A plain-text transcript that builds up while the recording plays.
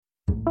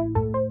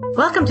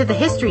Welcome to the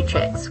History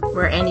Chicks,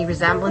 where any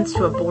resemblance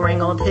to a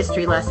boring old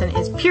history lesson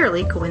is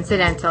purely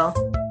coincidental.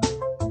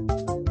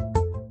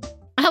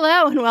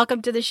 Hello and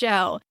welcome to the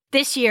show.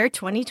 This year,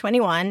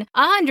 2021,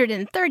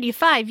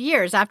 135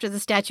 years after the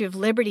Statue of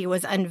Liberty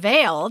was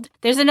unveiled,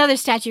 there's another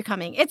statue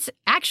coming. It's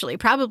actually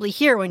probably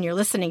here when you're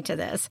listening to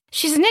this.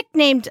 She's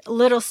nicknamed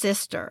Little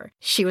Sister.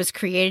 She was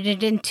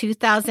created in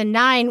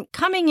 2009,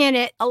 coming in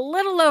at a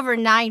little over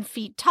 9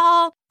 feet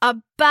tall,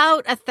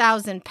 about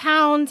 1,000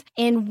 pounds,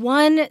 and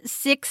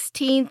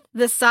 1/16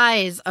 the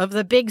size of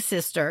the Big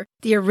Sister,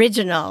 the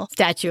original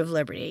Statue of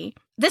Liberty.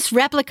 This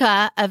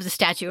replica of the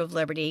Statue of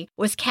Liberty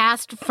was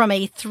cast from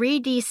a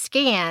 3D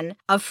scan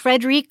of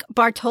Frederique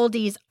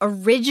Bartholdi's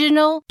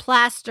original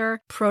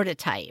plaster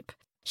prototype.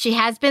 She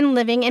has been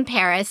living in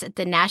Paris at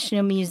the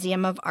National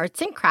Museum of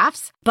Arts and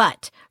Crafts,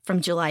 but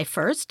from July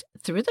 1st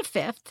through the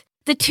 5th,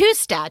 the two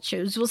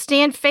statues will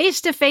stand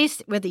face to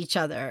face with each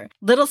other.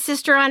 Little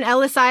Sister on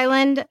Ellis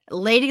Island,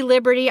 Lady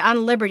Liberty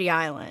on Liberty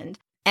Island.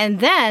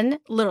 And then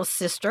Little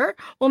Sister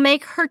will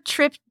make her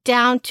trip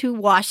down to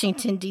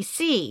Washington,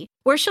 D.C.,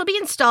 where she'll be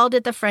installed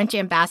at the French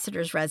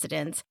ambassador's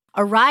residence,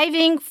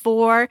 arriving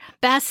for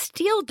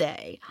Bastille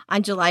Day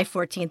on July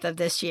 14th of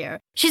this year.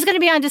 She's going to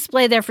be on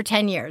display there for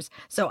 10 years,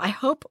 so I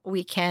hope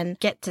we can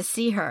get to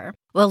see her.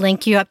 We'll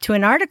link you up to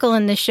an article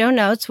in the show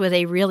notes with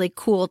a really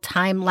cool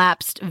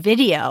time-lapsed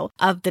video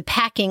of the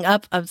packing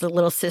up of the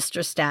Little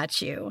Sister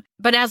statue.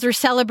 But as we're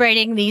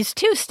celebrating these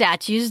two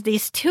statues,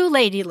 these two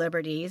Lady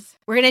Liberties,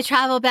 we're going to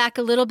travel back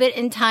a little bit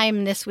in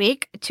time this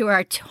week to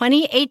our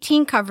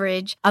 2018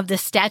 coverage of the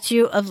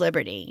Statue of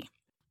Liberty.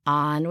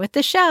 On with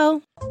the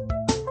show.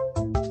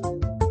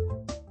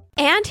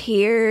 And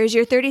here's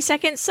your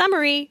 30-second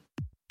summary.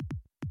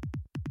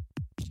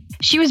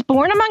 She was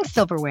born among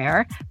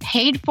silverware,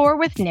 paid for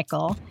with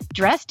nickel,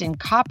 dressed in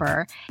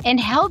copper, and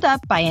held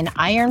up by an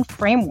iron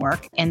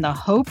framework and the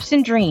hopes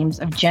and dreams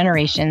of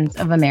generations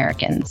of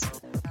Americans.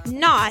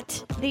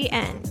 Not the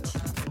end.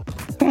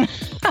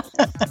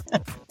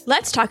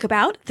 Let's talk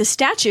about the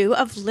Statue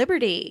of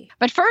Liberty.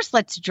 But first,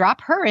 let's drop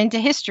her into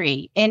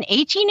history. In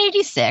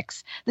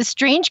 1886, The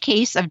Strange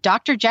Case of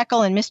Dr.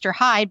 Jekyll and Mr.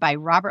 Hyde by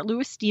Robert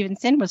Louis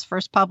Stevenson was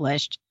first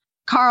published.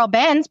 Carl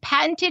Benz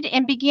patented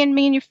and began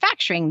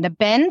manufacturing the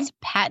Benz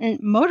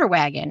patent motor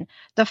wagon,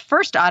 the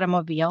first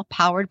automobile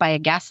powered by a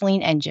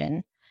gasoline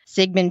engine.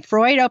 Sigmund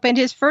Freud opened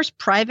his first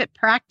private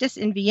practice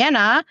in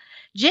Vienna.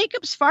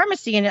 Jacobs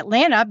Pharmacy in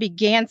Atlanta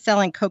began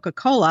selling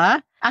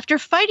Coca-Cola. After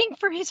fighting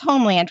for his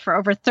homeland for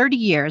over 30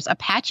 years,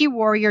 Apache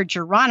warrior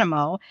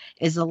Geronimo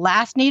is the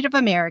last Native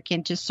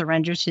American to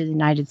surrender to the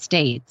United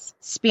States.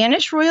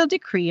 Spanish royal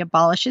decree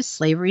abolishes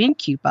slavery in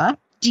Cuba.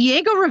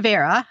 Diego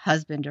Rivera,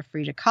 husband of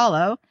Frida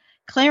Kahlo.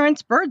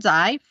 Clarence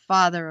Birdseye,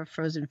 father of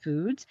frozen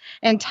foods,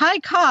 and Ty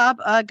Cobb,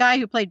 a guy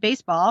who played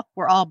baseball,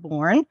 were all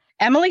born.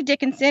 Emily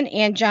Dickinson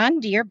and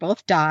John Deere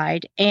both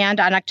died. And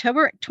on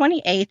October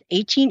 28,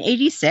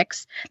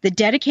 1886, the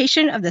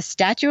dedication of the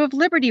Statue of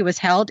Liberty was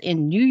held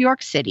in New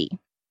York City.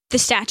 The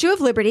Statue of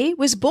Liberty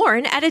was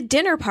born at a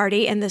dinner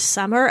party in the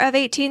summer of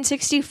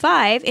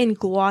 1865 in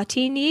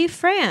Guatigny,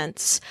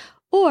 France.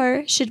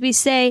 Or should we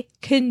say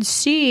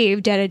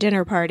conceived at a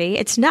dinner party?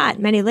 It's not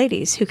many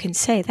ladies who can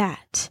say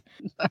that.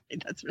 Sorry,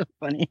 that's really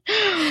funny.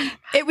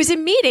 It was a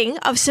meeting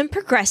of some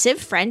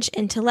progressive French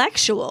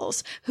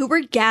intellectuals who were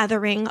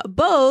gathering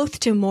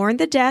both to mourn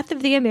the death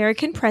of the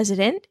American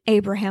president,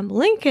 Abraham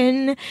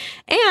Lincoln,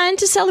 and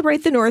to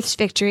celebrate the North's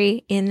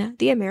victory in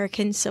the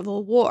American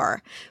Civil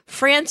War.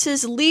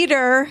 France's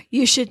leader,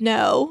 you should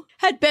know,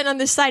 had been on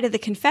the side of the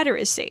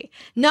Confederacy,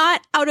 not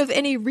out of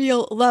any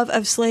real love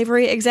of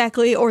slavery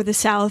exactly, or the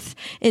South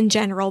in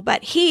general,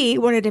 but he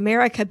wanted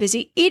America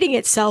busy eating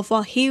itself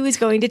while he was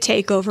going to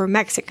take over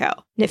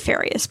Mexico.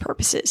 Nefarious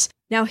purposes.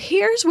 Now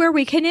here's where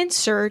we can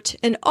insert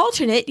an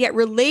alternate yet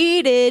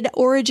related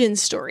origin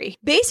story.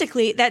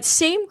 Basically, that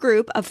same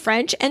group of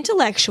French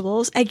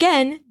intellectuals,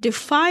 again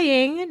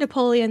defying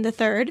Napoleon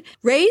III,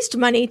 raised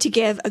money to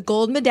give a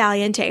gold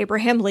medallion to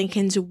Abraham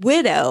Lincoln's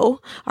widow,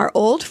 our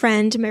old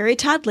friend Mary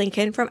Todd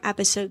Lincoln from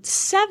episode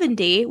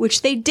 70,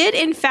 which they did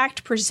in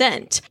fact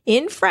present.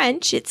 In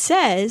French, it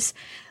says,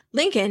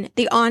 Lincoln,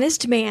 the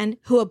honest man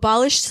who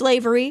abolished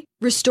slavery,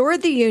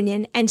 restored the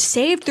Union, and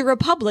saved the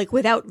Republic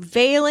without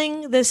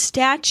veiling the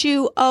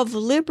Statue of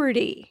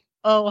Liberty.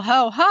 Oh,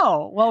 ho,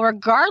 ho. Well,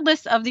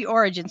 regardless of the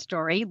origin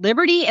story,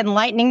 Liberty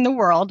Enlightening the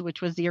World,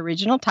 which was the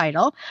original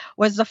title,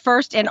 was the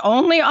first and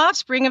only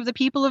offspring of the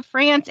people of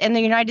France and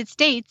the United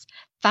States.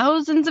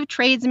 Thousands of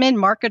tradesmen,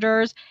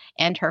 marketers,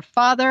 and her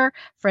father,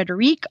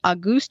 Frederique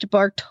Auguste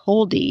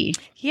Bartholdi.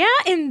 Yeah,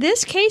 in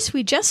this case,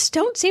 we just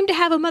don't seem to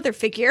have a mother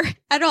figure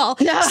at all.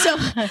 No. So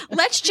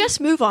let's just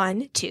move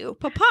on to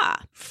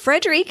Papa.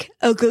 Frederique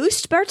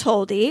Auguste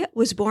Bartholdi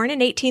was born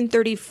in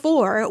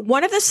 1834,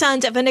 one of the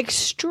sons of an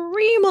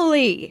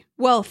extremely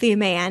wealthy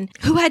man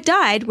who had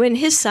died when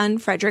his son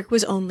Frederick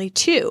was only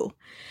 2.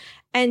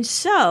 And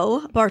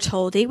so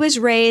Bartholdi was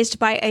raised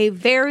by a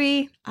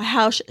very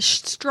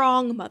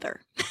strong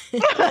mother,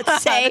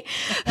 let's say,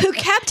 who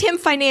kept him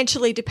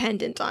financially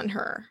dependent on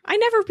her. I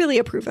never really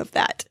approve of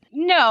that.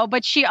 No,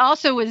 but she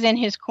also was in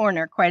his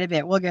corner quite a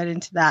bit. We'll get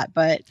into that.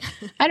 But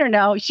I don't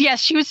know. Yes,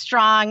 she was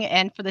strong.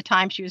 And for the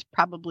time, she was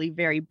probably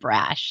very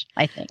brash,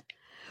 I think.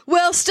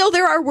 Well, still,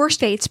 there are worse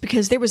fates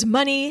because there was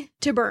money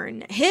to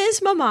burn.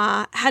 His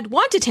mama had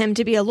wanted him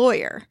to be a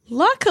lawyer.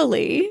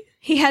 Luckily,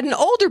 he had an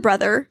older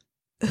brother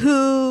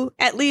who,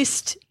 at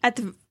least at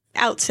the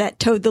outset,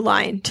 towed the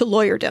line to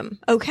lawyerdom.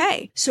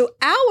 Okay, so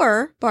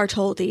our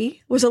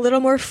Bartholdi was a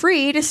little more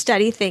free to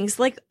study things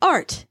like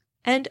art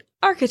and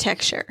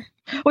architecture.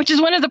 Which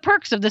is one of the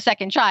perks of the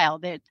second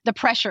child. The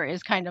pressure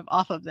is kind of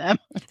off of them.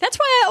 That's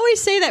why I always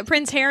say that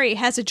Prince Harry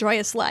has a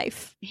joyous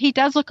life. He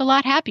does look a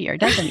lot happier,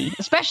 doesn't he?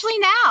 Especially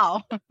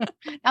now.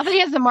 Now that he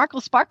has the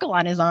Markle Sparkle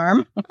on his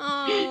arm.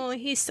 Oh,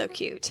 he's so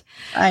cute.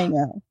 I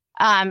know.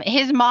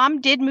 His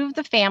mom did move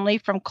the family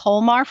from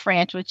Colmar,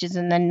 France, which is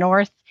in the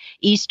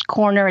northeast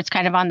corner. It's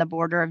kind of on the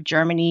border of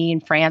Germany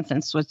and France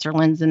and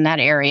Switzerland's in that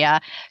area,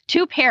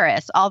 to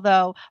Paris,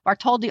 although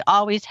Bartholdi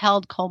always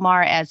held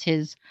Colmar as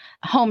his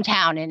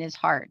hometown in his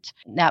heart.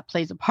 That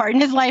plays a part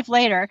in his life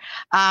later.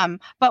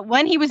 But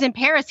when he was in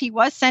Paris, he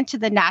was sent to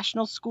the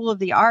National School of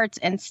the Arts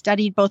and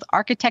studied both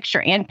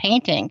architecture and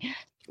painting.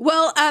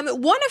 Well,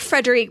 one of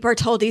Frederic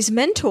Bartholdi's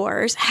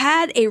mentors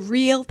had a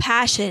real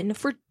passion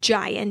for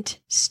giant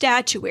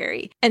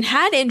statuary and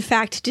had, in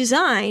fact,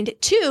 designed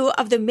 2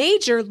 of the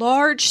major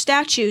large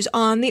statues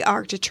on the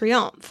Arc de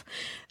Triomphe.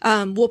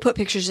 We'll put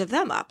pictures of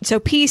them up.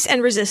 So Peace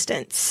and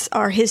Resistance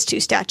are his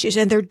 2 statues,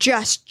 and they're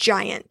just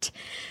giant.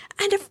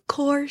 And of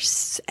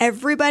course,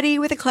 everybody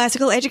with a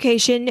classical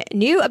education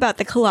knew about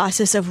the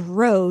Colossus of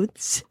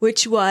Rhodes,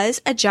 which was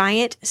a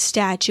giant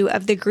statue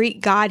of the Greek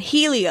god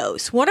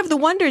Helios, one of the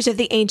wonders of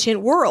the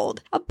ancient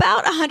world,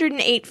 about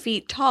 108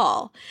 feet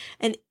tall.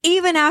 And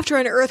even after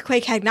an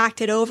earthquake had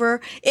knocked it over,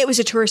 it was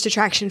a tourist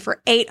attraction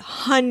for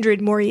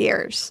 800 more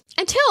years,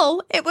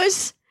 until it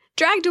was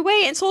dragged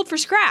away and sold for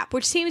scrap,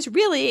 which seems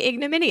really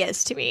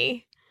ignominious to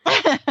me. I'm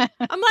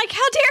like,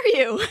 how dare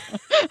you?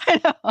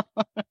 I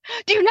know.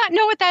 Do you not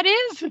know what that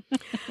is?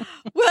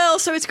 Well,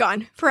 so it's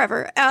gone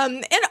forever.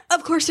 And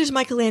of course, there's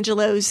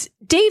Michelangelo's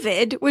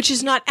David, which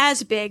is not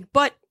as big,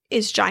 but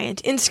is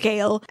giant in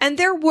scale. And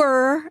there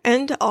were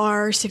and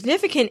are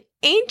significant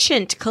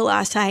ancient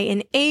colossi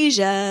in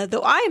Asia,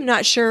 though I am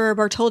not sure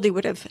Bartholdi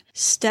would have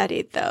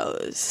studied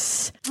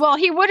those. Well,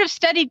 he would have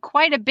studied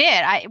quite a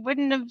bit. It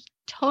wouldn't have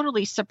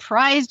totally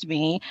surprised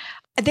me.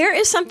 There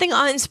is something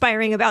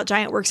awe-inspiring about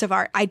giant works of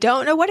art. I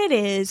don't know what it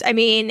is. I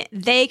mean,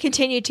 they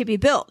continue to be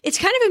built. It's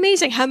kind of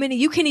amazing how many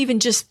you can even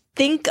just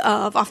think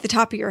of off the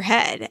top of your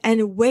head,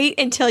 and wait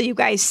until you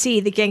guys see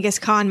the Genghis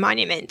Khan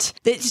monument.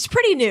 It's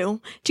pretty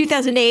new,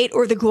 2008,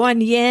 or the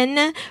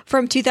Guanyin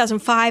from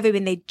 2005. I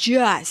mean, they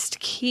just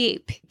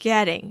keep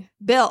getting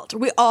built.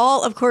 We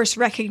all, of course,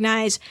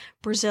 recognize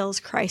Brazil's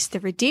Christ the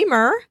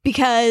Redeemer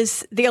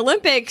because the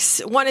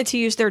Olympics wanted to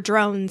use their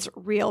drones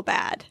real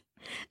bad.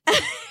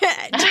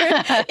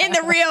 In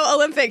the Rio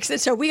Olympics. And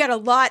so we got a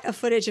lot of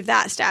footage of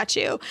that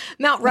statue.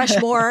 Mount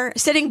Rushmore,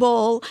 Sitting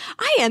Bull.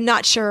 I am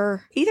not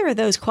sure either of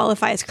those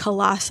qualify as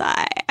colossi.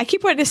 I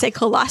keep wanting to say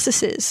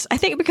colossuses. I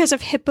think because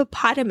of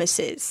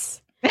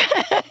hippopotamuses.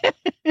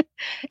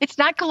 It's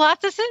not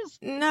colossuses?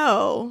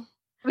 No.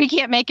 We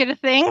can't make it a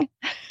thing?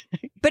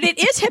 But it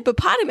is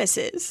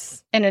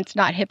hippopotamuses. And it's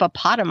not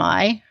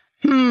hippopotami.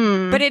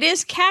 But it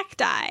is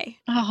cacti.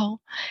 Oh,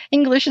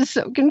 English is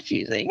so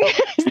confusing.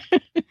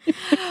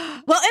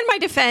 Well, in my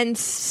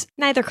defense,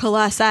 neither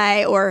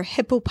colossi or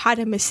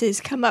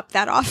hippopotamuses come up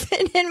that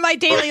often in my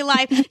daily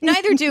life.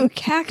 Neither do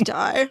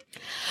cacti.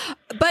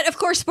 But of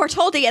course,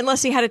 Bartholdi,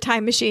 unless he had a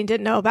time machine,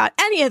 didn't know about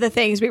any of the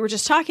things we were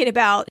just talking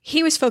about.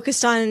 He was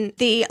focused on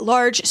the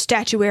large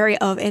statuary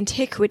of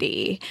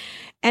antiquity.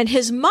 And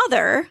his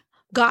mother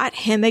got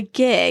him a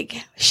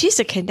gig. She's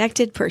a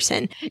connected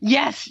person.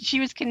 Yes,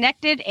 she was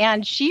connected,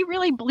 and she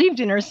really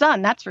believed in her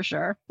son, that's for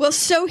sure. Well,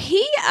 so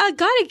he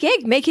got a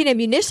gig making a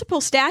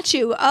municipal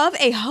statue of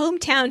a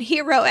hometown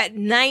hero at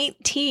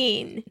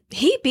 19.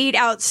 He beat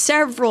out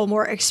several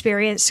more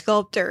experienced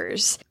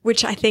sculptors,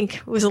 which I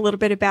think was a little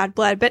bit of bad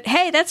blood. But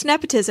hey, that's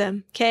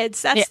nepotism,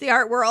 kids. That's the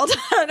art world.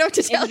 I don't know what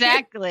to tell you.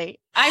 Exactly.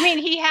 I mean,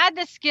 he had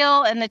the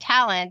skill and the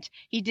talent.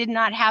 He did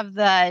not have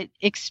the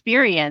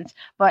experience,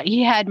 but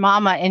he had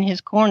Mama in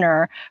his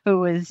corner who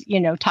was,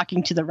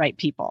 talking to the right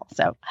people.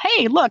 So,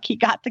 hey, look, he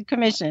got the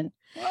commission.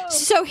 Whoa.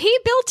 So he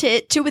built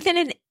it to within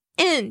an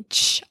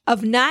inch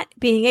of not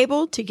being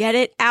able to get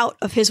it out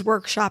of his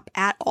workshop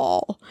at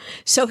all.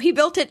 So he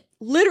built it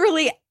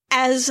literally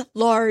as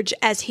large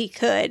as he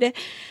could.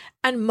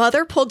 And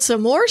Mother pulled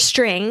some more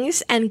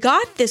strings and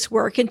got this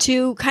work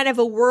into kind of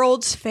a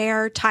World's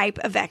Fair type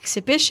of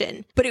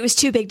exhibition. But it was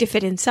too big to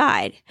fit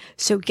inside.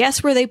 So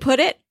guess where they put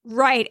it?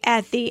 Right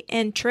at the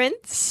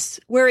entrance,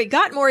 where it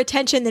got more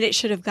attention than it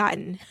should have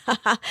gotten.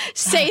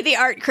 Say the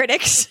art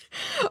critics.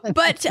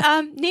 But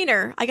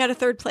Neener, I got a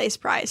 3rd place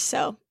prize.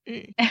 So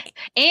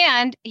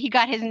And he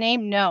got his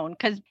name known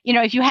because,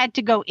 if you had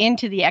to go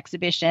into the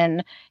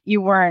exhibition,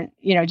 you weren't,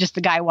 just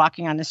the guy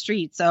walking on the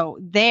street. So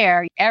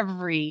there,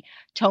 every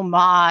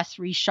Thomas,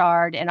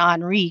 Richard, and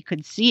Henri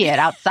could see it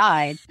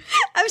outside.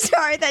 I'm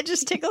sorry, that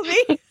just tickled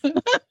me.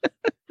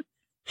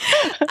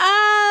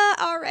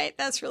 All right,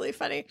 that's really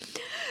funny.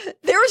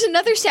 There was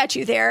another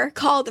statue there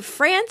called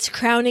France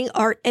Crowning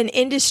Art and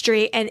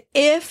Industry, and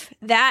if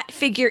that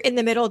figure in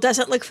the middle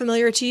doesn't look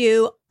familiar to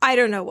you, I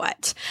don't know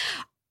what.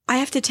 I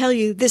have to tell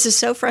you, this is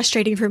so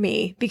frustrating for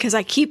me because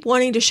I keep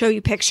wanting to show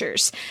you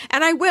pictures,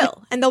 and I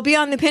will, and they'll be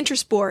on the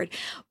Pinterest board.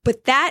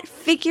 But that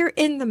figure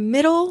in the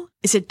middle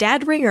is a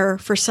dead ringer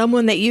for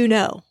someone that you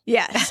know.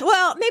 Yes.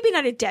 Well, maybe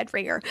not a dead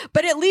ringer,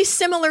 but at least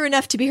similar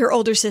enough to be her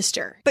older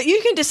sister. But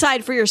you can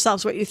decide for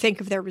yourselves what you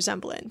think of their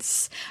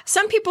resemblance.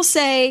 Some people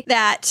say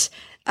that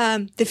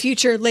the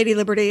future Lady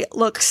Liberty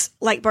looks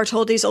like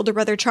Bartholdi's older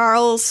brother,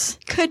 Charles.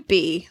 Could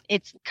be.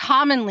 It's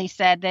commonly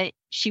said that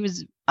she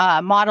was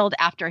modeled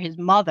after his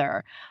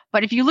mother.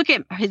 But if you look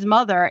at his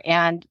mother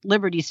and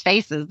Liberty's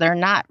faces, they're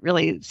not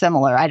really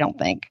similar, I don't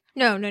think.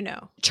 No.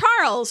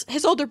 Charles,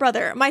 his older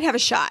brother, might have a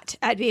shot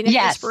at being an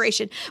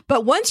inspiration.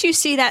 But once you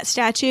see that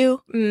statue,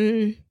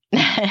 have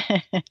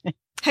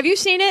you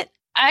seen it?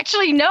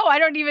 Actually, no, I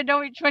don't even know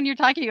which one you're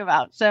talking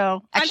about.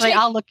 So actually,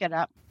 I'll look it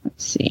up.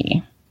 Let's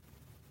see.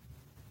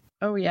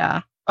 Oh,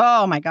 yeah.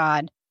 Oh, my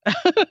God.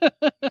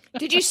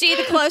 Did you see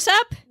the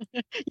close-up?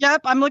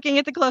 Yep, I'm looking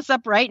at the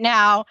close-up right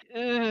now.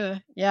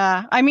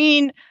 Yeah, I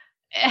mean,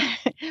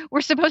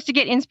 we're supposed to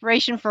get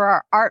inspiration for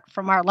our art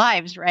from our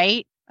lives,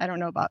 right? I don't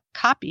know about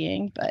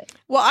copying, but...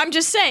 Well, I'm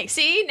just saying,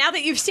 see, now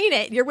that you've seen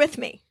it, you're with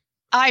me.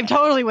 I'm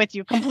totally with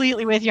you,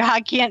 completely with you.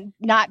 I can't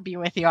not be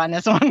with you on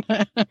this one.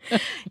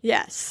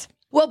 Yes.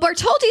 Well,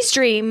 Bartholdi's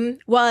dream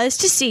was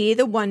to see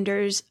the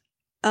wonders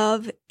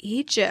of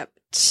Egypt,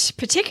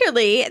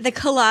 particularly the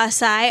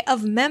colossi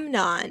of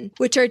Memnon,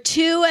 which are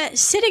two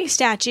sitting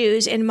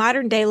statues in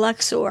modern-day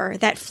Luxor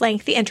that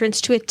flank the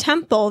entrance to a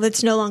temple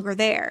that's no longer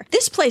there.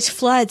 This place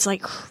floods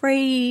like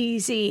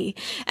crazy,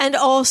 and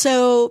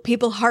also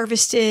people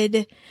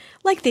harvested,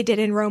 like they did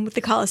in Rome with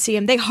the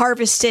Colosseum, they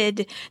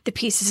harvested the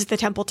pieces of the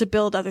temple to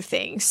build other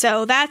things.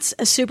 So that's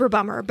a super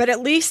bummer, but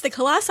at least the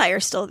colossi are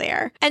still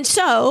there. And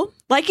so,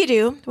 like you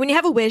do, when you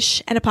have a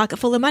wish and a pocket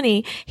full of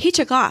money, he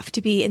took off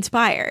to be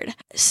inspired.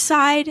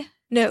 Side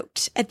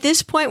note, at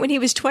this point when he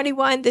was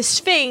 21, the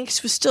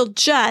Sphinx was still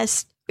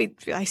just a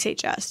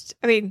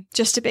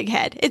big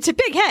head. It's a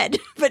big head,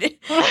 but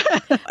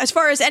as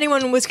far as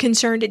anyone was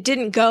concerned, it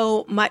didn't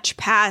go much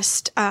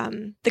past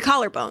the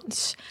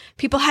collarbones.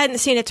 People hadn't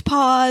seen its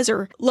paws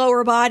or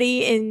lower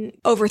body in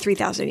over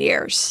 3,000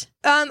 years.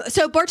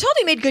 So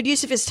Bartholdi made good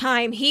use of his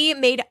time. He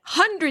made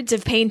hundreds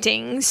of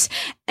paintings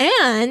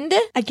and,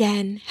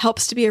 again,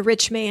 helps to be a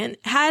rich man,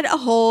 had a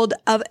hold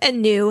of a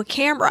new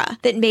camera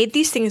that made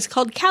these things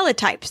called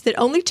calotypes that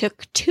only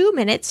took 2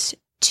 minutes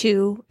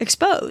to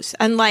expose.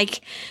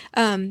 Unlike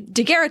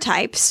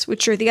daguerreotypes,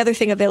 which are the other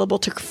thing available,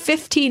 took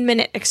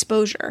 15-minute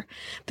exposure.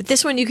 But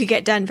this one you could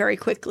get done very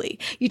quickly.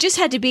 You just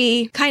had to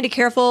be kind of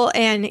careful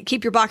and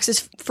keep your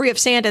boxes free of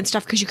sand and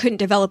stuff because you couldn't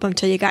develop them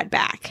until you got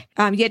back.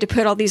 You had to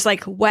put all these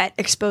like wet,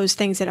 exposed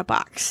things in a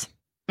box.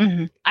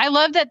 Mm-hmm. I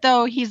love that,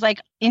 though, he's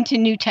like into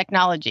new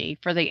technology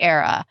for the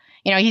era.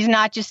 He's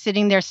not just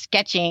sitting there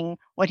sketching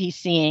what he's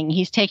seeing.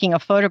 He's taking a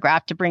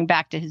photograph to bring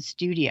back to his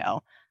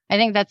studio. I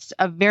think that's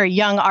a very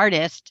young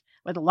artist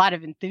with a lot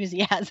of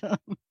enthusiasm.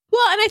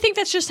 Well, and I think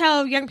that's just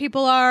how young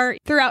people are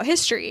throughout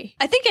history.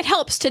 I think it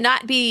helps to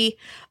not be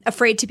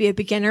afraid to be a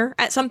beginner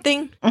at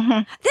something.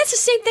 Mm-hmm. That's the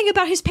same thing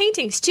about his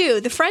paintings,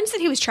 too. The friends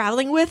that he was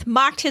traveling with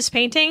mocked his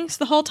paintings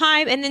the whole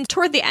time. And then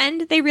toward the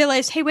end, they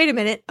realized, hey, wait a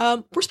minute.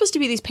 We're supposed to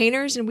be these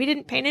painters and we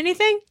didn't paint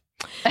anything.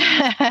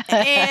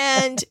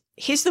 And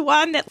he's the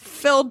one that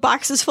filled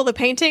boxes full of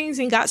paintings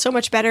and got so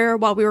much better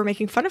while we were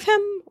making fun of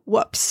him.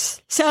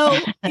 Whoops. So,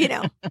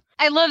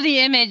 I love the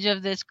image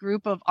of this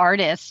group of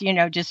artists,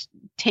 just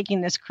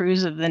taking this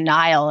cruise of the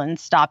Nile and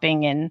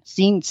stopping and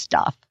seeing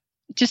stuff.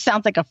 It just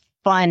sounds like a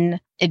fun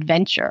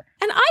adventure.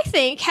 And I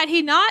think had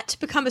he not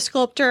become a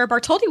sculptor,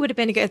 Bartholdi would have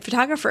been a good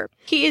photographer.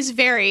 He is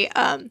very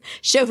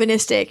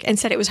chauvinistic and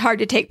said it was hard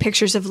to take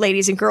pictures of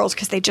ladies and girls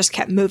because they just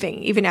kept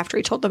moving. Even after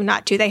he told them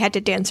not to, they had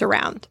to dance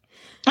around.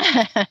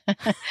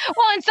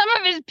 Well, in some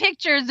of his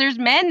pictures, there's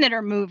men that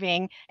are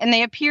moving and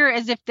they appear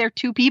as if they're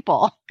two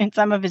people in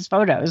some of his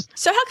photos.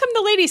 So how come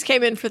the ladies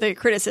came in for the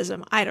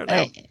criticism? I don't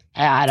know.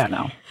 I don't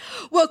know.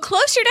 Well,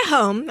 closer to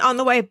home, on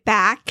the way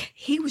back,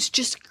 he was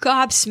just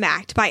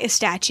gobsmacked by a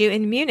statue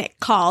in Munich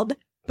called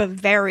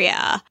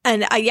Bavaria.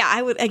 And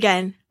I would,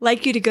 again,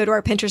 like you to go to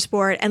our Pinterest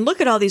board and look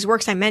at all these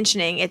works I'm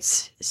mentioning.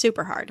 It's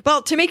super hard.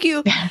 Well, to make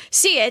you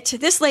see it,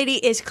 this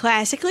lady is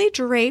classically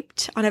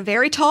draped on a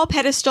very tall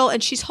pedestal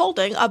and she's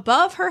holding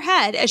above her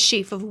head a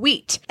sheaf of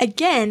wheat.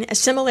 Again, a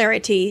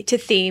similarity to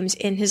themes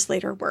in his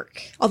later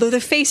work, although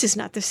the face is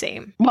not the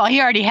same. Well, he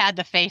already had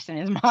the face in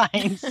his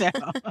mind, so.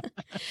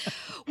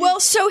 Well,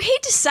 so he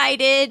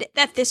decided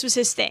that this was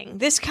his thing.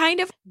 This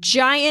kind of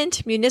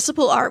giant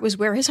municipal art was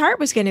where his heart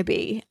was going to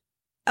be.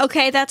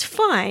 Okay, that's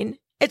fine.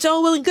 It's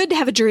all well and good to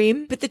have a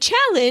dream, but the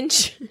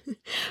challenge,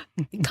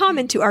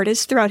 common to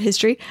artists throughout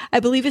history, I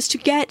believe, is to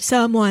get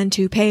someone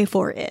to pay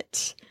for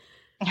it.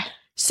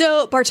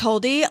 So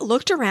Bartholdi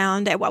looked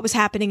around at what was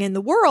happening in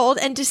the world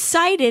and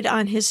decided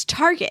on his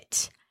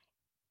target,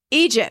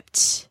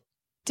 Egypt.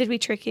 Did we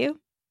trick you?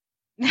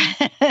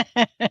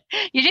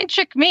 You didn't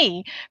trick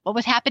me. What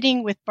was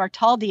happening with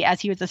Bartholdi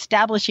as he was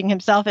establishing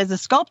himself as a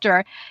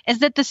sculptor is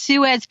that the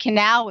Suez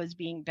Canal was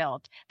being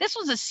built. This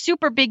was a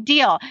super big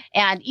deal,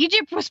 and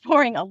Egypt was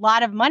pouring a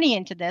lot of money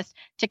into this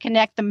to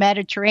connect the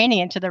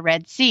Mediterranean to the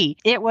Red Sea.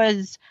 It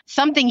was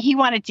something he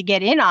wanted to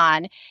get in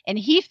on, and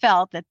he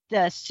felt that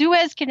the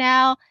Suez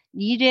Canal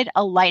needed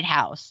a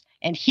lighthouse,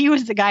 and he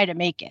was the guy to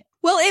make it.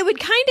 Well, it would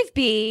kind of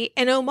be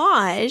an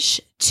homage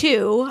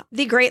to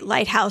the Great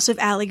Lighthouse of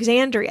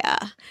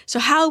Alexandria. So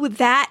how would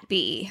that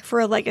be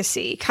for a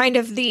legacy? Kind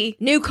of the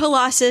new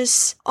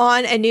Colossus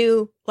on a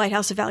new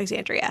Lighthouse of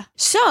Alexandria.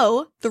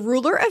 So the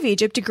ruler of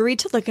Egypt agreed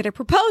to look at a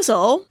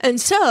proposal,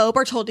 and so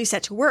Bartholdi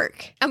set to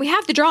work. And we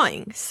have the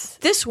drawings.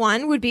 This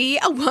one would be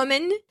a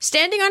woman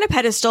standing on a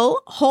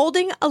pedestal,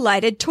 holding a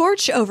lighted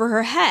torch over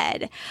her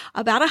head,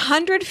 about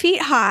 100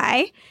 feet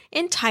high,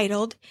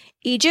 entitled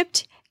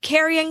Egypt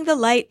Carrying the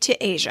Light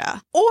to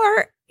Asia.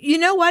 Or, you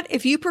know what?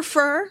 If you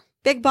prefer,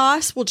 Big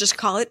Boss, we'll just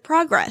call it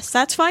Progress.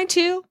 That's fine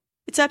too.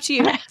 It's up to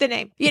you, the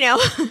name. You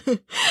know,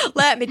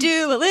 let me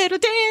do a little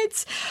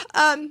dance.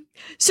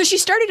 So she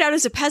started out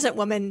as a peasant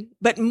woman,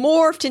 but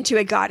morphed into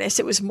a goddess.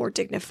 It was more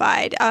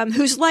dignified,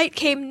 whose light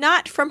came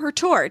not from her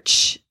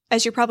torch,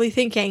 as you're probably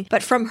thinking,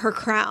 but from her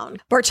crown.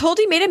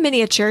 Bartholdi made a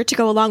miniature to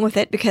go along with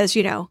it because,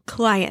 you know,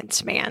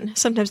 clients, man.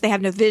 Sometimes they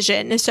have no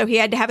vision, so he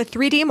had to have a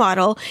 3D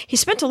model. He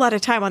spent a lot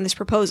of time on this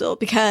proposal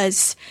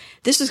because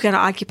this was going to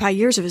occupy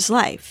years of his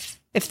life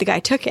if the guy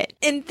took it.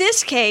 In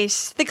this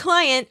case, the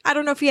client, I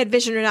don't know if he had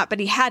vision or not, but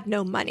he had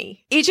no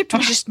money. Egypt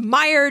was just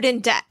mired in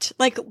debt.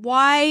 Like,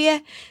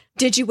 why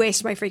did you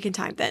waste my freaking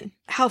time then?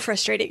 How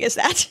frustrating is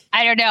that?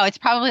 I don't know. It's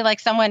probably like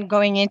someone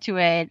going into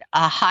a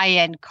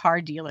high-end car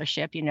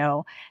dealership, you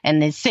know,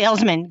 and the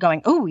salesman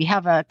going, "Oh, we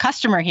have a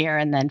customer here,"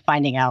 and then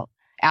finding out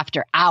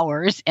after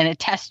hours in a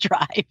test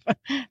drive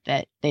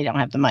that they don't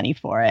have the money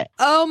for it.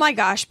 Oh my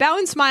gosh. Bow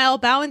and smile,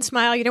 bow and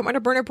smile. You don't want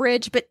to burn a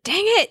bridge, but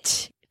dang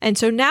it. And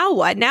so now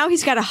what? Now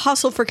he's got to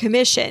hustle for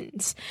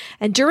commissions.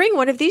 And during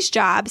one of these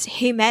jobs,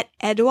 he met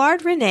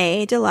Edouard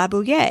René de La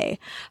Bouille,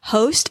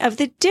 host of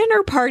the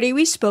dinner party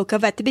we spoke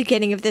of at the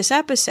beginning of this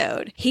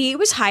episode. He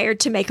was hired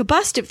to make a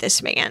bust of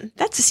this man.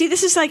 This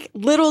is like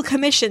little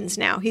commissions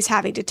now he's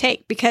having to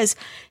take because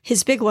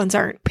his big ones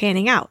aren't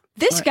panning out.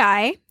 This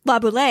guy, La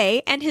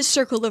Bouille, and his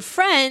circle of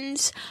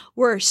friends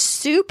were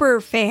super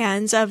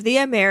fans of the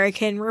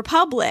American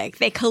Republic.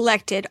 They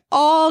collected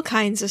all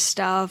kinds of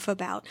stuff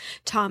about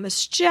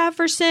Thomas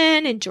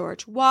Jefferson and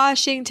George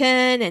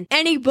Washington, and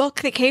any book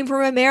that came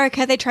from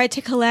America they tried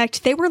to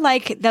collect. They were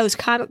like those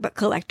comic book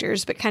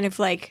collectors, but kind of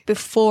like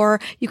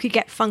before you could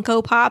get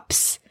Funko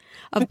Pops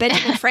of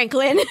Benjamin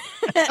Franklin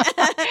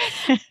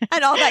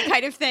and all that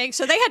kind of thing.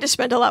 So they had to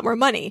spend a lot more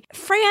money.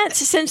 France,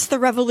 since the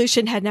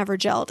revolution, had never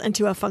gelled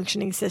into a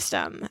functioning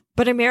system,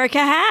 but America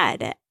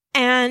had.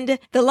 And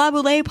the La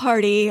Bouille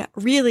party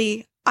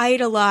really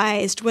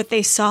idolized what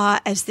they saw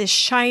as this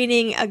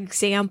shining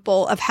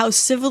example of how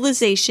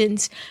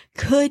civilizations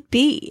could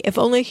be if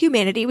only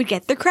humanity would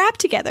get their crap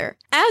together.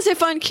 As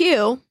if on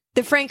cue,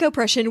 the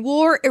Franco-Prussian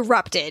War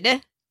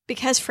erupted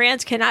because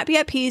France cannot be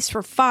at peace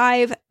for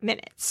 5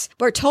 minutes.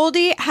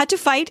 Bartholdi had to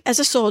fight as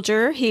a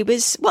soldier. He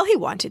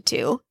wanted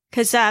to,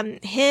 because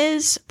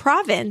his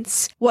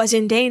province was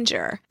in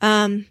danger.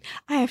 I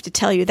have to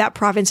tell you, that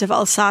province of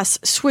Alsace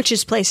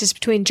switches places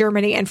between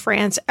Germany and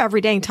France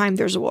every dang time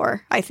there's a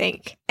war, I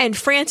think. And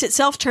France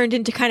itself turned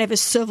into kind of a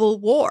civil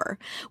war,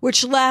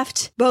 which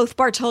left both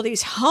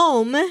Bartholdi's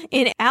home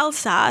in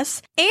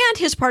Alsace and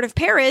his part of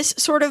Paris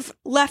sort of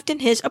left in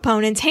his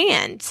opponent's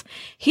hands.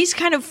 He's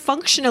kind of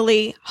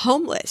functionally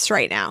homeless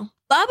right now.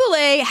 La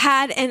Bouille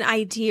had an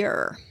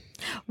idea.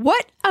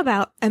 What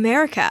about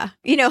America?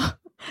 You know,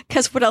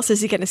 because what else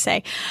is he going to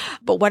say?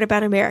 But what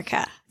about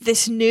America?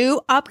 This new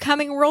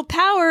upcoming world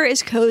power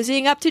is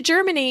cozying up to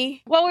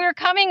Germany. Well, we were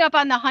coming up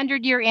on the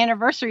 100-year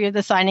anniversary of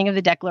the signing of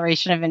the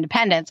Declaration of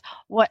Independence.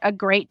 What a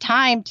great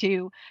time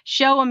to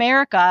show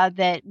America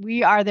that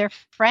we are their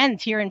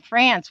friends here in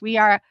France. We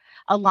are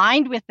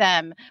aligned with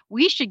them.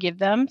 We should give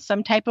them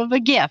some type of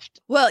a gift.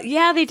 Well,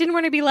 yeah, they didn't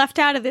want to be left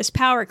out of this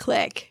power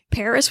clique.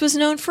 Paris was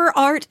known for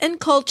art and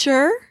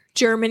culture.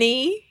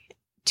 Germany,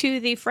 to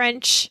the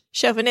French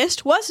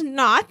chauvinist, was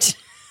not.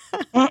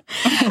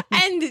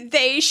 And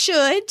they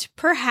should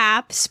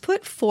perhaps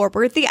put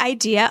forward the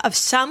idea of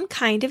some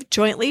kind of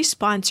jointly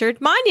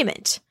sponsored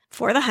monument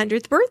for the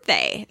 100th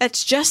birthday.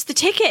 That's just the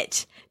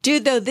ticket.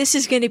 Dude, though, this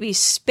is going to be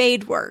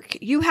spade work.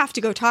 You have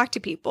to go talk to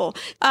people.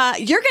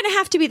 You're going to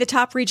have to be the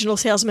top regional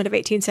salesman of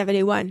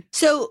 1871.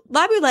 So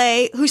La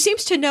Bouille, who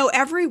seems to know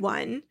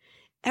everyone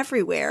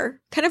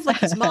everywhere, kind of like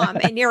his mom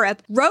in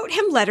Europe, wrote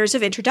him letters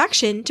of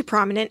introduction to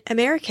prominent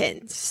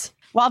Americans.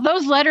 While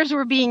those letters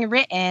were being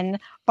written,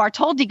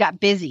 Bartholdi got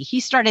busy. He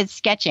started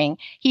sketching.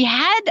 He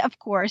had, of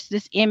course,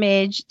 this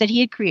image that he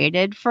had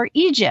created for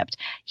Egypt.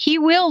 He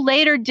will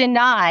later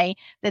deny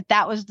that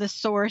that was the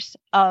source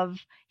of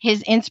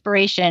his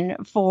inspiration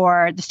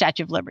for the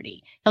Statue of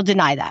Liberty. He'll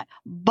deny that.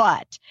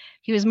 But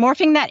he was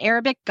morphing that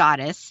Arabic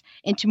goddess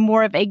into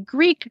more of a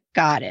Greek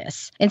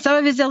goddess. In some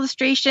of his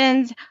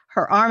illustrations,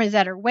 her arm is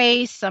at her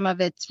waist. Some of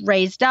it's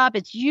raised up.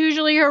 It's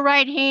usually her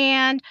right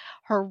hand.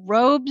 Her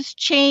robes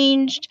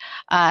changed.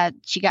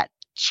 She got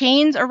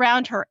chains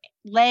around her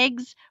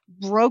legs,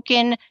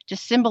 broken to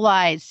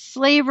symbolize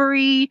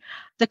slavery.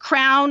 The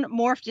crown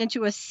morphed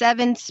into a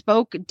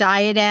 7-spoke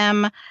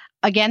diadem.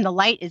 Again, the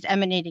light is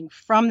emanating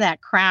from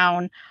that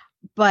crown,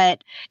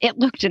 but it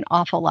looked an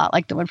awful lot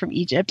like the one from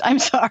Egypt. I'm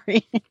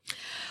sorry.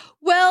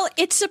 Well,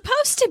 it's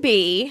supposed to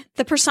be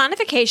the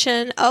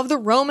personification of the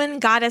Roman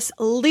goddess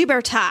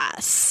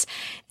Libertas.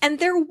 And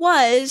there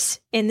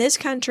was, in this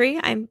country,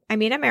 I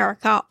mean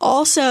America,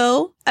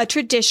 also a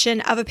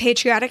tradition of a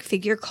patriotic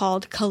figure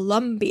called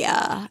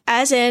Columbia,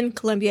 as in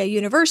Columbia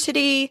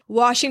University,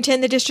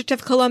 Washington, the District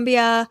of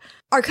Columbia.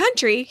 Our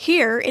country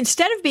here,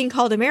 instead of being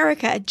called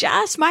America,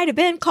 just might have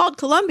been called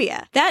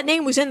Columbia. That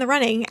name was in the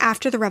running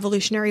after the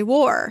Revolutionary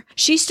War.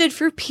 She stood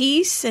for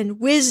peace and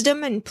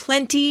wisdom and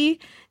plenty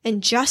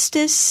and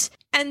justice.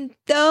 And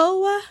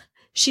though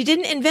she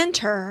didn't invent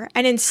her,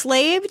 an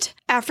enslaved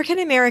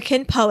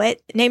African-American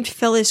poet named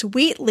Phyllis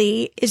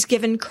Wheatley is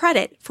given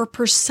credit for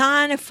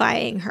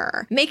personifying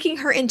her, making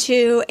her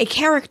into a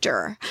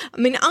character. I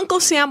mean, Uncle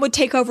Sam would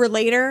take over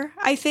later,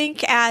 I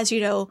think, as,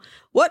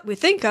 what we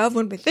think of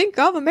when we think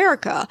of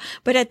America.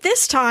 But at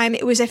this time,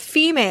 it was a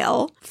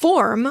female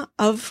form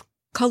of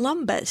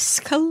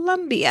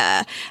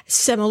Columbia.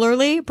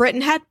 Similarly,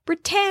 Britain had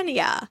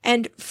Britannia,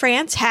 and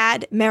France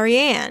had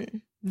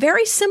Marianne.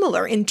 Very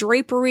similar in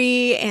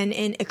drapery and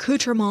in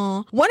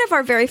accoutrement. One of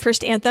our very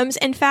first anthems,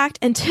 in fact,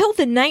 until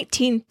the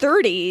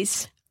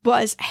 1930s,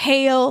 was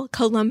Hail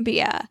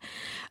Columbia.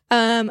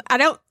 I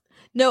don't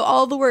know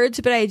all the words,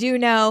 but I do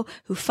know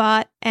who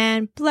fought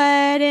and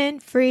bled in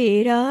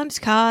freedom's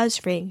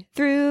cause, ring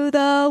through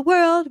the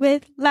world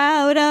with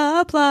loud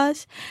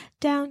applause.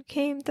 Down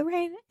came the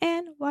rain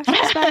and washed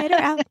the spider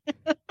out.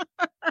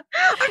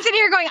 I'm sitting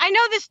here going, I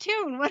know this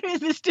tune. What is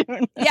this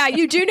tune? Yeah,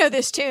 you do know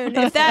this tune.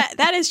 If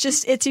that is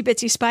just Itsy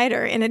Bitsy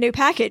Spider in a new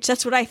package,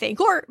 that's what I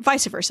think. Or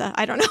vice versa.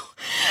 I don't know.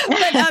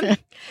 But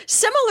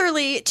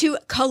similarly to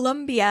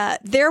Columbia,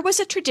 there was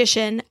a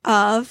tradition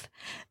of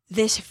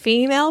this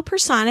female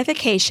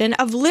personification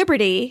of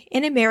liberty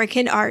in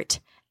American art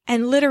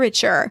and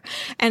literature.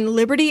 And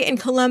liberty and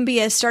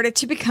Columbia started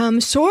to become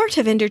sort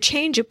of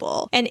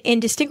interchangeable and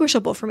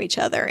indistinguishable from each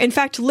other. In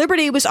fact,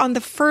 liberty was on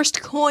the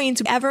first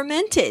coins ever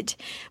minted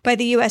by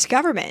the U.S.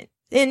 government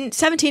in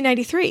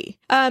 1793.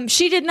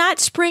 She did not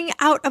spring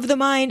out of the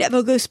mind of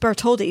Auguste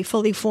Bartholdi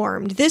fully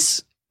formed.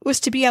 This was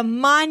to be a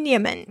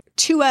monument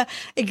to a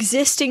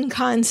existing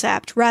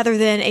concept rather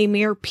than a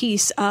mere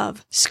piece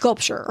of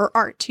sculpture or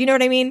art. You know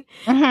what I mean?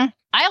 Mm-hmm.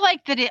 I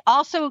like that it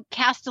also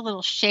cast a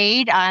little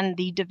shade on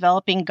the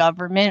developing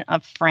government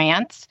of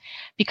France,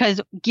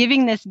 because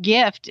giving this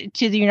gift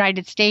to the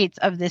United States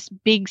of this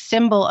big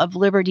symbol of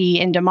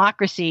liberty and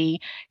democracy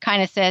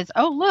kind of says,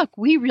 oh, look,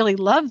 we really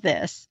love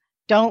this,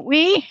 don't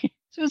we?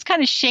 So it was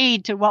kind of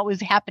shade to what was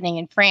happening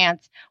in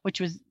France,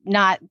 which was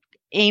not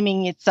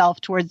aiming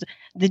itself towards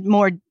the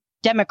more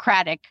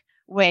democratic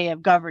way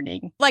of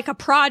governing. Like a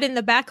prod in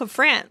the back of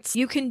France.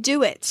 You can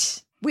do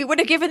it. We would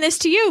have given this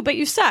to you, but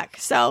you suck.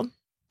 So...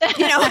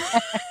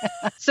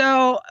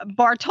 So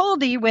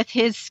Bartholdi, with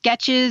his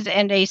sketches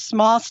and a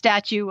small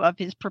statue of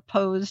his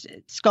proposed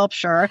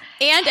sculpture,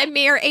 and a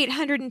mere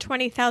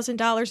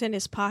 $820,000 in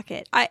his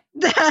pocket.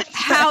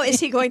 How is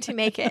he going to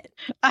make it?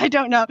 I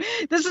don't know.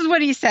 This is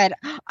what he said.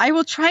 I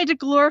will try to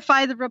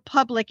glorify the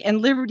Republic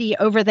and liberty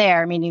over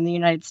there, meaning the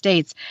United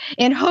States,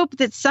 in hope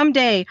that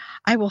someday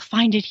I will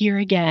find it here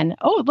again.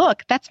 Oh,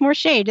 look, that's more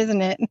shade,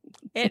 isn't it?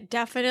 It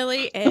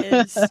definitely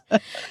is.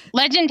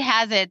 Legend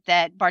has it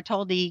that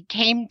Bartholdi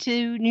came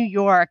to New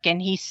York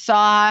and he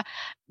saw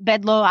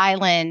Bedloe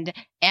Island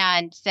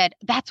and said,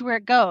 that's where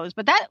it goes.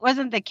 But that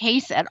wasn't the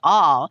case at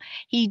all.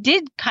 He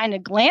did kind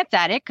of glance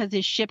at it because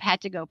his ship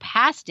had to go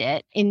past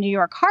it in New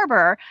York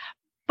Harbor.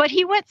 But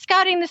he went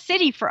scouting the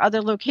city for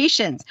other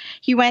locations.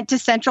 He went to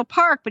Central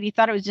Park, but he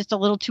thought it was just a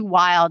little too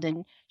wild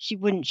and she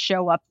wouldn't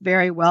show up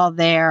very well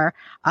there.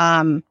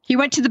 He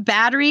went to the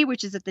Battery,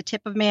 which is at the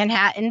tip of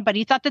Manhattan, but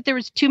he thought that there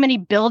was too many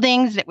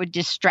buildings that would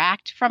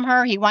distract from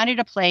her. He wanted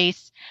a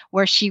place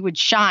where she would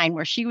shine,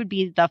 where she would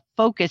be the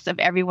focus of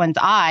everyone's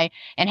eye,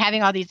 and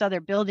having all these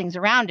other buildings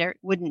around her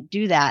wouldn't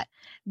do that.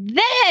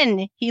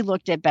 Then he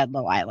looked at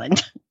Bedloe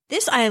Island.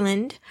 This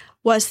island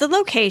was the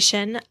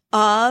location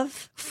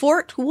of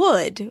Fort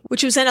Wood,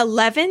 which was an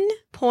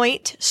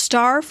 11-point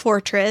star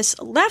fortress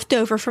left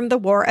over from the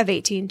War of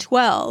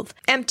 1812.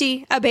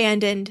 Empty,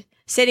 abandoned,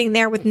 sitting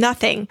there with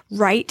nothing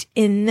right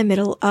in the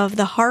middle of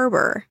the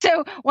harbor.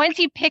 So once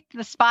he picked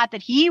the spot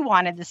that he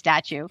wanted the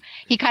statue,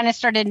 he kind of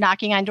started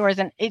knocking on doors.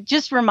 And it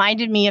just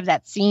reminded me of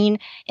that scene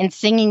in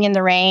Singing in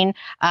the Rain,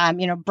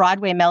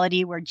 Broadway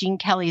melody, where Gene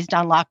Kelly's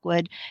Don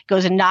Lockwood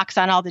goes and knocks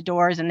on all the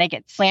doors and they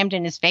get slammed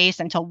in his face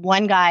until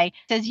one guy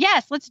says,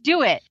 yes, let's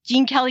do it.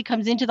 Gene Kelly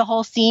comes into the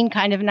whole scene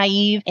kind of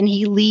naive, and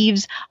he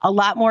leaves a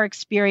lot more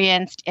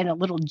experienced and a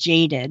little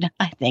jaded,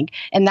 I think.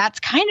 And that's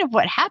kind of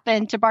what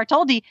happened to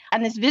Bartholdi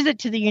on this visit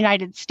to the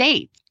United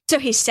States. So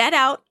he set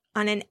out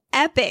on an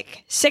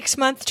epic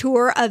 6-month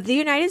tour of the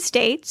United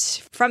States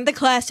from the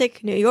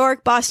classic New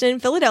York, Boston,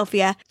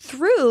 Philadelphia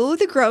through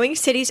the growing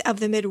cities of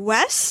the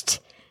Midwest,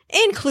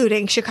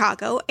 including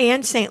Chicago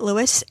and St.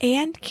 Louis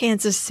and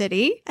Kansas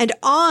City, and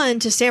on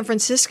to San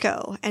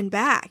Francisco and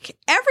back.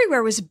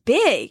 Everywhere was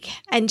big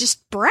and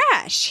just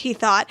brash, he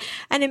thought,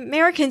 and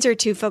Americans are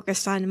too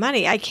focused on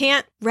money. I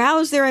can't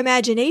rouse their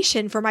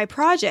imagination for my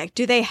project.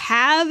 Do they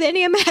have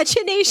any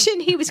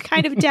imagination? He was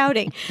kind of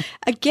doubting.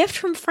 A gift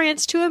from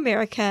France to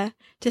America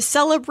to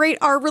celebrate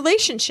our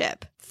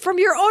relationship. From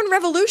your own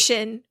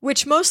revolution,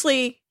 which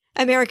mostly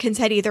Americans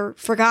had either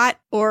forgot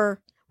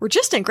or were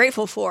just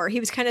ungrateful for. He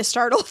was kind of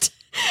startled.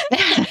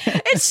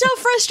 It's so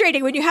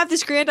frustrating when you have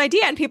this grand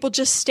idea and people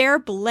just stare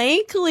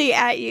blankly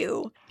at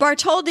you.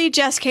 Bartholdi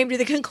just came to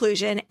the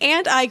conclusion,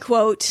 and I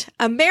quote,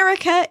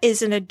 "America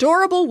is an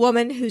adorable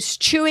woman who's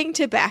chewing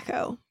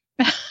tobacco."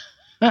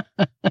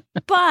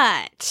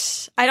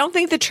 But I don't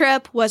think the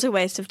trip was a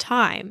waste of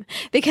time,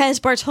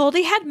 because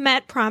Bartholdi had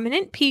met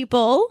prominent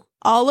people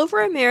all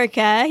over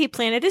America. He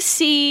planted a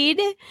seed.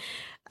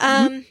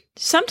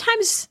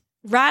 Sometimes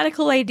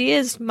radical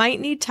ideas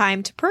might need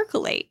time to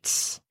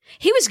percolate.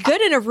 He was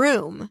good in a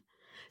room,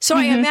 so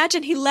I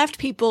imagine he left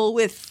people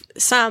with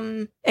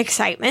some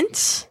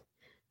excitement.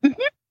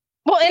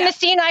 Well, in the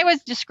scene I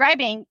was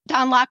describing,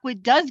 Don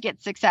Lockwood does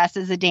get success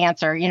as a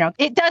dancer.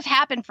 It does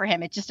happen for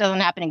him. It just doesn't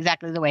happen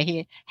exactly the way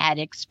he had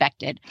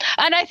expected.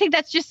 And I think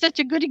that's just such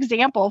a good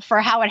example for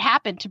how it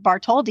happened to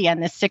Bartholdi on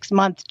this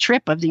 6-month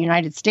trip of the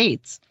United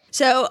States.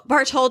 So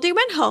Bartholdi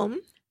went home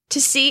to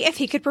see if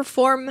he could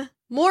perform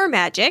more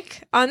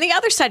magic on the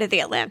other side of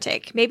the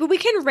Atlantic. Maybe we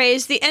can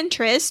raise the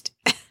interest,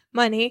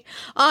 money,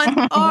 on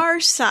our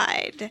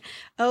side.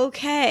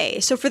 Okay,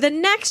 so for the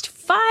next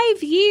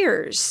 5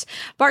 years,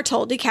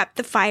 Bartholdi kept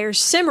the fire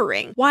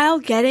simmering while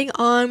getting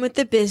on with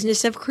the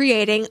business of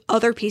creating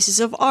other pieces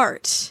of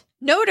art.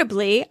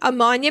 Notably, a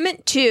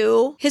monument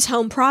to his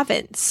home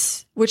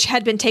province, which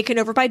had been taken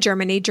over by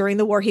Germany during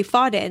the war he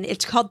fought in.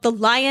 It's called the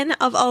Lion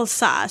of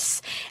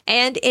Alsace,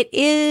 and it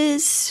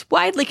is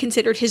widely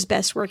considered his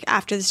best work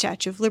after the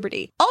Statue of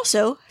Liberty.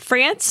 Also,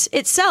 France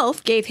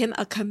itself gave him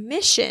a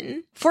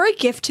commission for a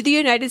gift to the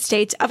United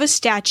States of a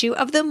statue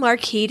of the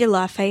Marquis de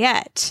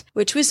Lafayette,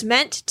 which was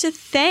meant to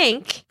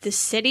thank the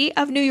city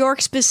of New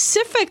York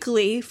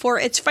specifically for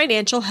its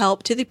financial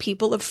help to the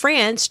people of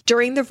France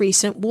during the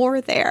recent war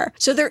there.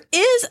 So there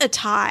is a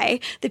tie.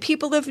 The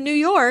people of New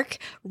York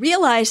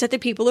realized that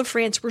the people of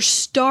France were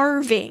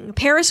starving.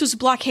 Paris was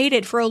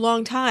blockaded for a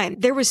long time.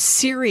 There was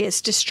serious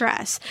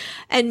distress.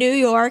 And New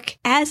York,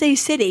 as a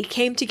city,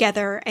 came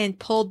together and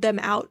pulled them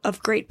out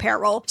of great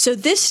peril. So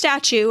this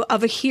statue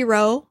of a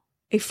hero,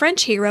 a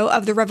French hero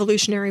of the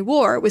Revolutionary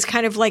War, was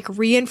kind of like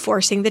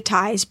reinforcing the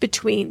ties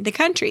between the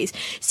countries.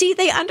 See,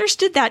 they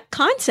understood that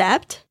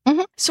concept.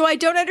 So I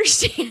don't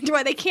understand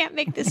why they can't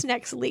make this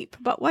next leap,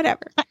 but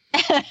whatever.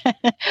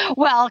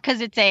 Well, because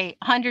it's a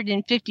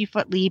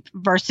 150-foot leap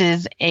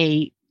versus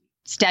a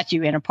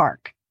statue in a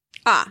park.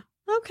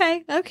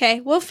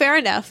 Okay. Well, fair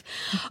enough.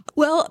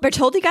 Well,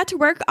 Bartholdi got to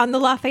work on the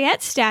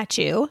Lafayette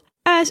statue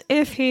as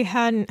if he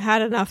hadn't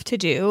had enough to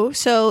do.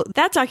 So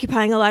that's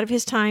occupying a lot of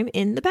his time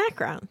in the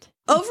background.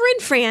 Over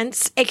in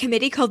France, a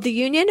committee called the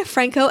Union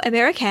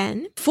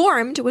Franco-Americaine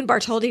formed when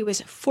Bartholdi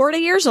was 40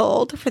 years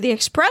old for the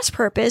express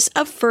purpose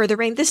of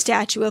furthering the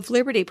Statue of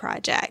Liberty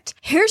project.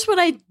 Here's what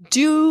I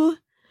do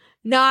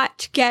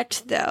not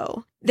get,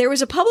 though. There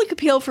was a public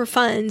appeal for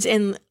funds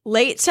in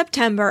late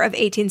September of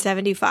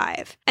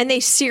 1875, and they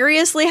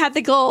seriously had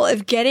the goal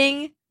of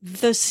getting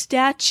the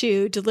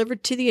statue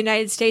delivered to the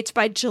United States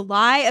by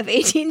July of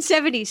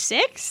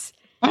 1876.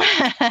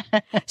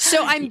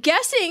 So I'm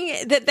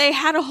guessing that they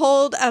had a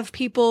hold of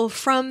people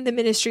from the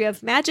Ministry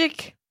of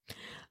Magic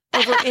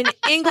over in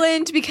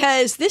England,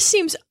 because this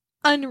seems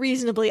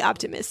unreasonably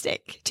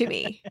optimistic to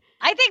me.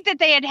 I think that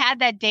they had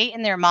that date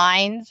in their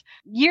minds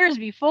years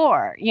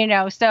before,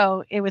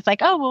 so it was like,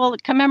 oh, we'll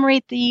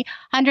commemorate the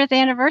 100th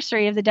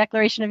anniversary of the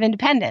Declaration of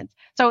Independence.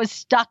 So it was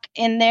stuck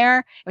in there.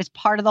 It was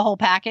part of the whole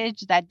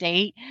package, that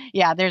date.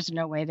 Yeah, there's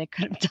no way they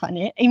could have done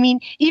it. I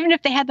mean, even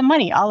if they had the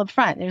money all up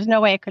front, there's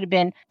no way it could have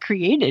been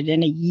created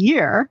in a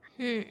year.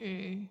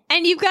 And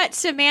you've got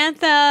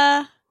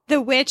Samantha, the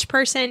witch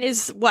person,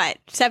 is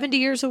 70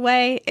 years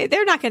away?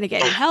 They're not going to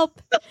get any help.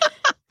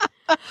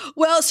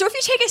 Well, so if you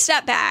take a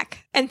step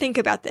back and think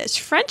about this,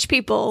 French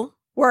people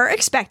were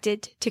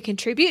expected to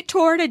contribute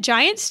toward a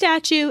giant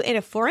statue in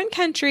a foreign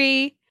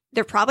country.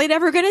 They're probably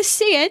never going to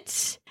see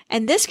it.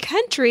 And this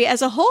country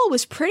as a whole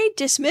was pretty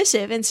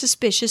dismissive and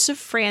suspicious of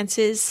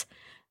France's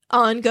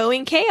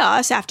ongoing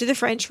chaos after the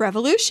French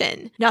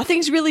Revolution.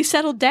 Nothing's really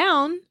settled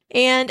down,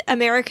 and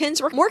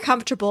Americans were more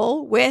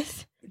comfortable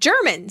with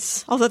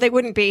Germans, although they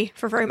wouldn't be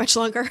for very much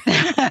longer.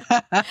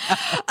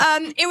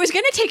 It was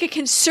going to take a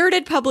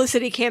concerted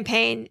publicity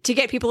campaign to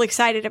get people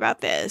excited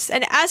about this.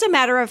 And as a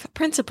matter of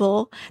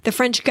principle, the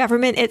French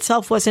government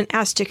itself wasn't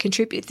asked to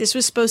contribute. This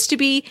was supposed to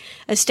be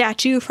a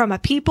statue from a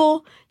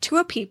people to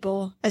a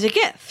people as a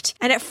gift.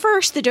 And at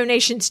first, the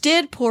donations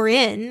did pour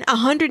in.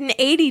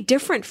 180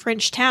 different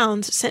French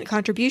towns sent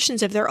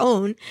contributions of their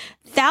own.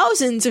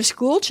 Thousands of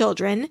school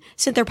children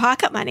sent their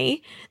pocket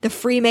money. The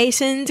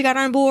Freemasons got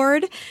on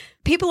board.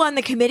 People on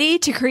the committee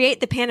to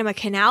create the Panama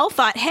Canal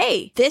thought,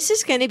 hey, this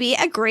is going to be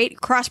a great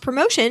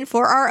cross-promotion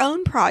for our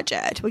own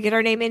project. We get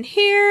our name in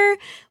here.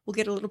 We'll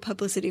get a little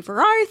publicity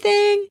for our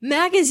thing.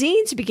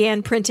 Magazines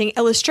began printing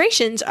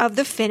illustrations of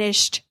the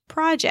finished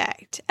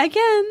project.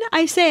 Again,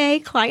 I say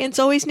clients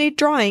always need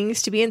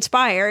drawings to be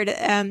inspired.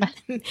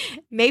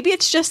 Maybe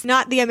it's just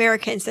not the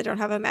Americans that don't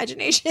have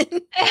imagination.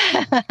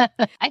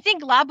 I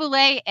think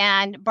Laboulaye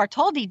and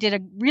Bartholdi did a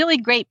really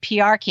great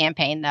PR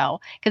campaign, though,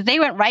 because they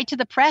went right to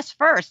the press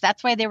first.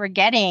 That's why they were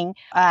getting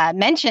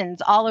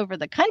mentions all over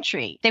the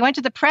country. They went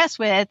to the press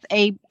with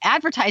a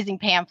advertising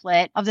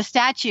pamphlet of the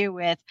statue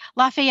with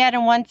Lafayette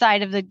on one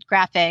side of the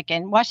graphic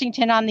and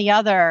Washington on the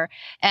other,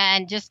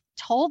 and just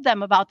told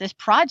them about this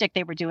project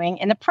they were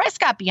doing, and the press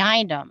got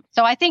behind them.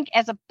 So I think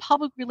as a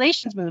public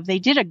relations move, they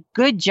did a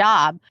good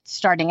job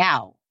starting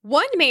out.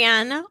 One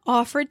man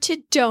offered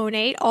to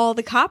donate all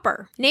the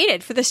copper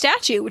needed for the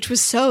statue, which was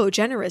so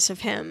generous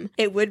of him.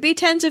 It would be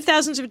tens of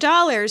thousands of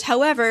dollars.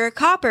 However,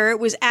 copper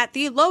was at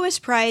the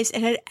lowest price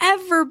it had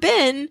ever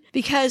been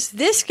because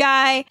this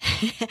guy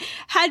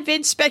had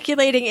been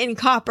speculating in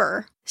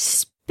copper.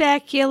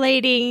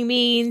 Speculating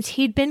means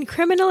he'd been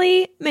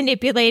criminally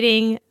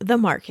manipulating the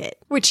market,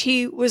 which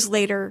he was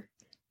later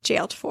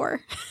jailed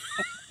for.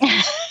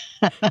 I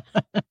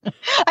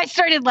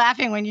started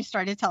laughing when you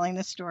started telling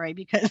the story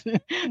because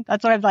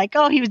that's what I'm like,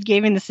 oh, he was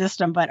gaming the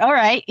system. But all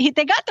right,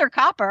 they got their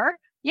copper.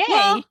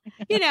 Yay.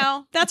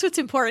 Well, that's what's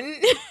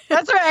important.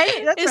 That's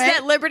right. That's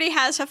that liberty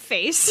has a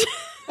face.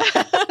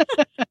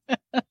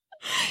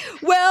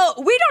 Well,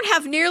 we don't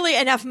have nearly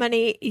enough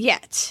money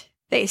yet,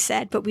 they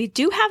said, but we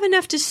do have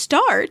enough to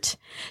start.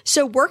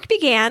 So work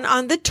began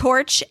on the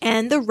torch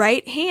and the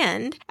right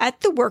hand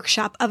at the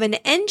workshop of an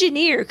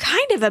engineer,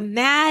 kind of a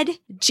mad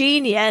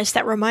genius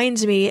that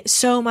reminds me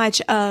so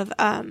much of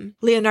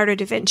Leonardo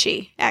da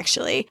Vinci,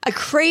 actually. A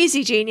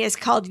crazy genius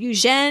called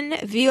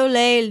Eugène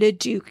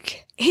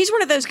Viollet-le-Duc. He's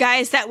one of those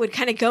guys that would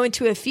kind of go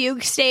into a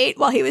fugue state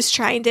while he was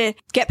trying to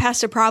get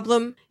past a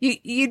problem.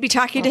 You'd be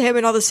talking to him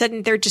and all of a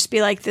sudden there'd just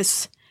be like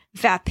this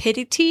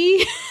vapidity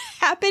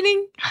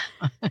happening.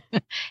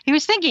 He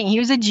was thinking he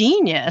was a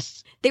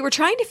genius. They were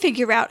trying to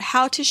figure out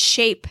how to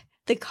shape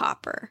the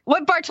copper.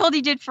 What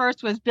Bartholdi did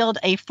first was build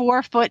a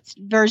 4-foot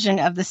version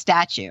of the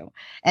statue.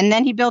 And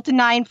then he built a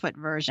 9-foot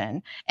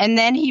version. And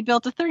then he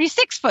built a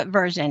 36-foot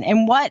version.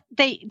 And what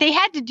they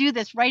had to do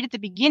this right at the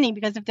beginning,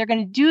 because if they're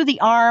going to do the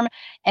arm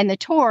and the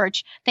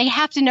torch, they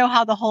have to know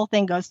how the whole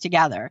thing goes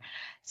together.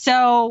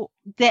 So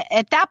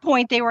at that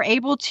point, they were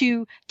able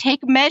to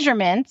take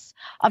measurements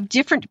of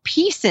different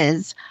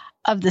pieces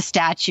of the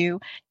statue,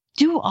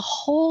 do a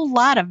whole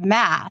lot of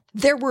math.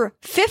 There were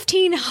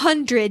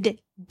 1,500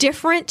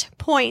 different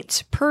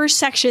points per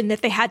section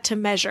that they had to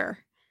measure.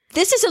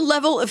 This is a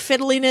level of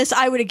fiddliness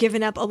I would have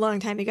given up a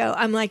long time ago.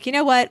 I'm like, you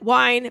know what?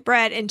 Wine,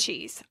 bread, and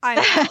cheese.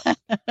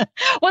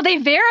 Well, they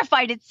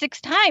verified it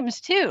 6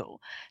 times, too.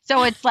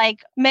 So it's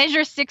like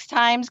measure 6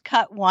 times,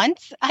 cut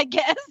once, I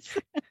guess.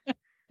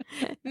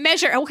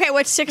 Measure. Okay,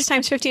 what's 6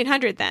 times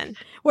 1,500 then?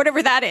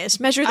 Whatever that is.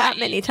 Measure that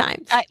many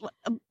times.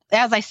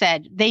 As I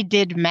said, they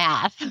did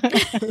math.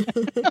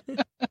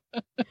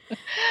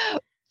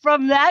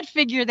 From that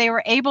figure, they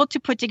were able to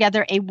put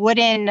together a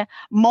wooden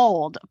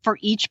mold for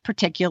each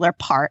particular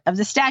part of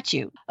the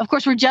statue. Of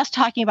course, we're just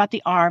talking about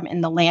the arm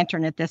and the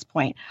lantern at this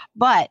point.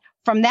 But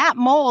from that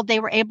mold, they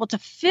were able to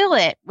fill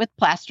it with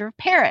plaster of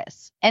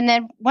Paris. And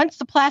then once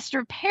the plaster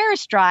of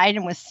Paris dried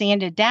and was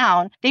sanded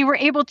down, they were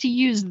able to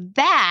use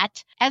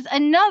that as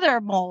another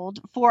mold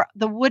for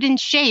the wooden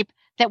shape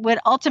that would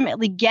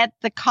ultimately get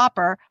the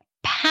copper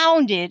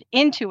pounded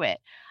into it.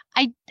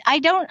 I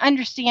don't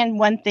understand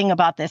one thing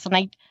about this, and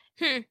I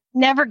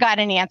never got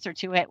an answer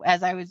to it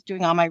as I was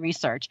doing all my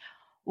research.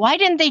 Why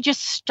didn't they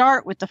just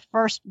start with the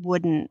first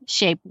wooden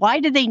shape? Why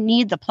did they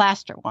need the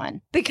plaster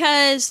one?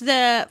 Because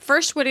the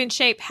first wooden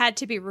shape had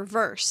to be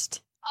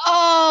reversed.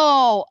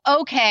 Oh,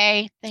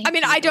 okay.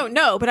 I don't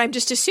know, but I'm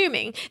just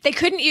assuming. They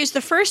couldn't use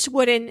the first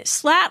wooden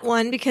slat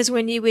one because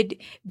when you would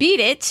beat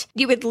it,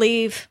 you would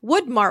leave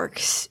wood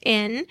marks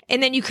in,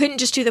 and then you couldn't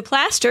just do the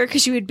plaster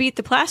because you would beat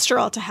the plaster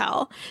all to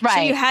hell. Right.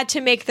 So you had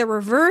to make the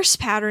reverse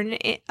pattern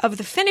of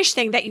the finished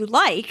thing that you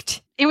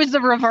liked. It was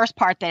the reverse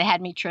part that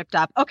had me tripped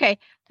up. Okay,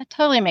 that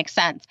totally makes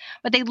sense.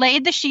 But they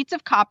laid the sheets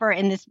of copper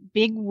in this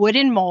big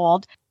wooden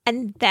mold.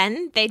 And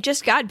then they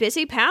just got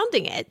busy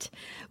pounding it.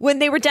 When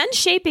they were done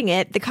shaping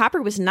it, the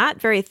copper was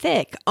not very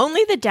thick,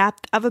 only the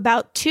depth of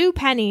about 2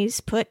 pennies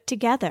put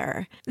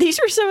together. These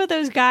were some of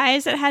those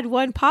guys that had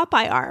one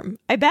Popeye arm.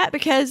 I bet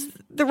because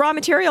the raw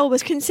material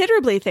was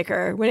considerably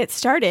thicker when it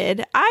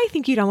started. I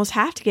think you'd almost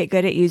have to get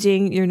good at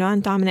using your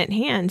non-dominant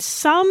hand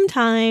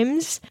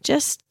sometimes,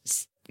 just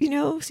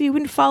so you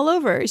wouldn't fall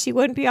over, so you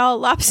wouldn't be all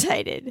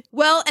lopsided.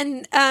 Well,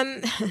 and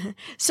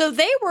so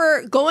they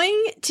were going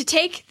to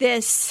take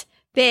this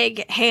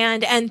big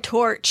hand and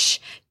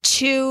torch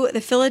to the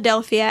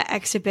Philadelphia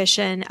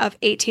exhibition of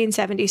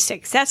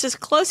 1876. That's as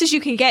close as you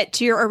can get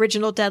to your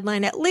original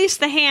deadline. At least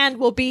the hand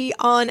will be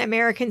on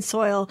American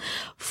soil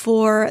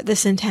for the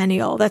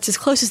centennial. That's as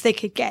close as they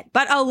could get.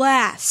 But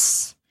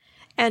alas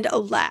and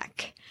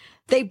alack,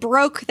 they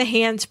broke the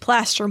hand's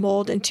plaster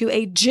mold into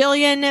a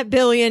jillion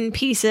billion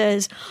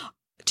pieces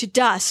to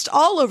dust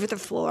all over the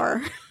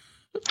floor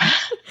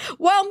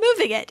while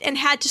moving it and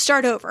had to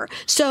start over.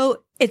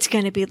 So it's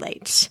going to be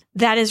late.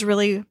 That is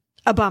really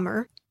a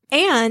bummer.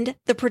 And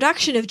the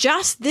production of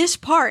just this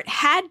part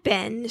had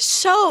been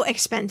so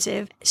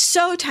expensive,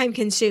 so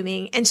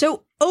time-consuming, and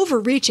so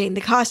overreaching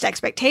the cost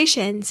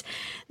expectations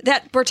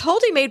that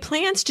Bartholdi made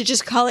plans to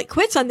just call it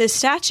quits on this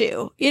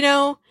statue.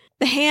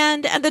 The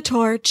hand and the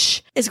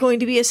torch is going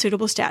to be a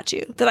suitable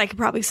statue that I could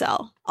probably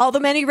sell. All the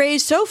money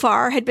raised so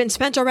far had been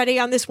spent already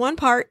on this one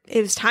part.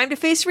 It was time to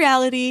face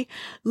reality.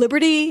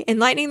 Liberty,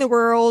 enlightening the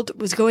world,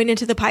 was going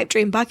into the pipe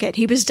dream bucket.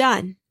 He was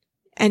done,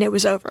 and it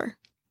was over.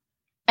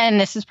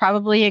 And this is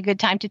probably a good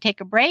time to take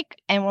a break.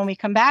 And when we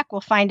come back, we'll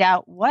find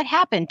out what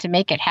happened to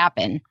make it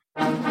happen.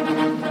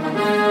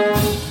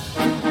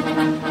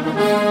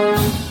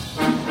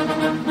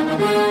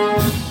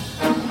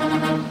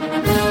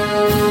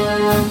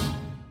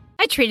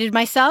 I treated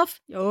myself.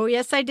 Oh,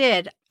 yes, I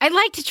did. I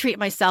like to treat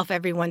myself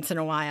every once in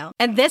a while.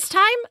 And this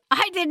time,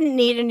 I didn't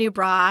need a new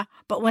bra.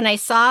 But when I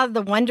saw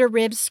the Wonder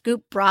Rib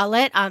Scoop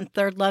bralette on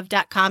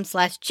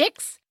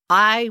thirdlove.com/chicks,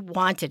 I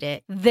wanted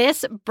it.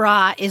 This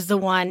bra is the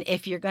one.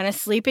 If you're going to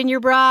sleep in your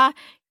bra,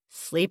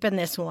 sleep in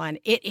this one.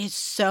 It is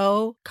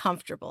so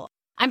comfortable.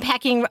 I'm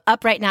packing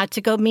up right now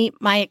to go meet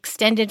my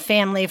extended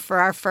family for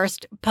our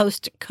first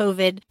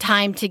post-COVID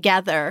time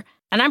together.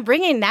 And I'm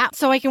bringing that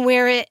so I can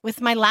wear it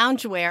with my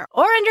loungewear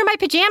or under my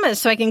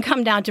pajamas so I can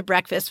come down to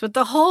breakfast with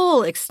the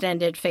whole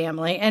extended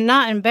family and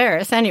not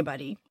embarrass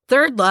anybody.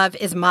 Third Love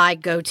is my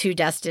go-to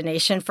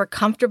destination for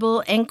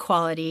comfortable and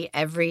quality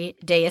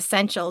everyday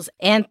essentials.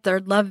 And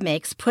Third Love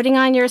makes putting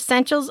on your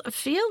essentials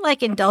feel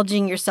like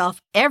indulging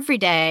yourself every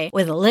day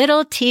with a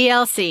little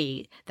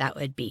TLC. That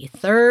would be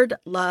Third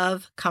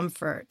Love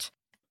Comfort.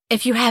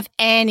 If you have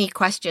any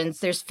questions,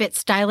 there's Fit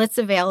Stylets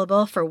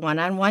available for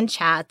one-on-one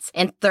chats,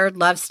 and Third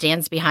Love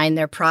stands behind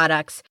their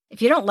products.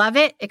 If you don't love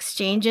it,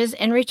 exchanges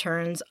and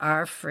returns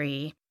are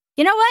free.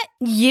 You know what?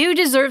 You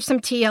deserve some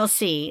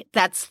TLC.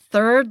 That's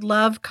Third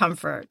Love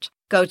Comfort.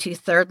 Go to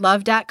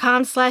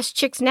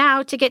thirdlove.com/chicks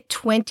now to get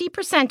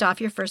 20%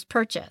 off your first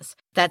purchase.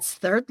 That's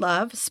Third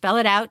Love, spell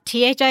it out,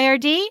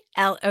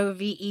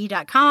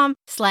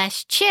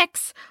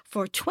 thirdlove.com/chicks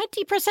for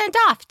 20%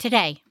 off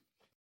today.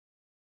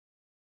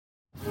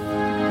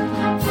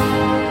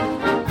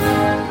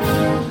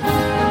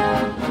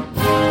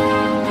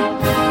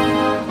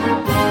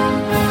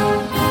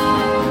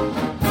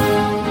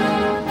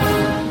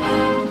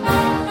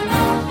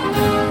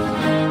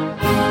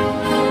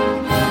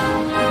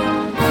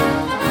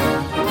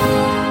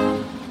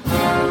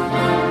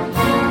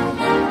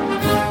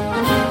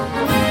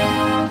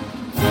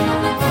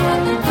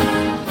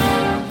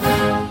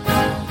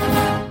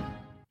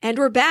 And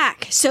we're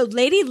back. So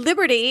Lady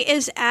Liberty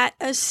is at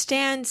a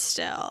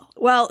standstill.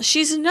 Well,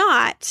 she's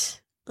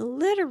not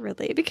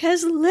literally,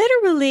 because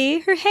literally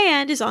her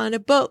hand is on a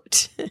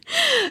boat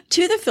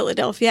to the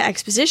Philadelphia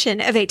Exposition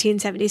of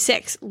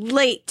 1876.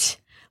 Late.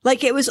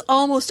 Like it was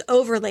almost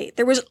over late.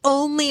 There was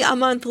only a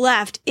month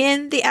left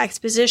in the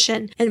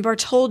exposition, and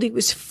Bartholdi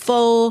was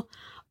full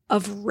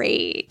of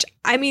rage.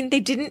 I mean, they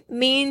didn't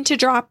mean to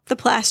drop the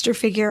plaster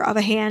figure of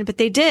a hand, but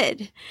they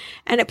did.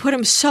 And it put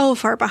him so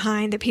far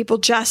behind that people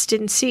just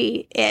didn't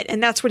see it.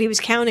 And that's what he was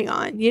counting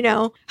on,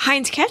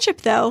 Heinz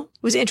Ketchup, though,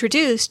 was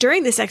introduced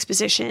during this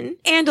exposition,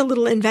 and a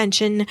little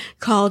invention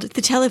called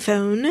the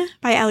telephone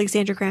by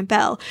Alexander Graham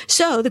Bell.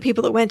 So the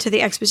people that went to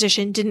the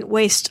exposition didn't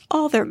waste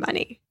all their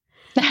money.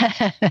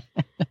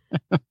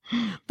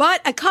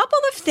 But a couple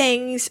of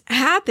things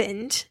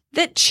happened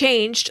that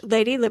changed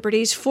Lady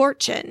Liberty's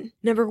fortune.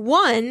 Number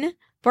one,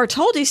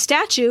 Bartholdi's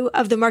statue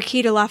of the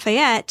Marquis de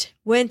Lafayette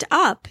went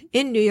up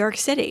in New York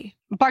City.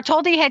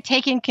 Bartholdi had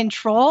taken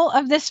control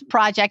of this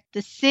project.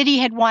 The city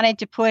had wanted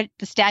to put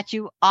the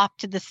statue off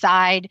to the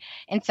side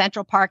in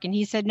Central Park. And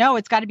he said, no,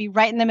 it's got to be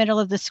right in the middle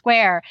of the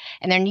square.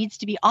 And there needs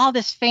to be all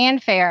this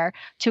fanfare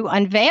to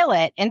unveil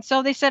it. And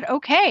so they said,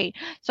 okay.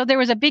 So there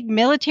was a big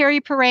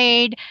military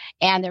parade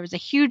and there was a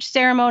huge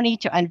ceremony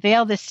to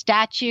unveil this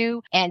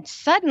statue. And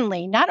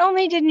suddenly, not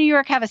only did New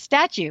York have a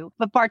statue,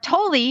 but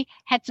Bartholdi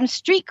had some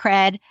street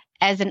cred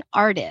as an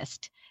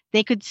artist.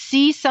 They could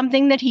see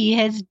something that he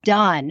has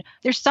done.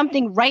 There's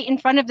something right in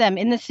front of them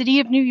in the city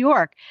of New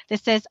York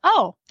that says,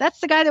 oh, that's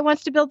the guy that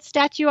wants to build a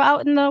statue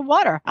out in the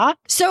water, huh?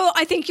 So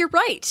I think you're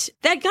right.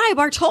 That guy,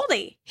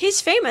 Bartholdi,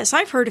 he's famous.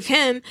 I've heard of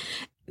him.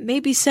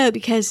 Maybe so,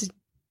 because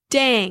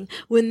dang,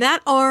 when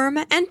that arm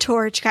and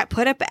torch got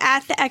put up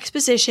at the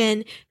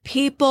exposition,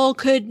 people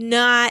could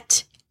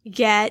not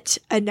get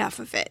enough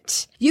of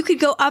it. You could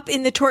go up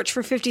in the torch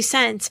for 50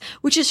 cents,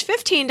 which is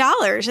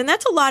 $15, and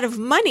that's a lot of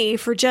money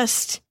for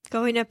just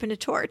going up in a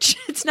torch.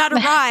 It's not a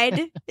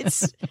ride.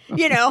 It's,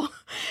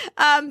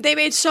 they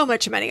made so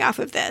much money off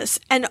of this.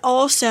 And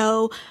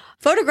also,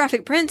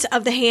 photographic prints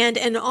of the hand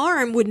and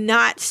arm would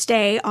not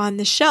stay on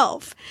the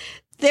shelf.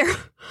 There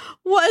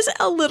was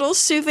a little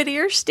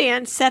souvenir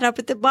stand set up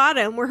at the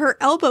bottom where her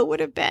elbow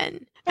would have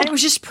been. And it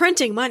was just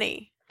printing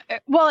money.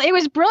 Well, it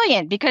was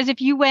brilliant because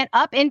if you went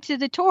up into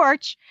the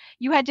torch,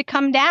 you had to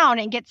come down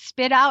and get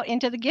spit out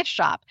into the gift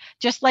shop,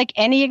 just like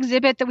any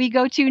exhibit that we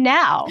go to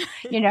now.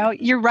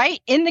 You're right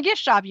in the gift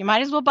shop. You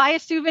might as well buy a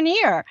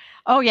souvenir.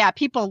 Oh, yeah.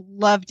 People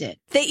loved it.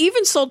 They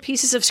even sold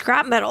pieces of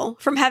scrap metal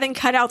from having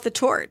cut out the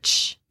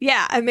torch.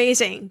 Yeah,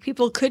 amazing.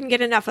 People couldn't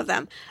get enough of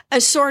them.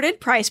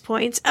 Assorted price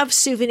points of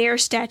souvenir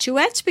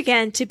statuettes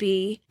began to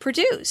be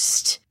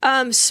produced.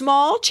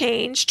 Small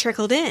change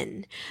trickled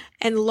in,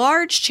 and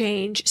large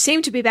change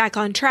seemed to be back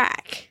on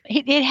track.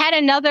 It had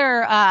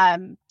another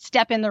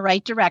step in the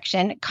right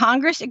direction.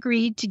 Congress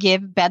agreed to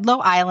give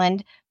Bedloe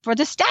Island for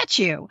the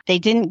statue. They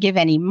didn't give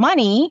any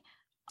money,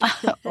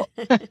 but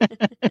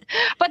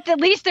at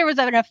least there was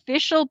an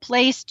official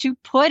place to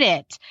put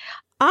it.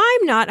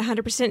 I'm not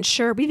 100%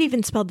 sure we've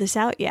even spelled this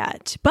out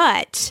yet,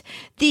 but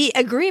the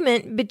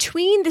agreement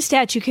between the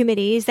statue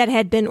committees that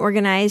had been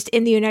organized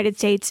in the United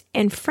States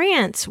and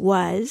France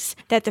was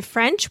that the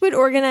French would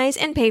organize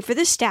and pay for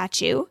the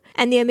statue,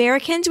 and the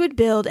Americans would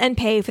build and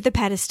pay for the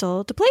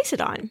pedestal to place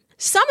it on.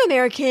 Some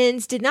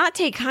Americans did not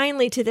take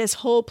kindly to this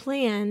whole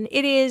plan.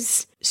 It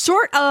is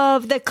sort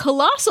of the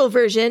colossal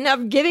version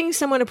of giving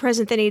someone a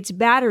present that needs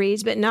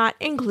batteries, but not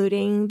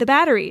including the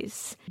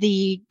batteries.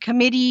 The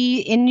committee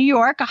in New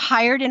York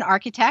hired an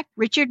architect,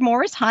 Richard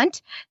Morris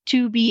Hunt,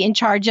 to be in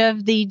charge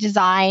of the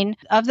design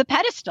of the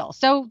pedestal.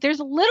 So there's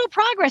a little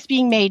progress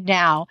being made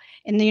now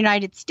in the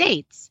United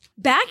States.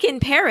 Back in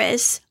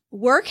Paris,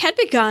 work had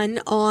begun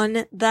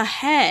on the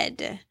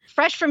head.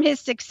 Fresh from his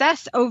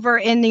success over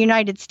in the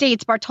United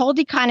States,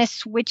 Bartholdi kind of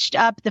switched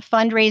up the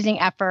fundraising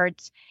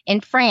efforts in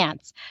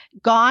France.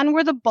 Gone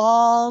were the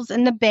balls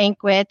and the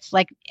banquets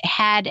like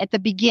had at the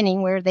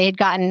beginning where they had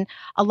gotten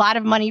a lot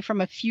of money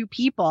from a few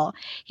people.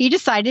 He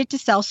decided to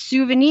sell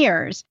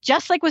souvenirs,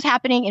 just like was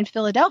happening in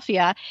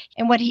Philadelphia.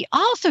 And what he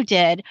also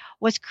did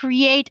was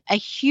create a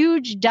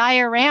huge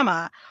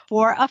diorama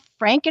for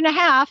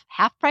 $1.50,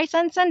 half price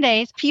on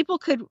Sundays. People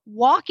could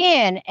walk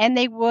in and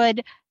they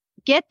would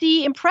get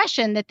the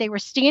impression that they were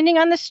standing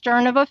on the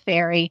stern of a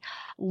ferry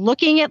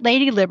looking at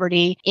Lady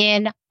Liberty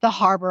in the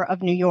harbor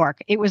of New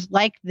York. It was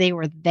like they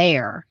were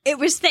there. It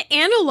was the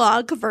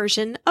analog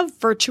version of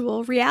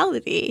virtual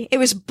reality. It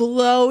was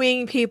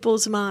blowing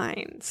people's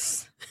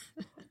minds.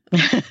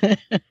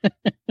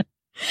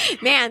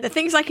 Man, the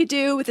things I could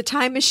do with a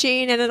time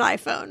machine and an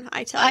iPhone,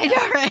 I tell you. I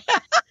know, right?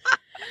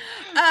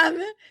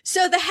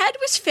 So the head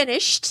was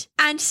finished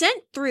and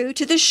sent through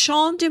to the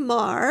Champ de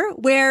Mars,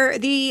 where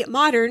the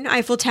modern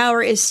Eiffel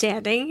Tower is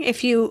standing,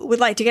 if you would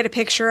like to get a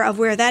picture of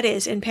where that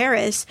is in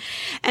Paris.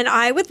 And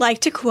I would like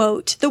to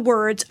quote the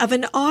words of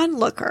an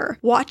onlooker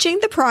watching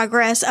the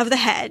progress of the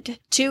head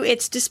to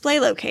its display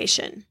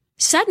location.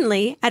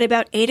 Suddenly, at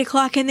about 8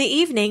 o'clock in the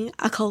evening,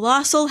 a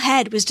colossal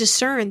head was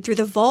discerned through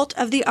the vault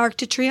of the Arc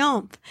de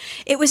Triomphe.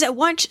 It was at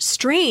once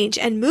strange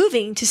and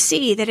moving to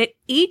see that at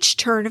each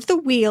turn of the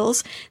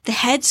wheels, the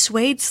head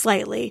swayed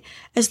slightly,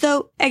 as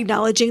though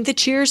acknowledging the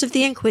cheers of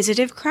the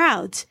inquisitive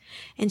crowds.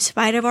 In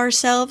spite of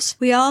ourselves,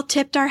 we all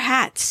tipped our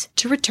hats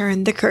to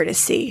return the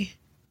courtesy.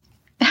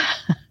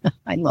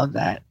 I love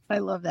that. I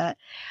love that.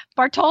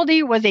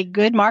 Bartholdi was a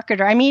good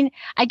marketer. I mean,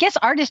 I guess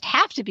artists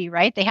have to be,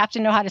 right? They have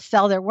to know how to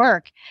sell their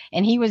work.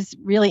 And he was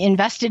really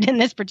invested in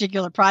this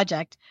particular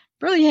project.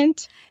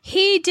 Brilliant.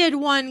 He did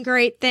one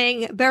great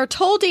thing.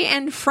 Bartholdi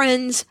and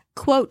friends,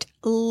 quote,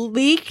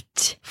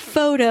 leaked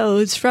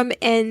photos from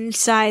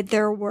inside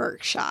their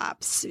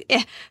workshops.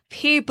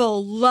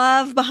 People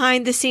love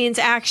behind the scenes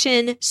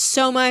action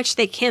so much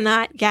they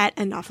cannot get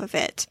enough of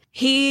it.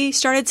 He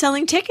started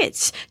selling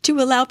tickets to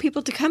allow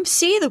people to come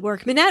see the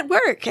workmen at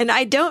work. And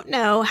I don't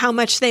know how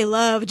much they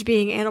loved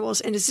being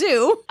animals in a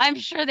zoo. I'm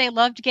sure they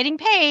loved getting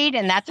paid,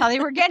 and that's how they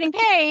were getting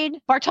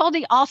paid.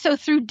 Bartholdi also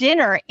threw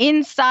dinner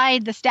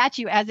inside the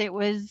statue as it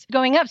was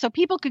going up, so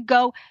people could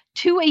go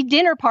to a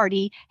dinner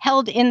party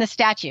held in the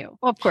statue.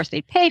 Well, of course,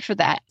 they pay for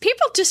that.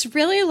 People just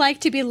really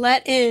like to be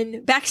let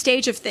in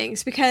backstage of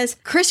things because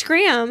Chris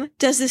Graham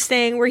does this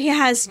thing where he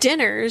has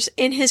dinners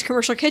in his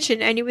commercial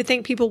kitchen, and you would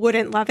think people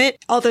wouldn't love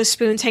it. All those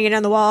spoons hanging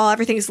on the wall,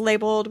 everything's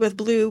labeled with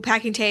blue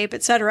packing tape,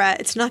 etc.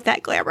 It's not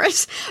that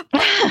glamorous.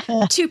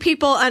 To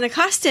people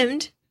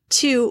unaccustomed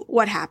to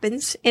what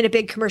happens in a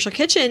big commercial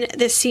kitchen,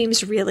 this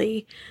seems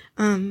really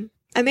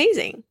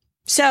amazing.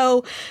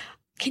 So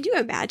can you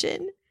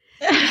imagine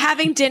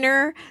having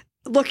dinner,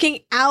 looking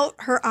out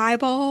her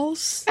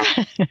eyeballs?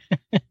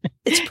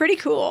 It's pretty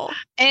cool.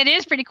 It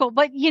is pretty cool.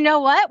 But you know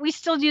what? We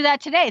still do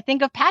that today.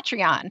 Think of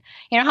Patreon.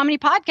 You know, how many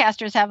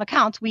podcasters have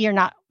accounts? We are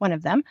not one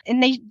of them.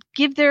 And they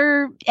give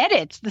their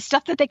edits. The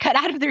stuff that they cut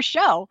out of their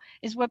show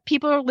is what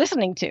people are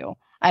listening to.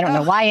 I don't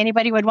know why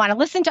anybody would want to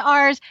listen to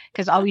ours,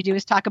 because all we do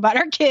is talk about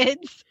our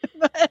kids.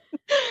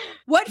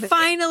 What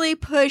finally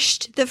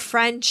pushed the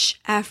French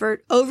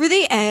effort over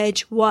the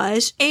edge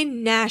was a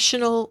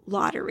national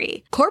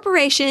lottery.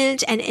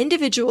 Corporations and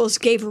individuals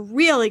gave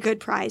really good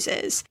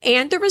prizes,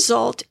 and the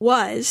result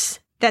was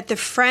that the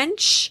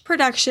French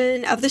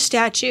production of the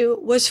statue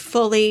was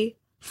fully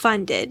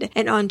funded.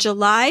 And on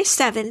July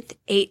 7th,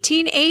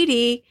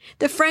 1880,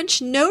 the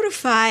French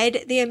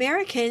notified the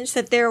Americans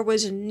that there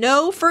was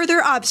no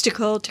further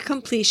obstacle to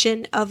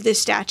completion of the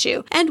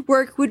statue, and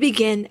work would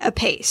begin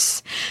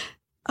apace.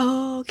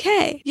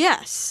 Okay,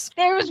 yes.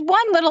 There was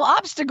one little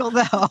obstacle,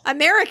 though.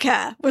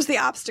 America was the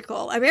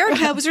obstacle.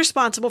 America was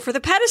responsible for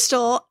the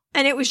pedestal,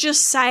 and it was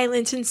just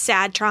silent and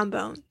sad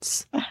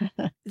trombones.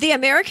 The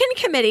American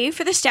Committee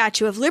for the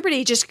Statue of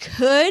Liberty just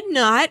could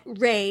not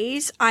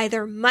raise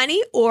either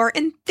money or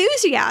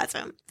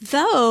enthusiasm.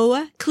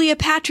 Though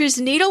Cleopatra's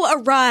Needle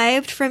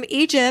arrived from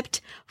Egypt,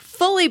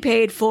 fully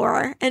paid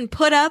for, and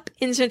put up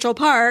in Central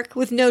Park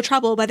with no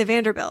trouble by the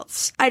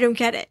Vanderbilts. I don't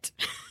get it.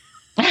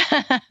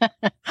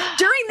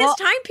 During this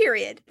time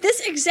period, this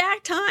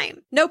exact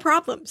time, no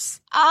problems.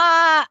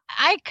 I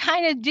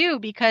kind of do,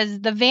 because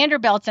the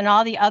Vanderbilts and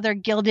all the other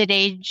Gilded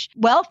Age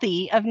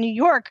wealthy of New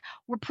York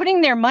were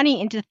putting their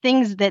money into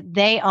things that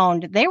they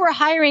owned. They were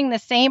hiring the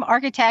same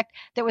architect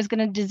that was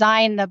going to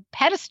design the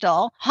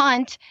pedestal,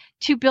 Hunt,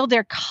 to build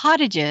their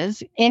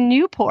cottages in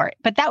Newport.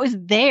 But that was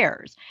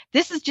theirs.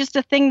 This is just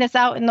a thing that's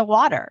out in the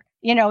water.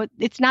 You know,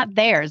 it's not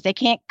theirs. They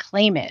can't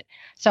claim it.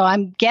 So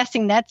I'm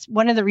guessing that's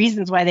one of the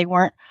reasons why they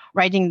weren't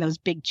writing those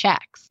big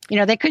checks. You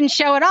know, they couldn't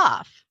show it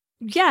off.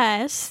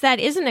 Yes, that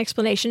is an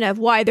explanation of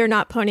why they're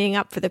not ponying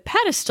up for the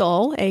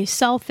pedestal, a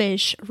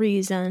selfish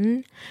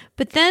reason.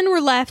 But then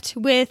we're left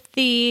with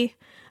the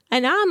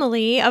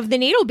anomaly of the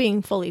needle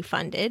being fully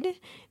funded.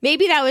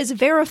 Maybe that was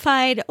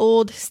verified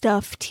old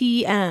stuff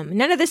TM.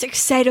 None of this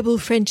excitable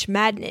French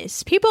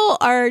madness. People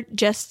are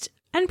just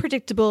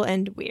unpredictable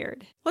and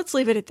weird. Let's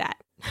leave it at that.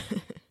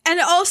 And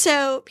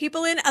also,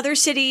 people in other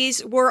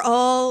cities were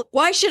all,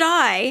 why should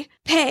I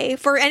pay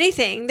for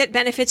anything that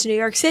benefits New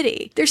York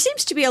City? There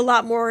seems to be a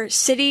lot more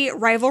city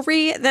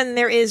rivalry than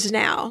there is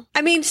now.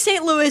 I mean,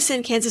 St. Louis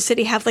and Kansas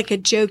City have like a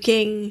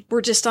joking,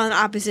 we're just on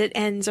opposite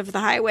ends of the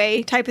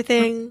highway type of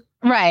thing.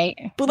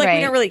 Right. But we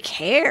don't really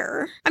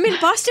care. I mean,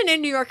 Boston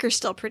and New York are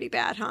still pretty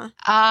bad, huh?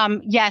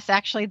 Yes,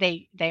 actually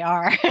they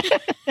are.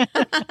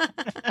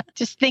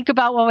 Just think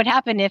about what would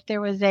happen if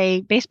there was a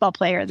baseball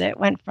player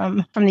that went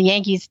from the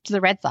Yankees to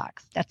the Red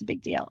Sox. That's a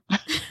big deal.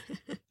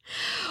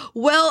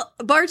 Well,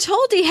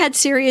 Bartholdi had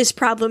serious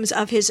problems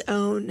of his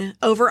own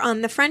over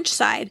on the French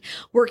side.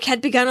 Work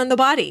had begun on the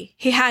body.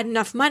 He had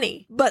enough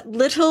money. But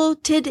little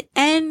did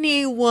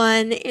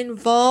anyone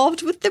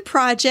involved with the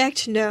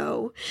project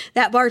know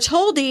that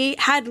Bartholdi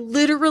had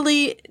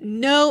literally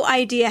no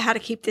idea how to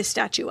keep this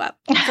statue up,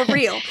 for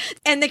real.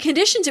 And the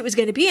conditions it was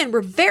going to be in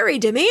were very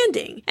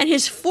demanding. And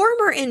his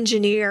former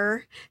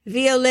engineer,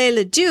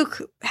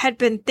 Viollet-le-Duc, had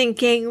been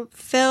thinking,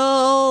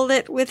 fill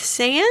it with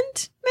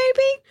sand?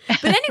 Maybe.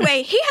 But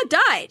anyway, he had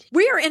died.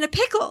 We are in a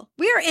pickle.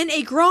 We are in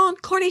a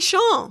grand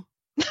cornichon.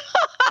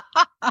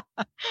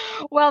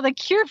 Well, the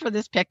cure for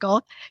this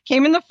pickle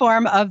came in the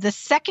form of the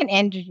second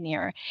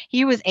engineer.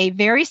 He was a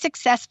very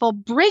successful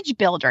bridge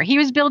builder. He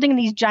was building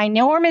these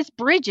ginormous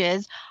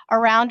bridges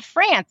around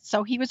France.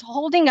 So he was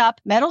holding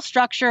up metal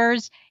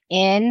structures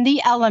in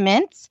the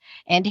elements,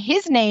 and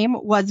his name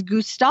was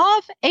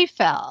Gustave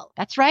Eiffel.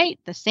 That's right.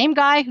 The same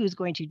guy who's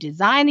going to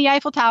design the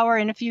Eiffel Tower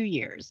in a few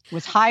years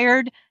was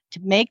hired to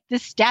make the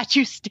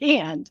statue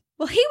stand.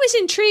 Well, he was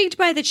intrigued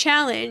by the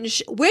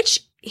challenge,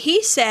 which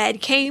he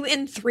said came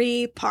in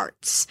 3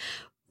 parts.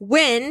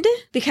 Wind,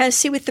 because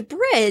see, with the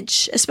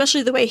bridge,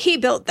 especially the way he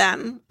built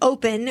them,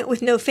 open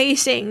with no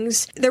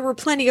facings, there were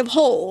plenty of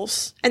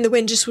holes and the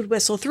wind just would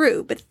whistle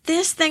through. But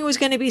this thing was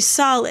going to be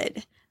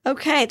solid.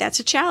 Okay, that's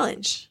a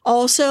challenge.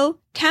 Also,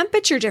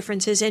 temperature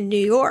differences in New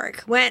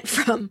York went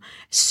from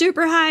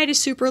super high to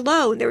super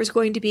low, and there was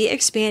going to be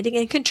expanding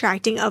and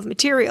contracting of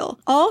material.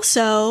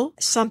 Also,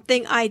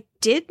 something I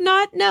did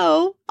not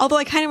know, although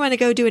I kind of want to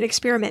go do an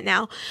experiment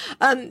now,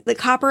 the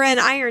copper and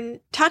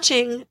iron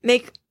touching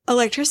make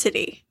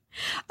electricity.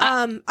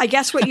 I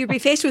guess what you'd be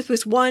faced with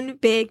was one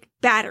big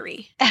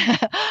battery.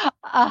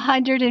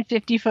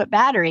 150-foot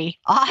battery.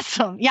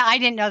 Awesome. Yeah, I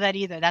didn't know that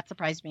either. That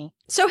surprised me.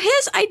 So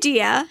his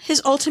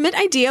ultimate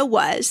idea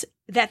was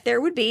that there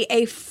would be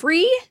a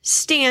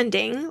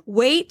freestanding,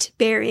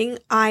 weight-bearing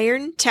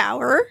iron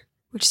tower,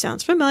 which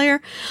sounds familiar,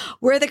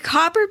 where the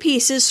copper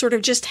pieces sort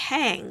of just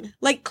hang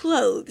like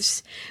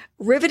clothes,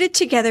 riveted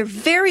together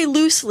very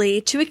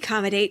loosely to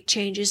accommodate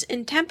changes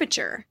in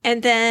temperature.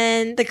 And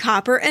then the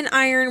copper and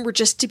iron were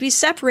just to be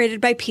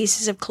separated by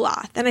pieces of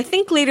cloth. And I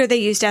think later they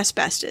used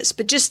asbestos,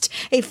 but just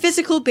a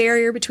physical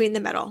barrier between the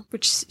metal,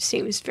 which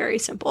seems very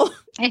simple.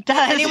 It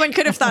does. Anyone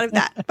could have thought of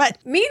that. But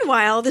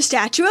meanwhile, the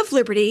Statue of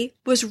Liberty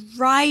was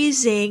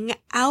rising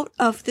out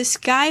of the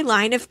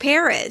skyline of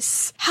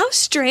Paris. How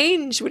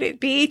strange would it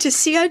be to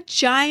see a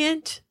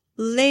giant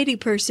lady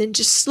person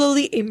just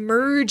slowly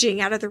emerging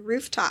out of the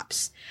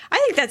rooftops? I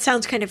think that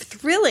sounds kind of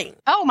thrilling.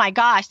 Oh my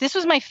gosh, this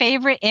was my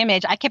favorite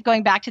image. I kept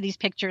going back to these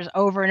pictures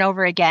over and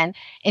over again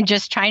and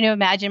just trying to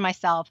imagine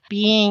myself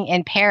being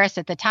in Paris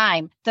at the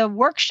time. The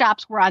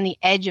workshops were on the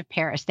edge of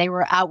Paris. They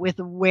were out where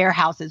the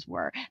warehouses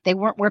were. They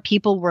weren't where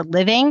people were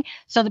living.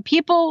 So the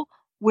people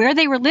where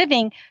they were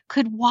living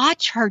could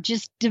watch her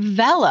just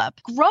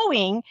develop,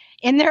 growing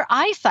in their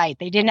eyesight.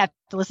 They didn't have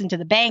to listen to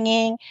the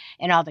banging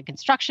and all the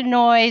construction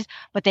noise,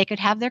 but they could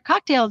have their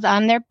cocktails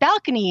on their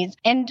balconies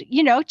and,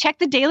 check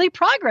the daily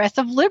progress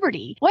of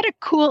Liberty. What a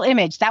cool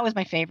image. That was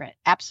my favorite.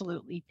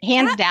 Absolutely.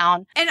 Hands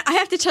down. And I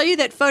have to tell you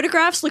that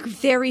photographs look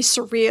very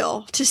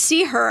surreal to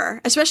see her,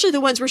 especially the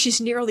ones where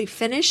she's nearly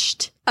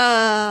finished,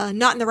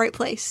 not in the right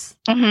place.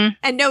 Mm-hmm.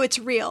 And no, it's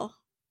real.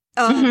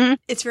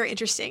 It's very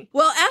interesting.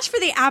 Well, as for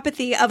the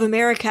apathy of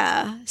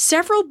America,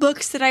 several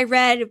books that I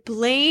read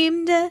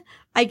blamed,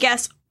 I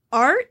guess,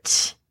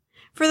 art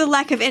for the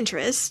lack of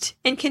interest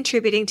in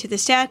contributing to the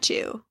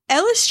statue.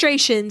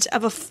 Illustrations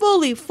of a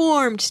fully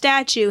formed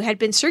statue had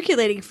been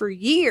circulating for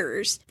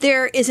years.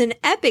 There is an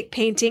epic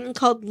painting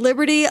called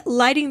Liberty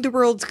Lighting the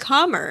World's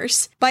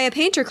Commerce by a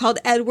painter called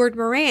Edward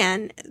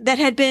Moran that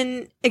had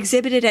been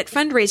exhibited at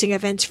fundraising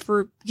events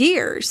for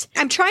years.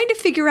 I'm trying to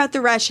figure out the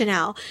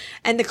rationale,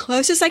 and the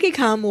closest I could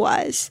come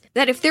was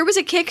that if there was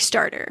a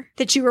Kickstarter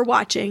that you were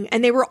watching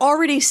and they were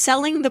already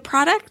selling the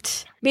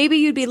product, maybe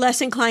you'd be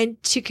less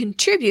inclined to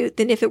contribute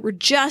than if it were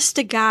just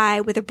a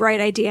guy with a bright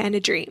idea and a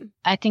dream.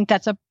 I think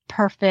that's a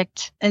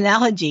perfect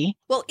analogy.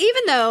 Well,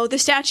 even though the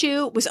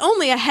statue was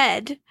only a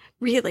head,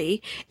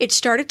 really, it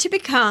started to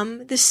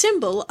become the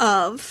symbol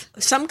of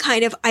some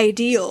kind of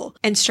ideal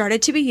and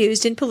started to be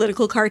used in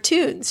political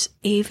cartoons,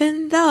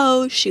 even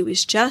though she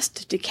was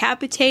just a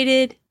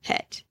decapitated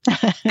head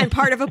and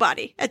part of a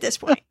body at this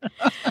point.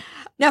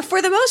 Now,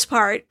 for the most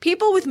part,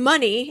 people with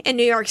money in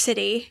New York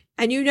City,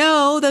 and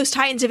those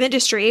titans of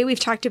industry, we've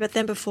talked about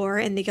them before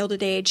in the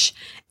Gilded Age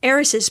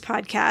Heiresses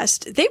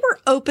podcast, they were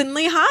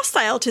openly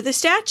hostile to the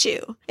statue.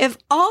 If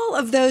all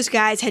of those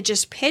guys had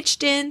just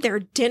pitched in their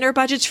dinner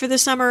budgets for the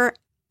summer,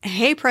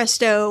 hey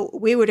presto,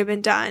 we would have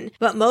been done.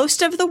 But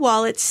most of the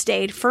wallets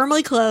stayed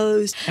firmly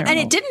closed. And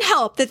it didn't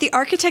help that the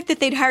architect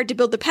that they'd hired to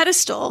build the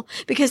pedestal,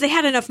 because they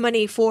had enough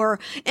money for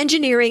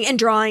engineering and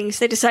drawings,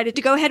 they decided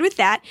to go ahead with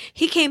that.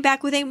 He came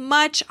back with a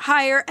much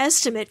higher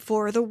estimate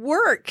for the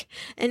work.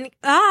 And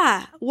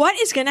what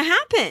is going to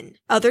happen?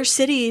 Other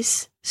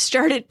cities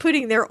started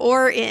putting their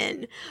oar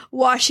in.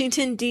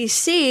 Washington,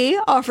 D.C.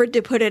 offered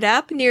to put it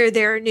up near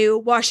their new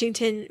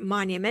Washington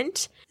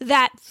Monument.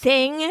 That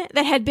thing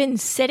that had been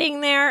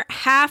sitting there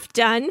half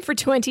done for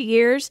 20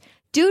 years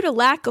due to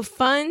lack of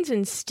funds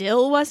and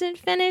still wasn't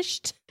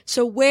finished.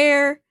 So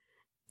where,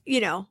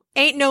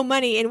 ain't no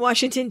money in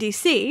Washington,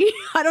 D.C.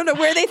 I don't know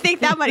where they think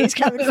that money's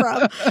coming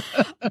from.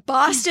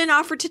 Boston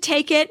offered to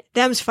take it.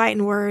 Them's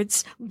fighting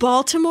words.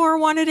 Baltimore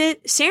wanted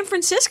it. San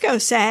Francisco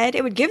said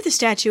it would give the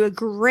statue a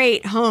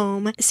great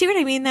home. See what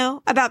I mean,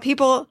 though, about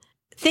people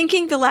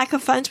thinking the lack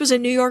of funds was a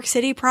New York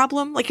City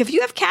problem? Like, if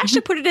you have cash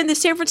to put it in the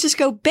San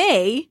Francisco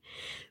Bay,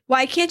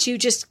 why can't you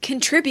just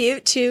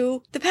contribute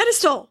to the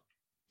pedestal?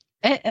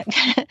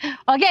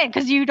 Again,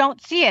 because you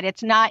don't see it.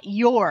 It's not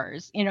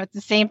yours. It's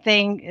the same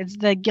thing as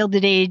the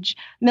Gilded Age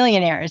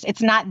millionaires.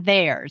 It's not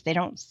theirs. They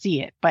don't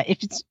see it. But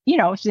if it's,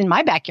 if it's in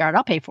my backyard,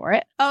 I'll pay for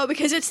it. Oh,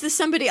 because it's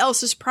somebody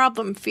else's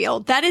problem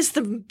field. That is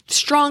the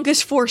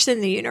strongest force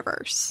in the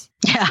universe.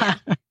 Yeah.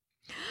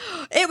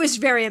 It was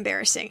very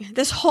embarrassing.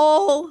 This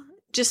whole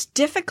just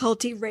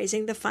difficulty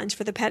raising the funds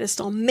for the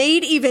pedestal,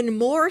 made even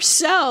more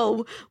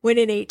so when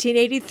in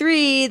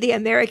 1883, the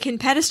American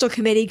Pedestal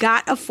Committee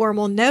got a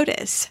formal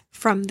notice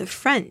from the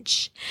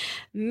French.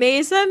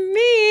 Mes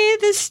amis,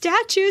 the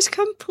statue's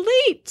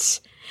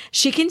complete.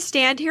 She can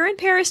stand here in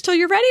Paris till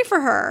you're ready for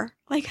her.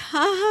 Like,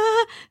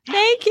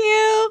 thank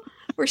you.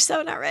 We're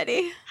so not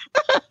ready.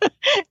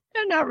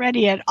 They're not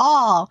ready at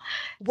all.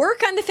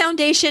 Work on the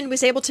foundation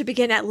was able to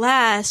begin at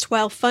last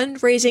while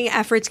fundraising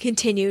efforts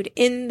continued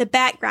in the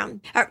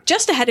background,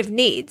 just ahead of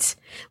needs,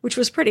 which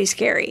was pretty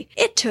scary.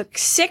 It took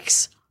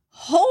 6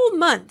 whole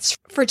months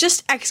for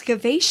just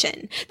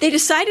excavation. They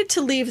decided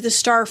to leave the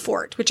Star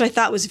Fort, which I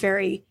thought was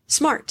very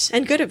smart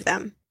and good of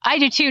them. I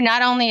do too.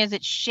 Not only is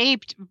it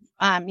shaped,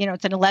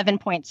 it's an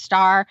 11-point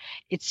star.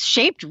 It's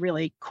shaped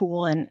really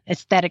cool and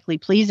aesthetically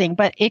pleasing,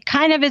 but it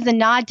kind of is a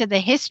nod to the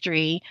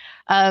history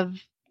of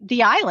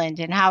the island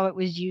and how it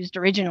was used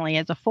originally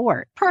as a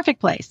fort.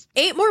 Perfect place.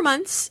 8 more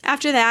months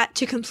after that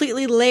to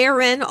completely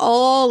layer in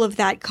all of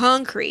that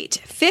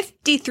concrete.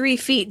 53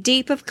 feet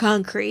deep of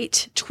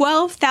concrete,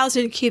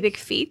 12,000 cubic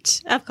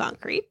feet of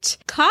concrete.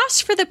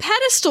 Costs for the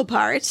pedestal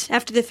part,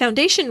 after the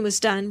foundation was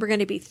done, were going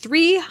to be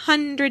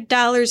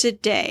 $300 a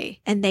day.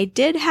 And they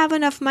did have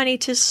enough money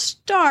to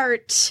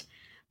start,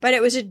 but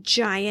it was a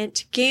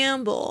giant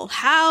gamble.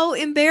 How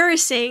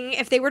embarrassing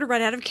if they were to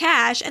run out of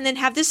cash and then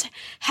have this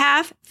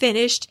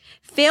half-finished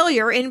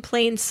failure in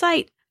plain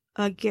sight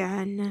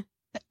again.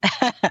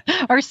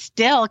 Or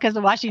still, because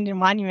the Washington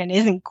Monument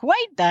isn't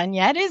quite done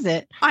yet, is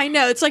it? I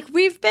know. It's like,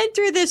 we've been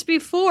through this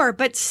before,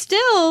 but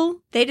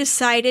still, they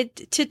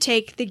decided to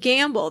take the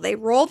gamble. They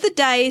rolled the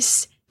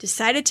dice,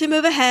 decided to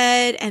move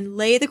ahead and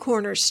lay the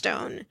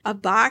cornerstone. A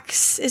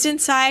box is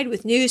inside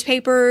with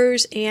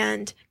newspapers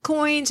and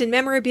coins and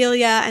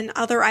memorabilia and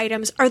other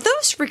items. Are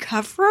those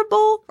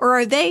recoverable, or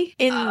are they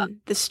in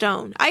the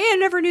stone? I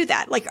never knew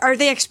that. Like, are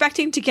they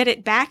expecting to get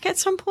it back at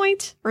some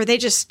point, or are they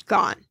just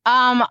gone?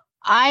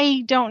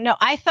 I don't know.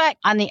 I thought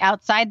on the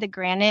outside, the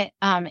granite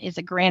is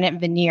a granite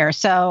veneer.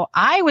 So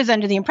I was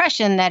under the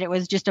impression that it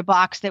was just a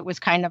box that was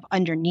kind of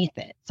underneath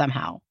it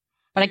somehow.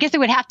 But I guess it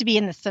would have to be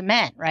in the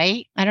cement,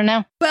 right? I don't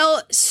know.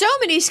 Well, so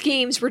many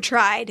schemes were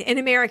tried in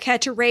America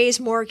to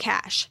raise more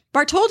cash.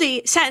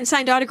 Bartholdi sat and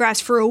signed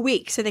autographs for a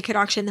week so they could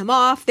auction them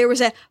off. There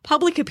was a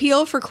public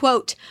appeal for,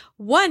 quote,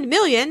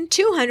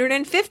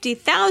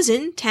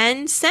 1,250,000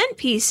 10-cent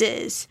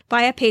pieces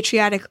by a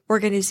patriotic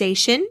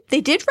organization. They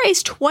did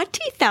raise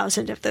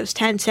 20,000 of those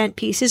 10-cent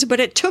pieces,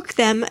 but it took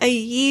them a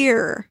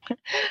year.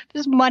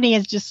 This money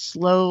is just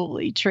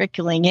slowly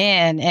trickling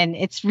in, and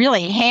it's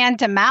really hand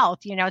to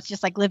mouth. You know, it's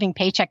just like living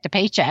paycheck to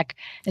paycheck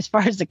as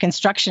far as the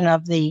construction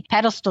of the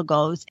pedestal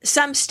goes.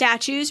 Some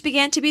statues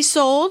began to be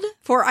sold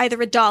for either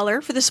 $1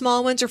 for the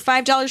small ones or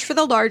 $5 for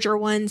the larger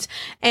ones.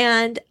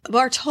 And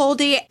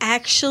Bartholdi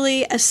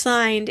actually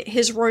assigned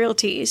his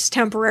royalties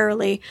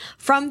temporarily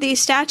from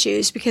these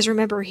statues because,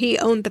 remember, he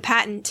owned the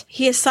patent.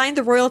 He assigned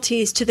the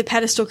royalties to the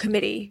pedestal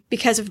committee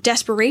because of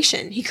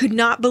desperation. He could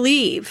not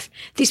believe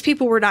these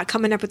people were not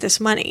coming up with this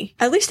money.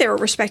 At least they were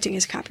respecting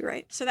his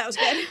copyright. So that was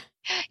good.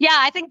 Yeah,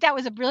 I think that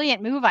was a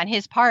brilliant move on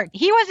his part.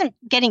 He wasn't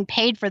getting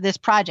paid for this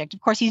project. Of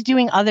course, he's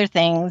doing other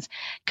things,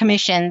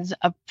 commissions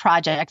of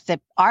projects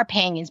that are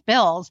paying his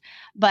bills.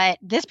 But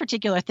this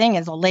particular thing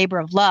is a labor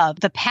of love.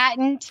 The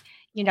patent,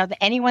 you know,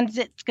 anyone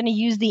that's going to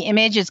use the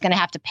image is going to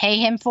have to pay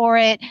him for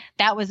it.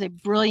 That was a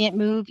brilliant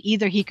move.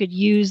 Either he could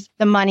use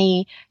the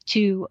money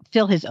to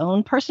fill his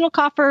own personal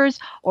coffers,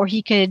 or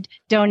he could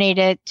donate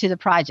it to the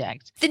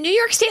project. The New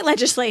York State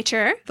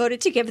Legislature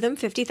voted to give them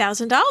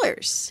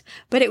 $50,000,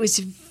 but it was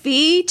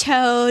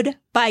vetoed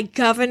by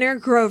Governor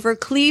Grover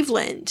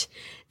Cleveland.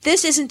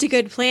 This isn't a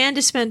good plan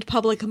to spend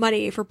public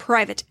money for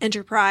private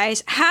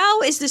enterprise.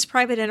 How is this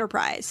private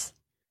enterprise?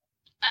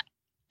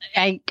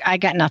 I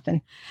got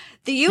nothing.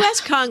 The U.S.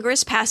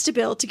 Congress passed a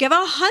bill to give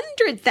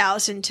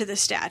 $100,000 to the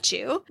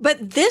statue,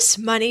 but this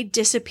money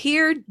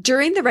disappeared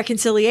during the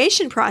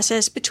reconciliation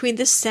process between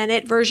the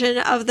Senate version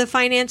of the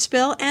finance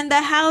bill and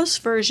the House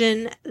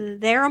version.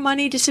 Their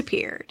money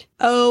disappeared.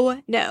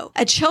 Oh no.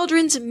 A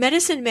children's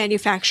medicine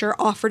manufacturer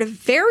offered a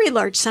very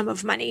large sum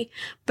of money,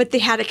 but they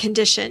had a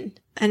condition.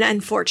 An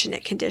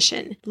unfortunate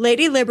condition.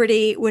 Lady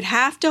Liberty would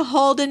have to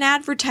hold an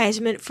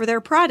advertisement for their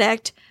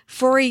product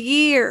for a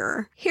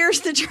year.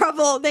 Here's the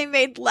trouble. They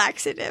made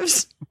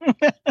laxatives.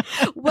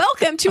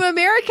 Welcome to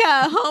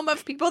America, home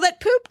of people that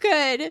poop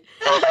good.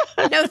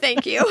 No,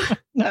 thank you.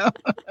 No.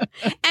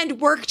 And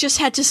work just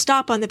had to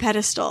stop on the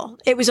pedestal.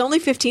 It was only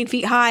 15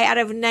 feet high out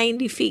of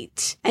 90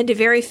 feet. And a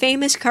very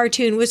famous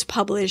cartoon was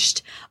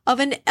published of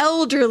an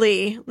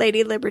elderly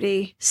Lady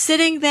Liberty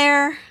sitting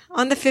there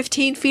on the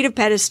 15 feet of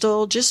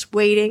pedestal, just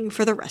waiting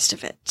for the rest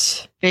of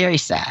it. Very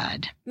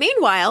sad.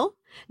 Meanwhile,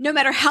 no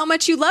matter how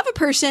much you love a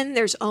person,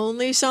 there's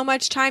only so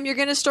much time you're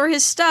going to store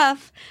his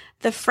stuff.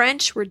 The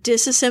French were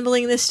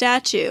disassembling the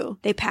statue.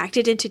 They packed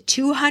it into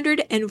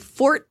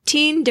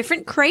 214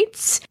 different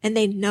crates, and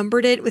they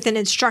numbered it with an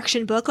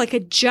instruction book like a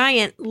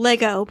giant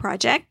Lego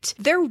project.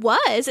 There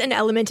was an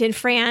element in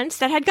France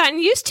that had gotten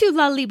used to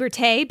La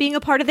Liberté being a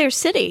part of their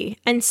city,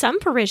 and some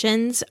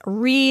Parisians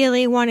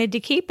really wanted to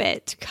keep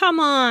it. Come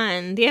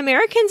on, the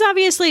Americans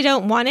obviously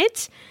don't want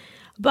it.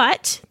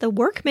 But the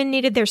workmen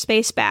needed their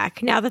space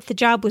back. Now that the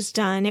job was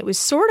done, it was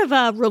sort of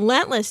a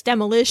relentless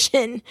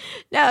demolition,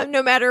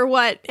 no matter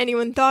what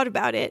anyone thought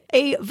about it.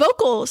 A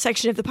vocal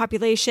section of the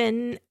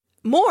population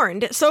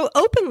mourned so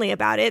openly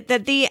about it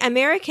that the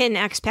American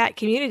expat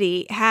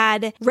community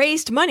had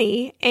raised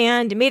money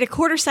and made a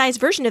quarter-size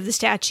version of the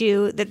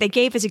statue that they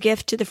gave as a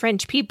gift to the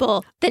French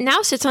people that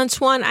now sits on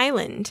Swan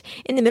Island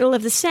in the middle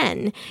of the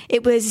Seine.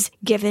 It was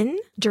given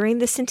during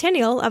the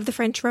centennial of the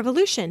French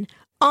Revolution.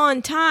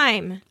 On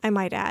time, I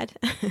might add.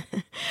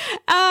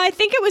 I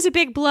think it was a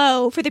big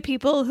blow for the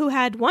people who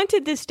had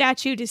wanted this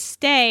statue to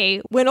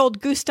stay when old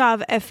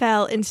Gustave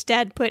Eiffel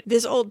instead put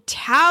this old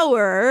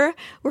tower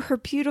where her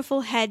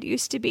beautiful head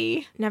used to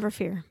be. Never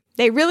fear.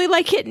 They really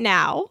like it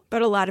now,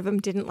 but a lot of them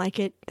didn't like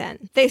it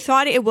then. They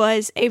thought it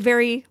was a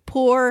very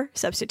poor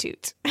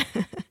substitute.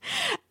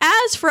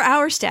 As for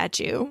our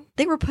statue,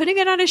 they were putting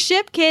it on a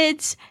ship,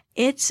 kids.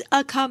 It's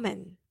a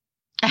comin'.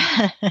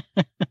 And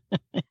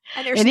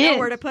there's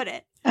nowhere to put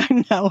it.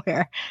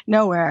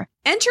 Nowhere.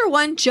 Enter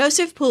one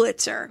Joseph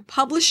Pulitzer,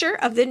 publisher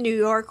of the New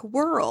York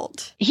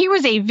World. He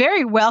was a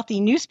very wealthy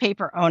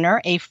newspaper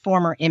owner, a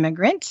former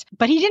immigrant,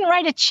 but he didn't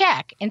write a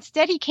check.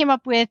 Instead, he came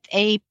up with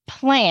a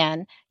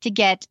plan to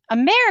get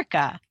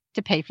America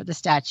to pay for the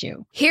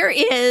statue. Here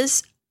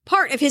is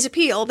part of his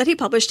appeal that he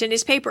published in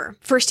his paper.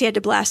 First, he had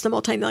to blast the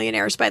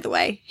multimillionaires, by the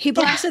way. He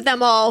blasted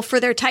them all for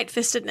their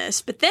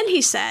tight-fistedness. But then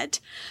he said,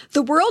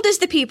 "The World is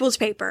the people's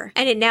paper,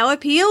 and it now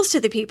appeals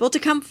to the people to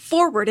come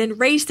forward and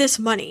raise this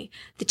money.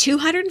 The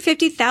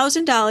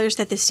 $250,000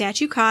 that the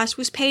statue cost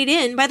was paid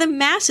in by the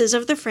masses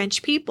of the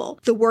French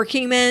people, the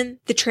working men,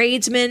 the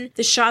tradesmen,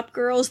 the shop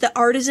girls, the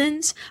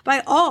artisans,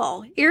 by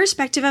all,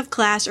 irrespective of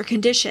class or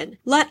condition.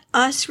 Let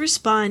us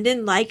respond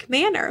in like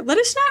manner. Let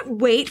us not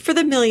wait for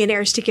the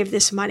millionaires to give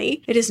this money.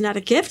 It is not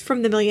a gift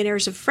from the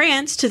millionaires of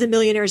France to the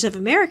millionaires of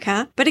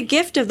America, but a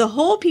gift of the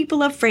whole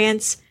people of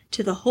France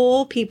to the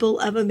whole people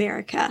of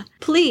America.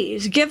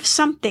 Please give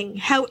something,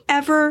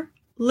 however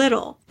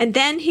little." And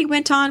then he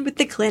went on with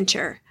the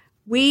clincher.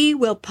 "We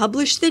will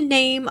publish the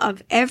name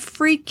of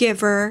every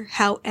giver,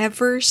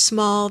 however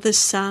small the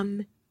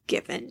sum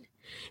given.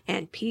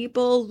 And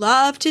people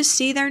love to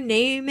see their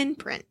name in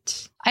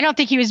print." I don't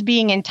think he was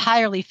being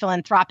entirely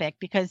philanthropic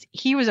because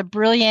he was a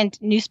brilliant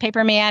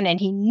newspaper man and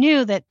he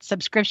knew that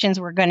subscriptions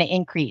were going to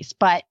increase.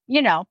 But,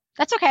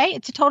 that's okay.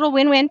 It's a total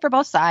win-win for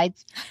both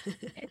sides.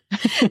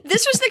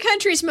 This was the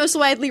country's most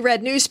widely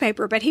read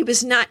newspaper, but he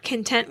was not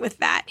content with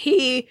that.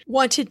 He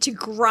wanted to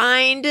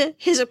grind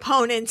his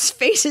opponents'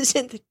 faces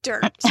in the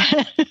dirt.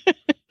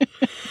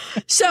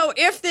 So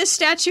if this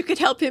statue could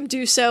help him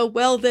do so,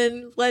 well,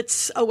 then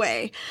let's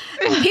away.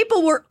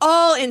 People were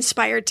all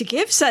inspired to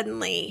give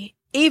suddenly.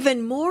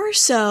 Even more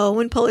so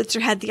when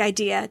Pulitzer had the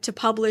idea to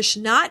publish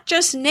not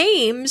just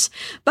names,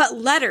 but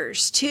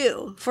letters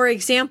too. For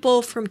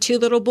example, from two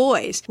little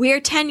boys. "We are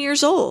 10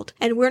 years old,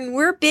 and when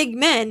we're big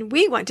men,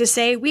 we want to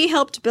say we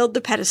helped build the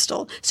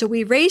pedestal. So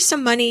we raise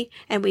some money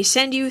and we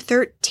send you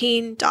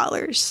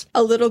 $13.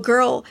 A little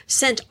girl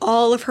sent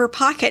all of her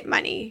pocket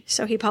money,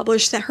 so he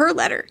published her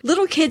letter.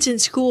 Little kids in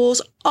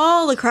schools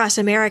all across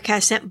America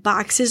sent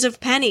boxes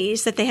of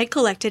pennies that they had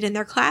collected in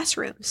their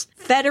classrooms.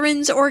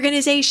 Veterans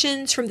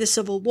organizations from the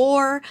Civil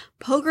War,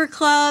 poker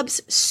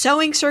clubs,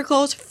 sewing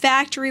circles,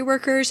 factory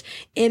workers,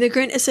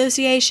 immigrant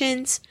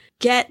associations.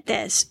 Get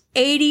this,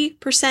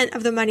 80%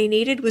 of the money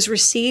needed was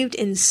received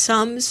in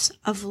sums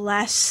of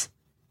less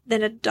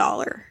than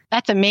 $1.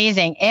 That's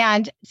amazing.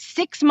 And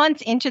 6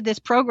 months into this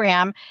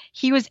program,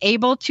 he was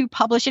able to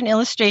publish an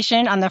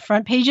illustration on the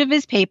front page of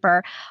his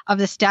paper of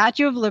the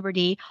Statue of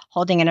Liberty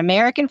holding an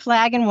American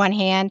flag in one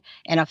hand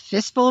and a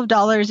fistful of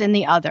dollars in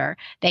the other.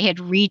 They had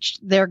reached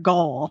their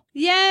goal.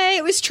 Yay!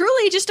 It was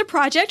truly just a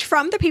project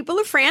from the people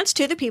of France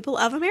to the people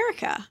of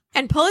America.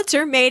 And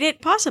Pulitzer made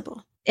it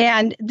possible.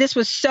 And this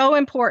was so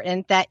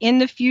important that in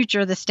the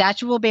future, the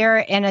statue will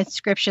bear an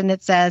inscription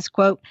that says,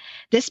 quote,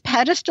 "This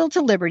pedestal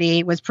to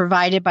liberty was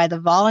provided by the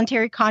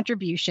voluntary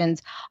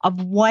contributions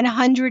of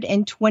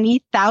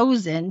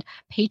 120,000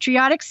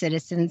 patriotic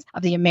citizens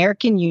of the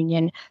American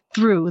Union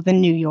through the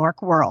New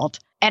York World."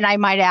 And I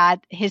might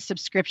add, his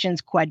subscriptions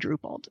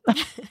quadrupled.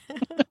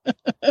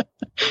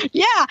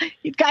 Yeah,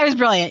 the guy was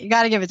brilliant. You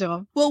got to give it to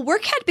him. Well,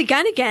 work had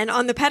begun again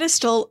on the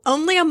pedestal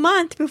only a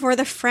month before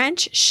the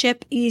French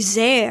ship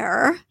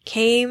Isère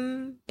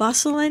came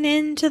bustling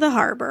into the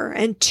harbor,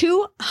 and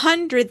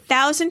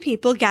 200,000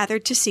 people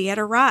gathered to see it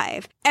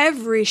arrive.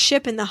 Every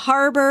ship in the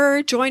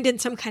harbor joined in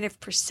some kind of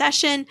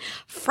procession.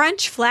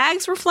 French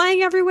flags were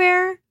flying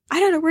everywhere. I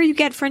don't know where you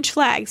get French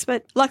flags,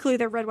 but luckily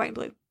they're red, white, and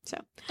blue. So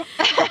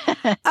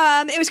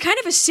it was kind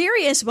of a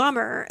serious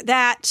bummer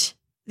that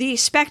the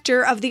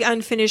specter of the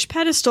unfinished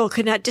pedestal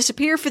could not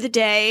disappear for the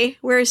day.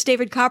 Where's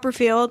David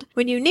Copperfield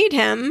when you need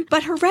him?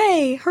 But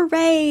hooray,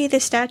 hooray, the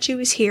statue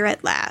is here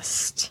at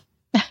last.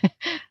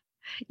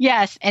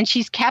 Yes, and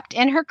she's kept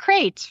in her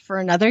crate for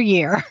another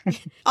year.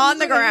 On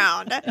the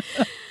ground.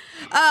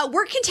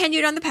 Work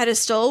continued on the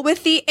pedestal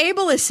with the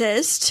able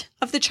assist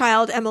of the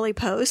child Emily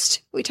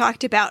Post. We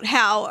talked about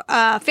how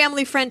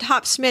family friend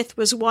Hop Smith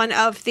was one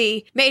of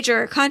the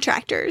major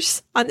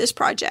contractors on this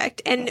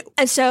project. And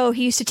so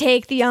he used to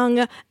take the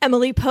young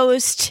Emily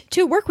Post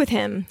to work with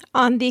him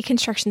on the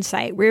construction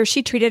site where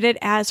she treated it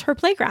as her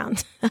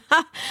playground.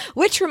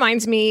 Which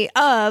reminds me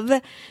of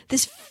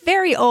this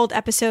very old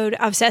episode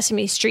of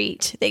Sesame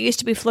Street that used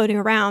to be floating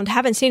around.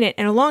 Haven't seen it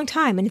in a long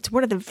time. And it's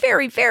one of the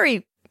very,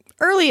 very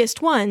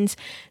earliest ones.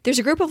 There's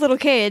a group of little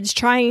kids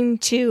trying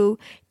to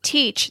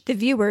teach the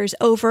viewers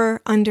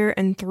over, under,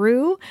 and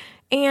through.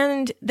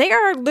 And they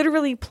are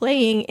literally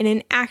playing in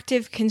an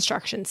active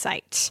construction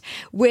site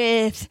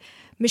with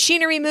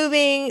machinery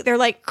moving. They're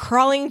like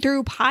crawling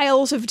through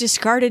piles of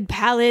discarded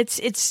pallets.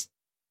 It's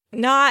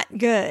not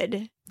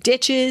good.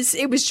 Ditches.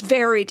 It was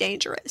very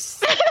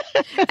dangerous.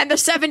 And the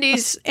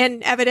 70s,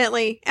 and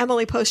evidently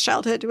Emily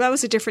post-childhood. That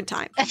was a different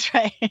time. That's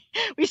right.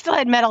 We still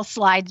had metal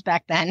slides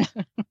back then.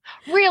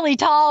 Really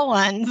tall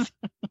ones.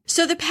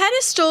 So the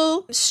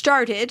pedestal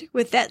started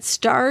with that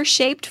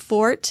star-shaped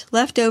fort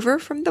left over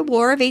from the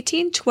War of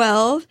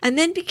 1812, and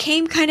then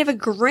became kind of a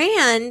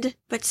grand,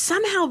 but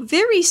somehow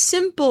very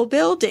simple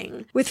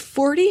building with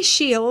 40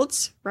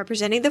 shields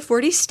representing the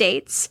 40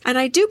 states. And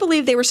I do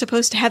believe they were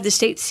supposed to have the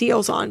state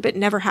seals on, but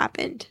never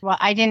happened. Well,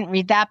 I didn't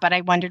read that, but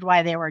I wondered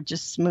why they were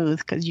just smooth,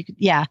 because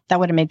that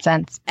would have made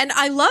sense. And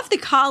I love the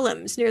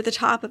columns near the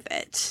top of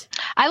it.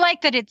 I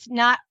like that it's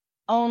not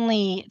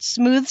only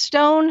smooth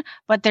stone,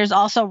 but there's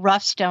also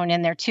rough stone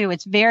in there too.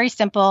 It's very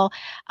simple.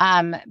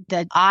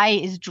 The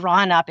eye is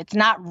drawn up. It's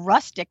not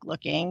rustic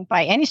looking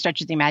by any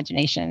stretch of the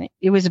imagination.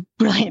 It was a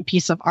brilliant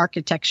piece of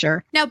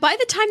architecture. Now, by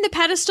the time the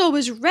pedestal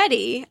was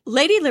ready,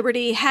 Lady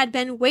Liberty had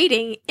been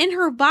waiting in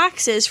her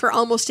boxes for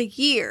almost a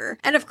year.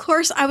 And of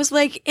course, I was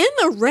like, in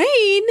the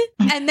rain?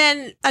 And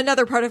then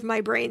another part of my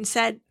brain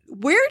said,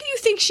 where do you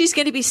think she's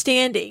going to be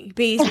standing,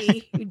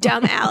 Beezy, you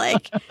dumb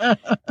Alec?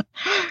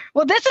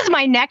 Well, this is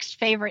my next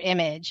favorite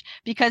image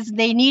because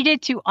they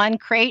needed to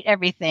uncrate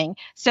everything.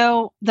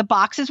 So the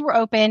boxes were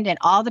opened and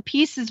all the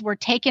pieces were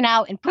taken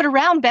out and put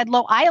around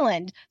Bedloe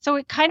Island. So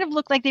it kind of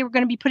looked like they were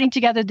going to be putting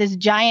together this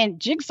giant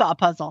jigsaw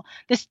puzzle,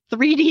 this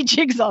 3D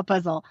jigsaw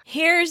puzzle.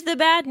 Here's the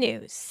bad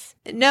news.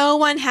 No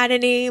one had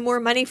any more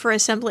money for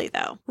assembly,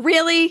 though.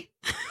 Really?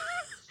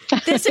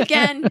 This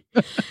again,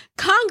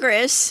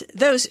 Congress,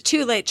 those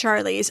two late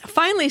Charlies,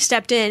 finally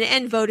stepped in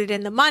and voted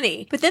in the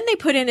money. But then they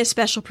put in a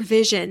special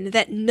provision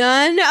that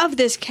none of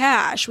this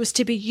cash was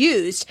to be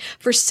used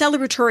for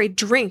celebratory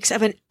drinks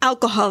of an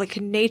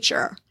alcoholic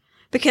nature,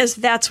 because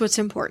that's what's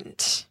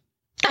important.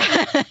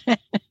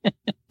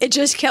 It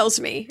just kills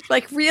me.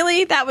 Like,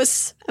 really? That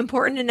was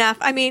important enough?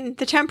 I mean,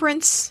 the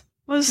temperance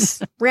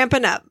was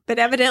ramping up, but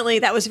evidently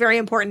that was very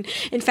important.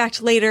 In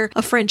fact, later,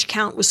 a French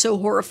count was so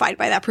horrified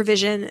by that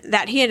provision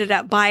that he ended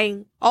up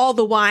buying all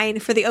the wine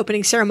for the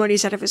opening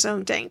ceremonies out of his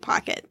own dang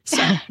pocket.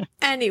 So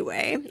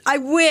anyway, I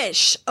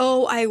wish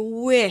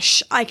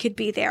I could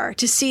be there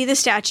to see the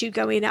statue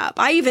going up.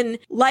 I even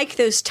like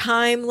those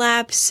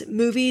time-lapse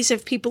movies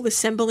of people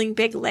assembling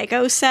big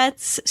Lego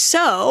sets.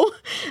 So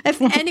if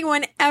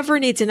anyone ever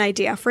needs an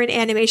idea for an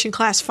animation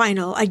class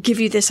final, I give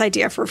you this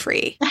idea for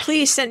free.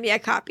 Please send me a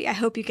copy. I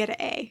hope you get an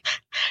A.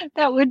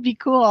 That would be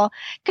cool,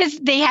 because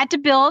they had to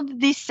build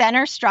the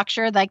center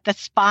structure, like the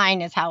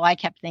spine is how I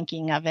kept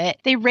thinking of it.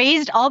 They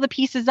raised all the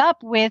pieces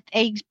up with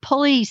a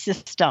pulley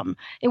system.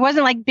 It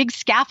wasn't like big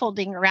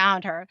scaffolding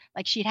around her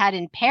like she'd had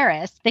in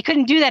Paris. They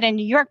couldn't do that in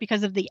New York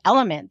because of the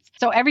elements.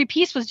 So every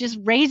piece was just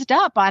raised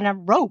up on a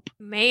rope.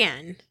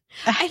 Man.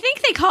 I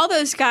think they call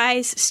those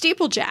guys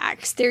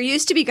steeplejacks. There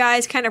used to be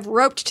guys kind of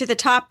roped to the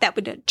top that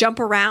would jump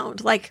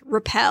around, like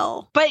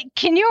rappel. But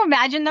can you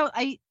imagine, though,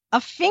 a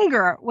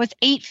finger was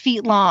 8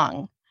 feet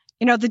long.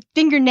 You know, the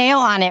fingernail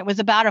on it was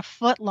about a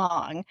foot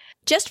long.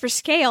 Just for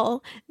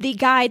scale, the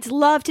guides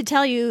love to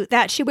tell you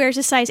that she wears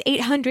a size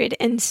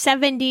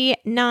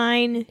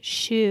 879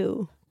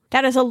 shoe.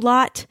 That is a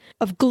lot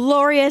of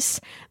glorious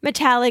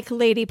metallic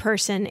lady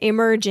person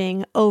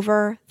emerging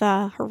over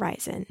the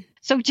horizon.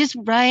 So just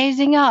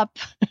rising up.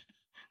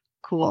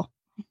 Cool.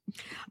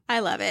 I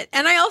love it.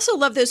 And I also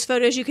love those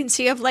photos you can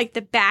see of like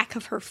the back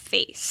of her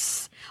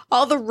face.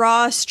 All the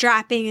raw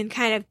strapping and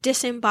kind of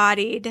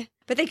disembodied.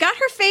 But they got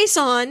her face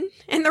on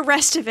and the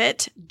rest of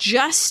it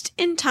just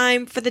in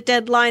time for the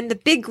deadline, the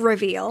big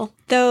reveal.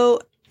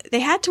 Though they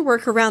had to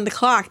work around the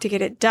clock to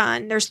get it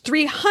done. There's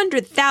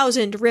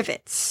 300,000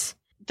 rivets.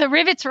 The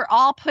rivets were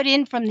all put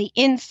in from the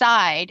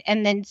inside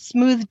and then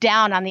smoothed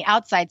down on the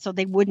outside so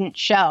they wouldn't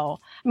show.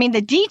 I mean,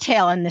 the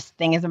detail in this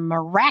thing is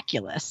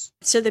miraculous.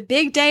 So the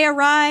big day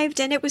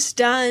arrived and it was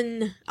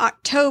done.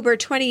 October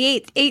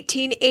 28th,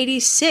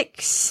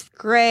 1886.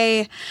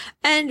 Gray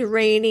and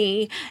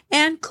rainy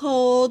and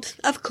cold,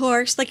 of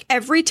course, like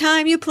every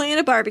time you plan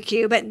a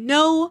barbecue, but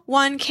no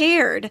one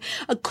cared.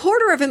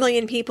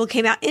 250,000 people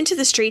came out into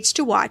the streets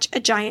to watch a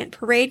giant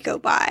parade go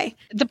by.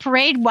 The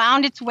parade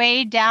wound its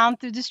way down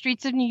through the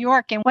streets of New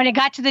York, and when it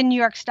got to the New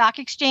York Stock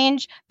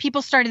Exchange,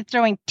 people started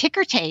throwing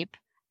ticker tape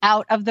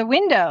out of the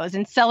windows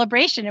in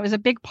celebration. It was a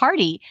big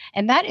party.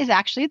 And that is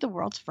actually the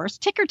world's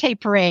first ticker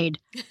tape parade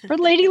for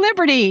Lady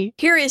Liberty.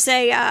 Here is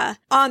a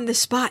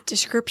on-the-spot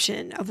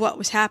description of what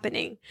was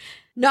happening.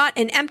 Not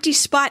an empty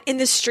spot in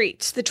the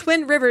streets. The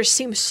Twin Rivers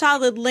seem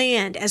solid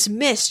land as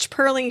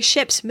mist-purling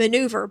ships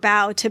maneuver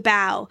bow to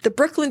bow. The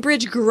Brooklyn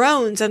Bridge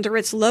groans under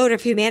its load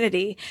of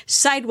humanity.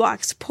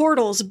 Sidewalks,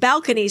 portals,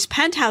 balconies,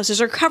 penthouses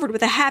are covered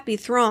with a happy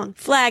throng.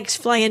 Flags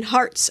fly in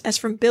hearts as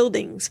from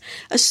buildings.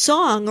 A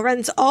song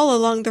runs all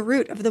along the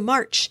route of the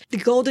march. The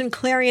golden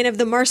clarion of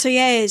the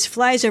Marseillaise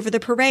flies over the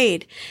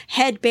parade.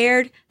 Head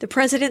bared, the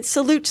president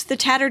salutes the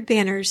tattered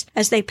banners.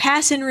 As they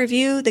pass in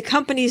review, the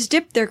companies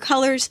dip their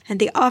colors, and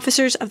the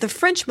officers of the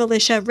French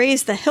militia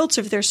raise the hilts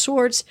of their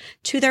swords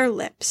to their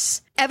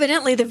lips.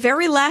 Evidently, the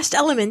very last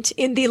element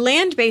in the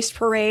land-based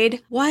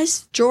parade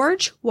was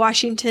George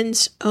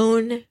Washington's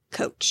own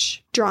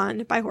coach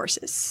drawn by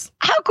horses.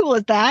 How cool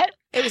is that?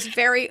 It was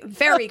very,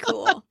 very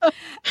cool.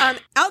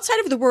 Outside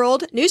of the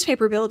World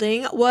Newspaper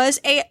Building was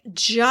a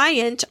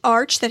giant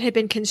arch that had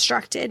been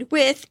constructed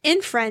with,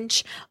 in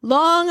French,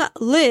 "Long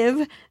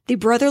live the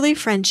brotherly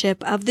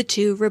friendship of the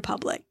two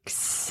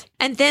republics."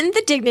 And then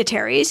the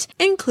dignitaries,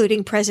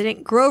 including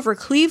President Grover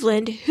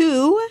Cleveland,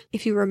 who,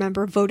 if you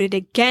remember, voted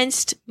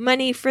against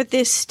money for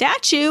this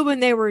statue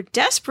when they were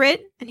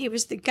desperate, and he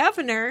was the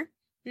governor.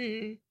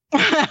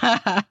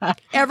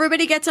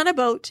 Everybody gets on a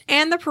boat,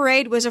 and the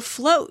parade was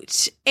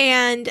afloat,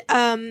 and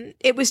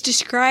it was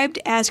described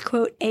as,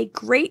 quote, "a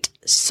great,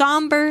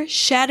 somber,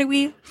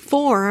 shadowy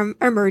form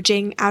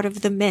emerging out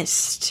of the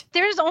mist."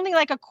 There's only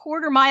like a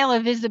quarter mile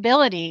of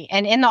visibility,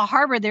 and in the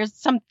harbor, there's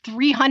some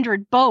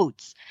 300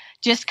 boats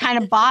just kind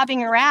of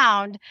bobbing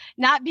around,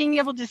 not being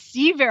able to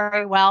see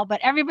very well,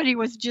 but everybody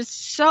was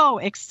just so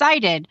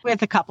excited,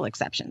 with a couple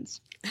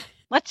exceptions.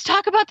 Let's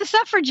talk about the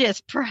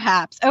suffragists,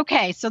 perhaps.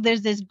 Okay, so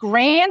there's this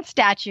grand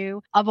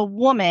statue of a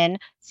woman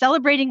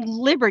celebrating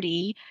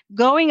liberty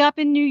going up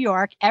in New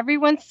York.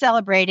 Everyone's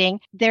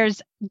celebrating.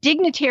 There's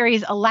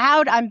dignitaries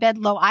allowed on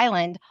Bedloe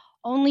Island.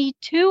 Only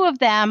 2 of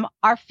them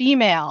are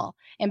female,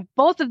 and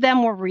both of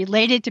them were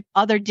related to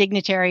other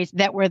dignitaries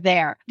that were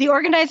there. The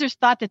organizers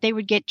thought that they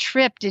would get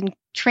tripped and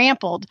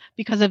trampled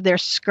because of their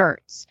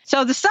skirts.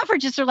 So the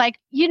suffragists are like,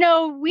 we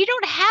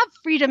don't have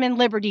freedom and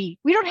liberty.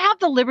 We don't have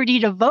the liberty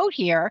to vote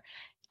here.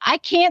 I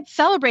can't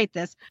celebrate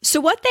this.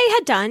 So what they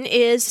had done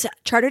is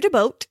chartered a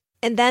boat,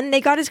 and then they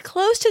got as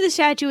close to the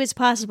statue as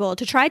possible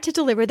to try to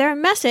deliver their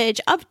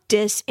message of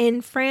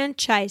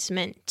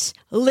disenfranchisement.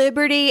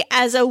 Liberty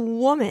as a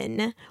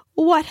woman.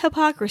 What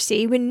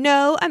hypocrisy when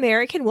no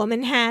American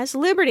woman has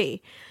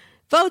liberty.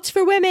 Votes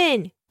for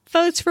women.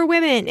 Votes for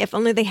women. If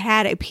only they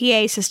had a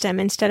PA system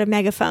instead of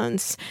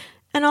megaphones.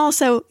 And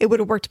also, it would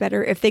have worked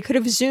better if they could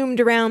have zoomed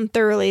around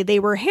thoroughly. They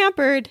were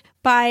hampered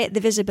by the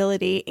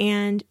visibility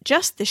and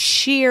just the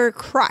sheer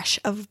crush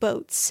of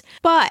boats.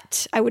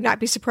 But I would not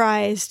be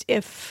surprised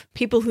if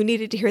people who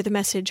needed to hear the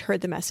message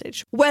heard the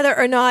message. Whether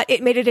or not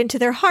it made it into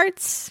their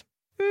hearts,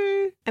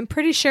 I'm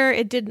pretty sure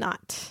it did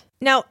not.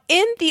 Now,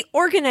 in the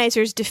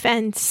organizers'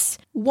 defense,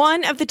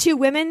 one of the 2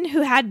 women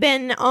who had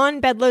been on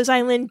Bedloe's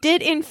Island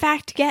did in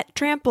fact get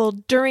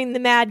trampled during the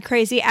mad,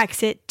 crazy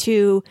exit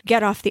to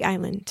get off the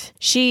island.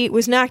 She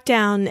was knocked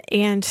down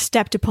and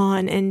stepped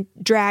upon and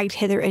dragged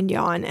hither and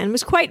yon, and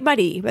was quite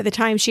muddy by the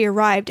time she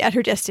arrived at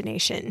her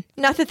destination.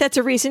 Not that that's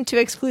a reason to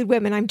exclude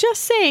women, I'm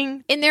just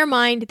saying, in their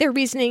mind, their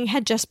reasoning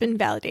had just been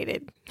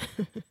validated.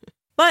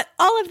 But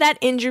all of that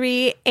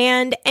injury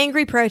and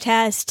angry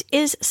protest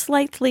is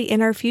slightly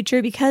in our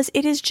future because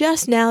it is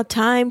just now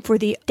time for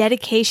the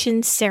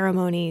dedication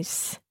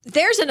ceremonies.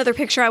 There's another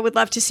picture I would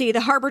love to see.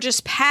 The harbor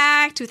just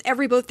packed with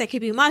every boat that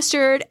could be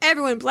mustered,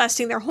 everyone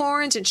blasting their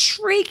horns and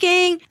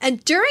shrieking.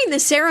 And during the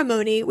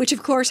ceremony, which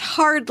of course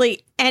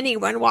hardly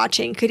anyone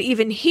watching could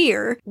even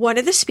hear, one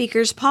of the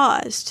speakers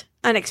paused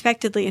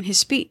unexpectedly in his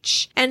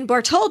speech, and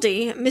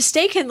Bartholdi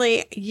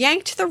mistakenly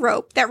yanked the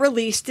rope that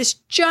released this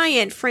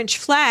giant French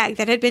flag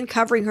that had been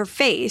covering her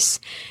face,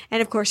 and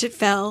of course it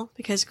fell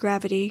because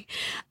gravity,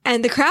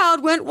 and the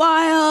crowd went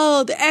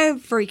wild.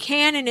 Every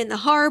cannon in the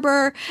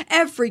harbor,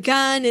 every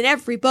gun and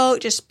every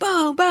boat just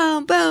boom,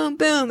 boom, boom,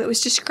 boom. It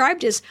was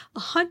described as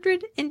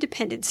 100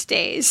 Independence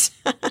Days.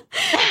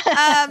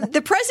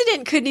 The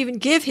president couldn't even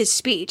give his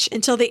speech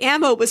until the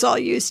ammo was all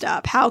used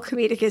up. How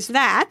comedic is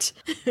that?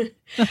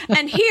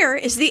 And here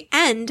is the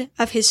end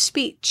of his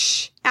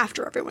speech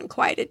after everyone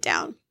quieted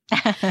down.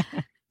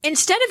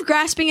 Instead of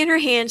grasping in her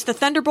hands the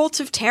thunderbolts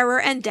of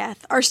terror and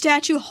death, our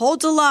statue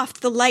holds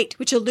aloft the light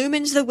which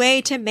illumines the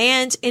way to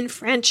man's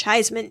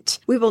enfranchisement.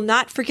 We will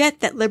not forget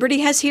that liberty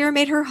has here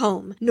made her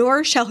home,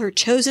 nor shall her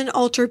chosen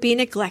altar be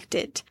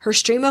neglected. Her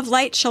stream of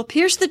light shall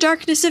pierce the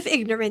darkness of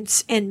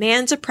ignorance and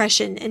man's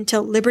oppression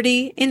until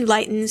liberty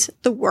enlightens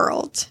the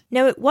world.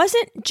 Now, it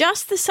wasn't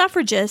just the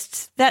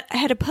suffragists that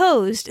had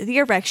opposed the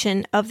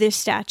erection of this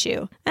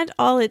statue and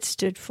all it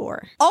stood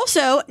for.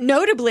 Also,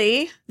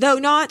 notably, though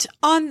not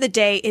on the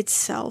day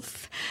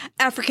itself,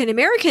 African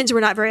Americans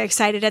were not very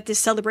excited at this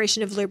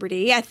celebration of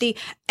liberty at the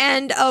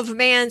end of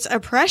man's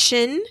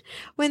oppression,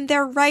 when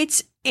their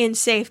rights and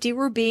safety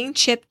were being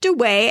chipped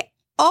away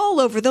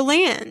all over the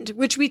land,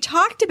 which we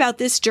talked about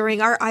this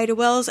during our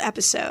Idlewild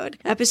episode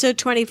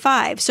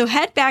 25. So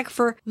head back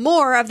for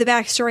more of the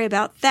backstory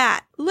about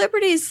that.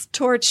 Liberty's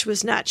torch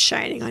was not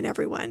shining on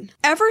everyone.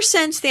 Ever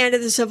since the end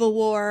of the Civil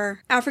War,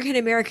 African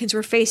Americans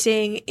were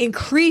facing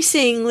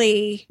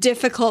increasingly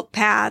difficult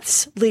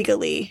paths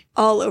legally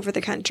all over the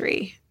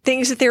country.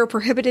 Things that they were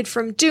prohibited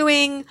from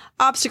doing,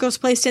 obstacles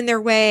placed in their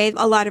way,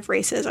 a lot of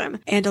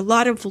racism, and a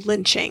lot of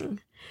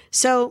lynching.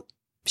 So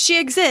she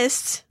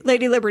exists,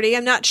 Lady Liberty.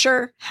 I'm not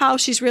sure how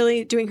she's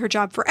really doing her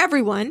job for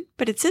everyone,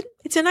 but it's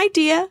an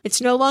idea.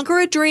 It's no longer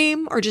a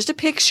dream or just a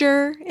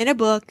picture in a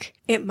book.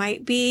 It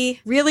might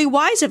be really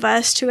wise of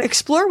us to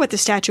explore what the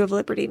Statue of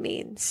Liberty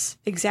means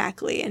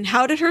exactly, and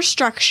how did her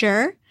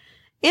structure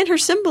and her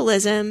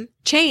symbolism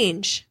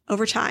change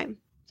over time.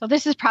 So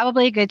this is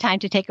probably a good time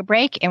to take a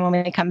break. And when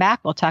we come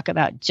back, we'll talk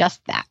about just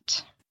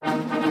that.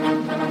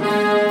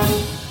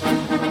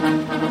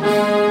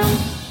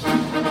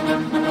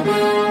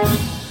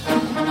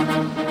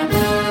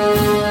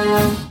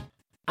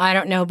 I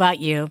don't know about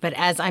you, but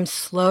as I'm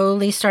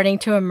slowly starting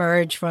to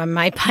emerge from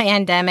my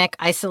pandemic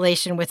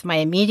isolation with my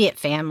immediate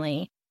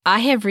family, I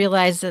have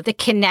realized that the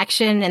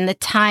connection and the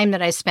time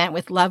that I spent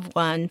with loved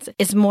ones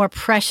is more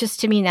precious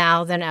to me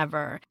now than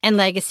ever. And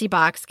Legacy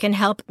Box can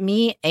help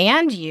me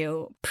and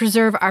you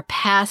preserve our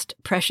past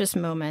precious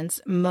moments,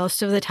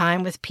 most of the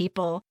time with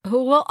people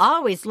who we'll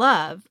always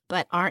love,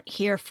 but aren't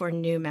here for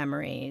new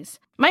memories.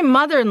 My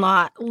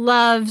mother-in-law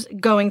loves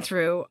going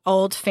through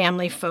old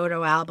family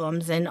photo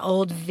albums and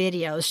old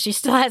videos. She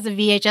still has a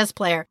VHS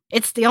player.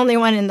 It's the only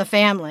one in the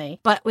family.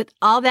 But with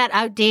all that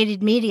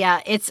outdated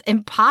media, it's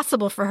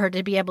impossible for her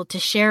to be able to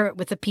share it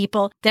with the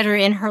people that are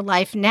in her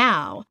life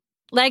now.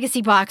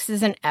 Legacy Box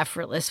is an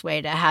effortless way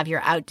to have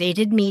your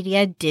outdated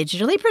media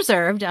digitally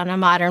preserved on a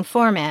modern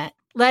format.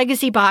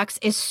 Legacy Box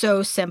is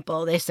so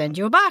simple. They send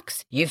you a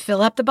box. You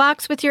fill up the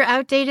box with your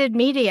outdated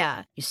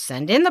media. You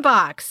send in the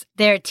box.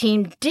 Their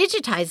team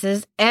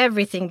digitizes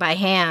everything by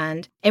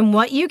hand. And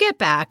what you get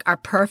back are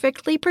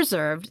perfectly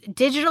preserved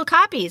digital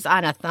copies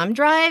on a thumb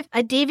drive,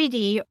 a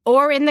DVD,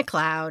 or in the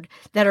cloud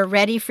that are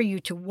ready for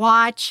you to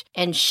watch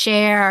and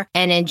share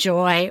and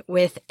enjoy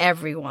with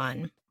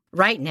everyone.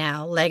 Right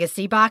now,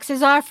 Legacy Box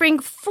is offering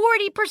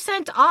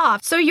 40%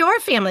 off so your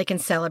family can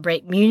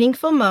celebrate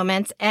meaningful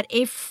moments at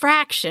a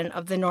fraction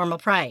of the normal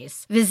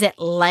price. Visit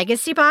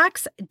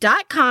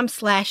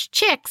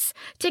legacybox.com/chicks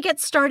to get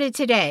started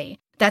today.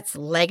 That's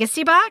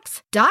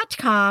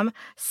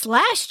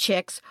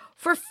legacybox.com/chicks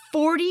for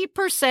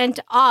 40%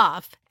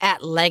 off at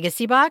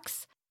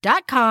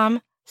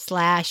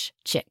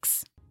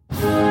legacybox.com/chicks.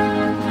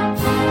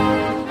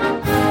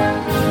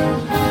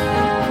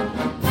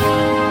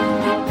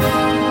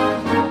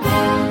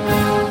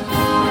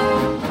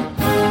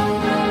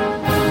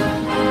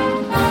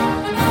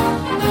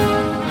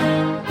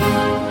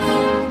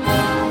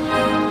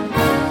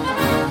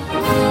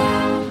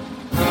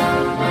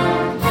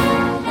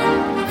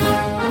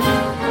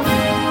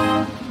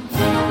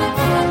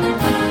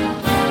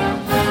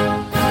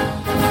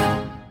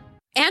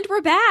 And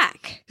we're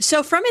back.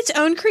 So from its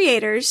own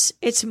creators,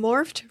 it's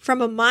morphed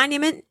from a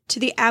monument to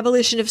the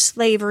abolition of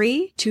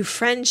slavery to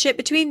friendship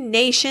between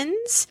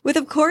nations, with,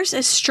 of course,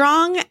 a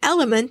strong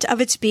element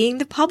of its being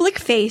the public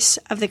face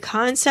of the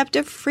concept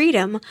of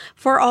freedom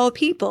for all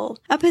people,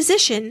 a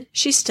position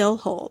she still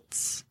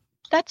holds.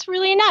 That's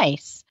really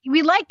nice.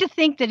 We like to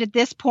think that at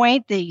this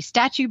point, the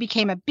statue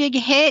became a big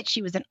hit.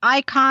 She was an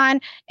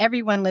icon.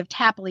 Everyone lived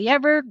happily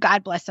ever.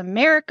 God bless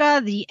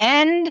America. The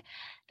end.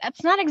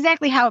 That's not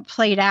exactly how it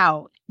played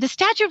out. The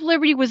Statue of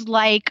Liberty was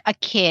like a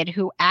kid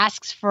who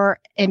asks for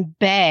and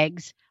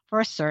begs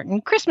for a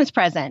certain Christmas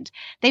present.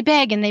 They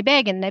beg and they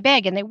beg and they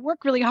beg and they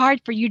work really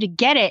hard for you to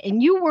get it,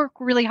 and you work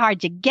really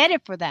hard to get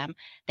it for them.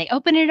 They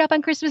open it up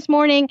on Christmas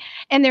morning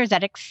and there's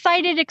that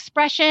excited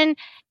expression,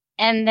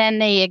 and then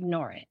they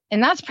ignore it.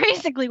 And that's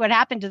basically what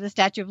happened to the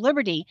Statue of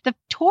Liberty. The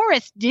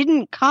tourists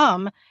didn't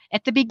come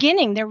at the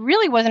beginning. There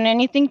really wasn't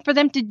anything for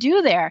them to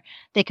do there.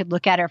 They could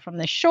look at her from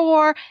the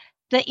shore.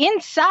 The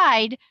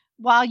inside,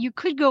 while you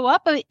could go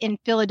up in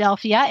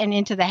Philadelphia and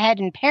into the head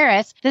in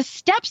Paris, the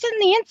steps in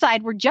the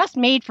inside were just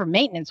made for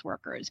maintenance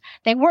workers.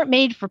 They weren't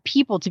made for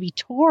people to be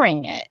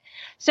touring it.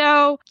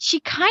 So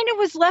she kind of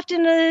was left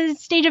in a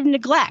state of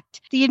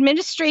neglect. The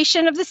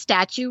administration of the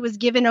statue was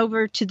given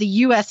over to the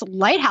U.S.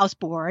 Lighthouse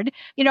Board.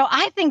 You know,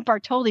 I think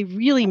Bartoli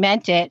really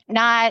meant it,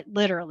 not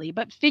literally,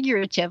 but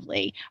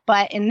figuratively.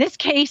 But in this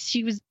case,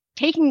 she was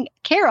taken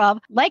care of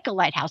like a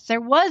lighthouse. There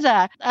was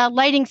a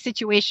lighting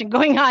situation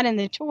going on in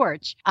the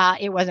torch.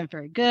 It wasn't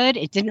very good.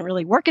 It didn't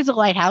really work as a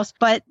lighthouse,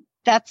 but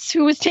that's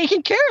who was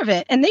taking care of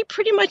it. And they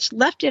pretty much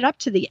left it up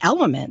to the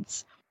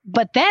elements.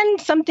 But then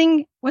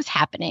something was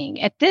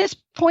happening. At this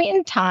point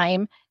in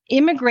time,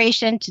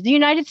 immigration to the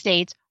United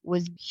States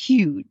was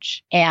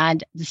huge.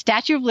 And the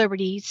Statue of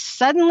Liberty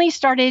suddenly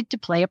started to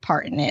play a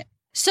part in it.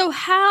 So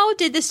how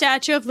did the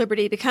Statue of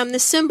Liberty become the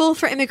symbol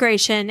for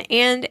immigration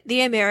and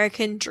the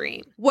American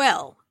dream?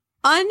 Well,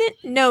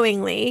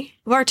 unknowingly,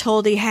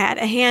 Bartholdi had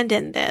a hand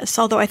in this,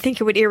 although I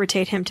think it would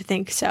irritate him to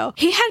think so.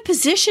 He had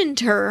positioned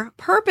her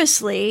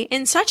purposely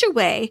in such a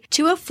way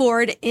to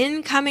afford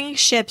incoming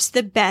ships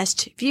the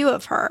best view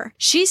of her.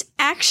 She's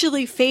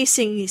actually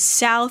facing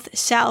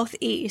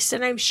south-southeast,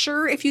 and I'm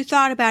sure if you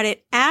thought about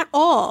it at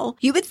all,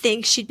 you would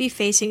think she'd be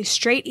facing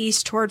straight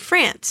east toward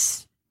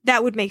France.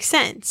 That would make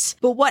sense.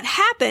 But what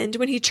happened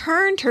when he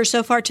turned her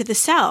so far to the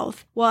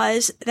south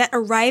was that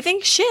arriving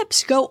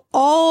ships go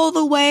all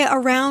the way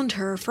around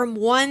her from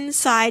one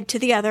side to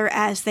the other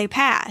as they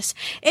pass.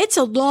 It's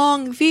a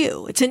long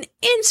view. It's an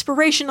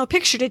inspirational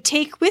picture to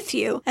take with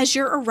you as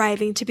you're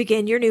arriving to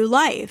begin your new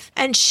life.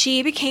 And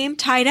she became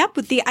tied up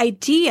with the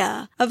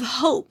idea of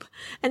hope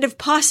and of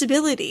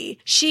possibility.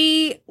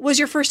 She was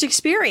your first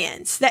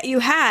experience that you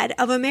had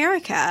of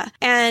America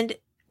and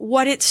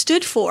what it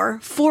stood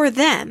for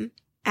them.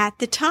 at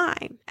the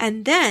time.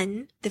 And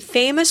then the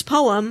famous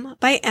poem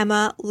by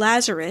Emma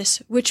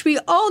Lazarus, which we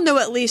all know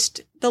at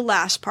least the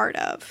last part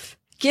of.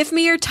 Give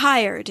me your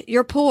tired,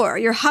 your poor,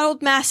 your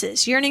huddled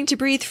masses yearning to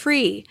breathe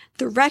free,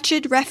 the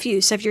wretched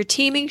refuse of your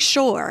teeming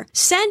shore.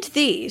 Send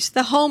these,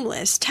 the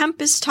homeless,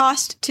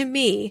 tempest-tossed to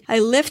me. I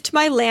lift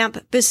my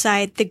lamp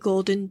beside the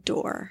golden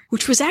door.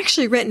 Which was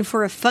actually written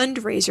for a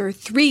fundraiser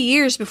 3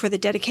 years before the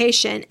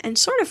dedication and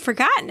sort of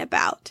forgotten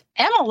about.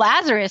 Emma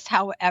Lazarus,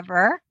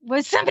 however,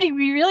 was somebody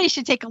we really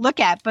should take a look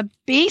at. But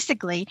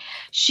basically,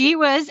 she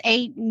was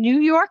a New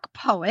York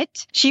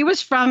poet. She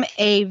was from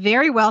a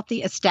very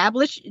wealthy,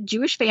 established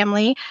Jewish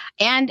family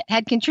and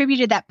had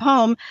contributed that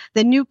poem,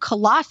 The New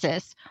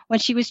Colossus, when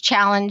she was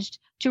challenged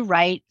to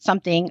write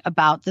something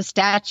about the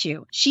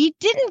statue. She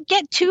didn't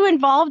get too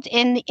involved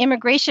in the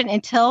immigration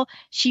until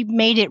she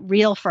made it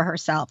real for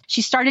herself.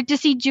 She started to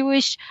see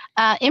Jewish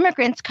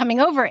immigrants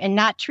coming over and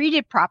not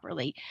treated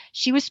properly.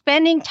 She was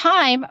spending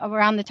time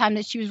around the time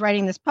that she was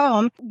writing this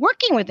poem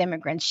working with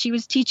immigrants. She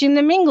was teaching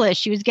them English.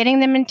 She was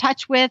getting them in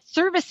touch with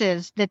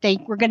services that they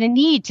were going to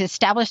need to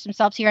establish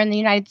themselves here in the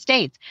United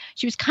States.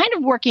 She was kind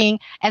of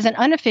working as an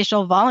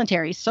unofficial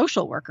voluntary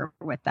social worker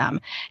with them.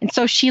 And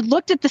so she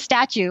looked at the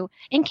statue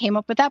and came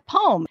up with that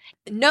poem.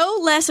 No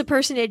less a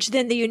personage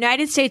than the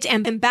United States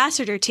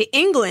ambassador to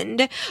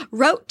England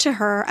wrote to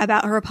her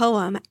about her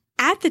poem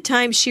at the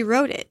time she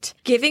wrote it,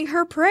 giving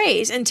her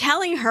praise and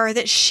telling her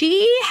that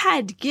she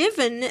had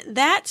given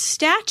that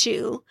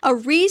statue a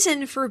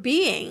reason for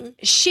being.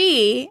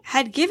 She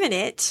had given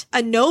it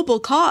a noble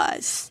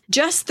cause,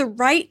 just the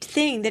right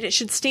thing that it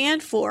should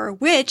stand for,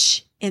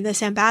 which, in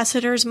this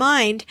ambassador's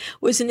mind,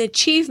 was an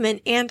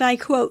achievement, and I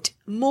quote,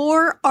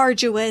 more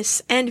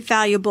arduous and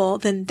valuable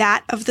than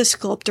that of the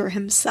sculptor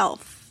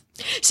himself.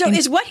 So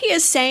is what he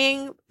is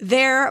saying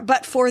there,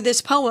 but for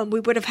this poem,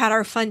 we would have had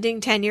our funding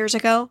 10 years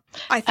ago?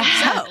 I think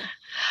so.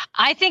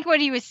 I think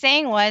what he was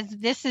saying was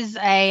this is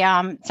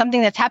a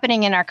something that's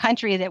happening in our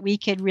country that we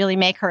could really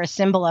make her a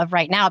symbol of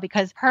right now,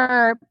 because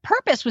her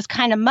purpose was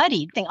kind of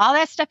muddied. All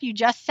that stuff you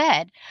just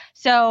said.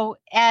 So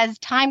as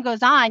time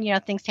goes on,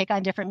 things take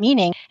on different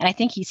meaning. And I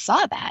think he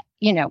saw that,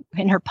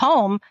 in her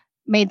poem,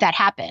 made that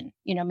happen,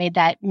 made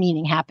that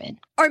meaning happen.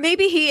 Or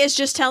maybe he is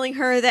just telling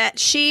her that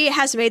she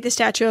has made the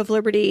Statue of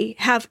Liberty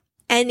have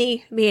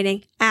any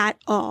meaning at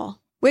all,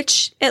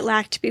 which it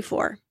lacked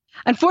before.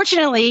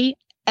 Unfortunately,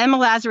 Emma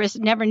Lazarus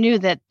never knew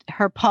that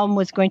her poem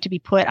was going to be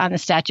put on the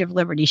Statue of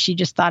Liberty. She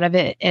just thought of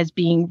it as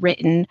being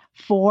written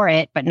for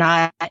it, but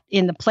not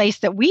in the place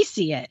that we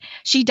see it.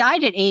 She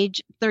died at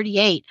age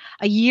 38,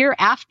 a year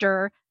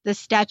after the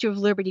Statue of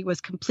Liberty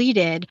was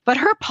completed, but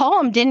her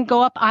poem didn't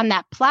go up on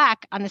that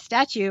plaque on the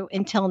statue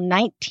until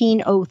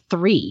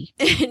 1903.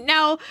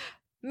 Now,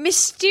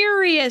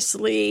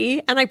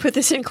 mysteriously, and I put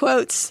this in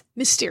quotes,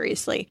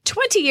 mysteriously,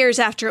 20 years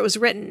after it was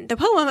written, the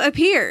poem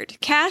appeared,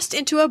 cast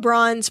into a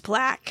bronze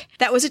plaque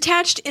that was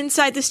attached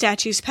inside the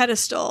statue's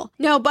pedestal.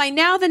 Now, by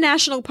now, the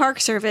National Park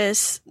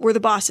Service, were the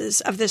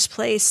bosses of this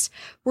place,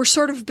 were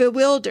sort of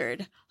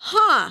bewildered.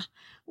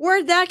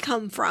 Where'd that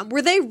come from?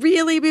 Were they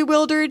really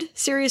bewildered?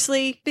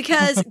 Seriously?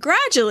 Because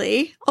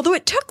gradually, although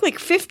it took like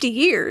 50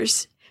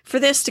 years for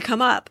this to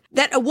come up,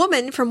 that a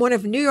woman from one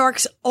of New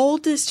York's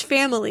oldest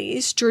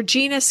families,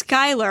 Georgina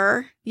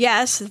Schuyler,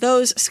 yes,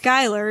 those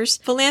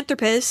Schuylers,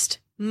 philanthropist,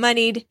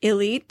 moneyed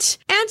elite,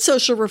 and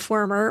social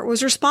reformer,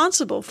 was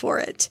responsible for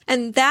it.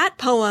 And that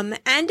poem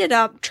ended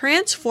up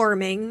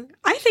transforming,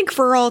 I think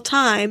for all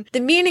time, the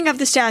meaning of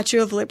the Statue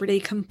of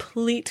Liberty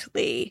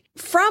completely.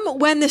 From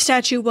when the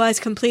statue was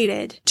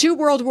completed to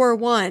World War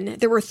I,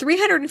 there were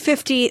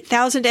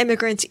 350,000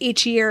 immigrants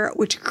each year,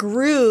 which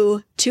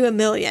grew to 1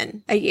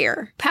 million a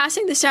year,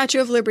 passing the Statue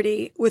of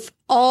Liberty with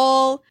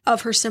all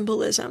of her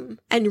symbolism.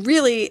 And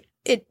really,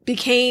 it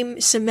became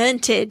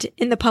cemented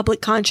in the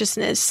public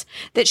consciousness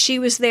that she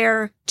was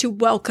there to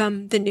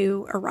welcome the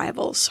new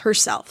arrivals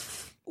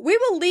herself. We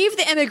will leave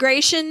the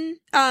immigration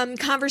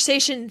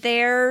conversation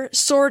there,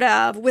 sort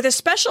of, with a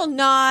special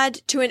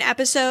nod to an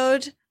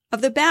episode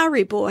of the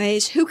Bowery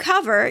Boys, who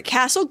cover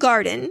Castle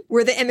Garden,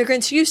 where the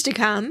immigrants used to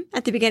come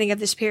at the beginning of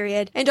this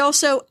period, and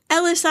also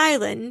Ellis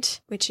Island,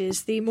 which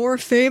is the more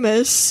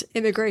famous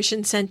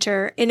immigration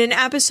center, in an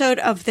episode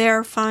of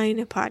their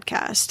fine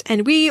podcast.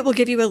 And we will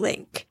give you a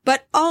link.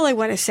 But all I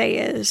want to say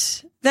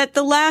is that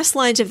the last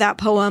lines of that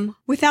poem,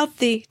 without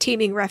the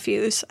teeming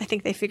refuse, I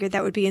think they figured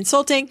that would be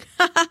insulting,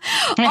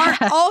 are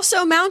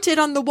also mounted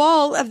on the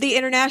wall of the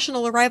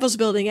International Arrivals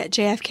Building at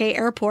JFK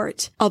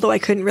Airport, although I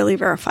couldn't really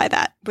verify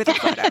that with a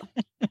photo.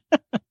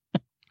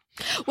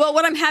 Well,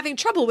 what I'm having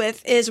trouble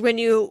with is when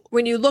you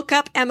look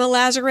up Emma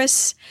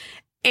Lazarus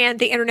and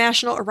the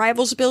International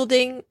Arrivals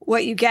Building,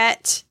 what you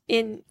get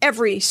in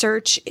every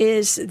search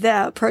is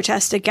the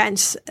protest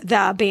against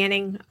the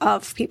banning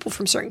of people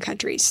from certain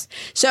countries.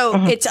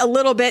 So it's a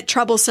little bit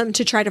troublesome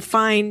to try to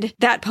find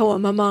that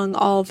poem among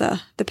all the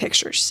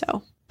pictures.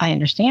 So I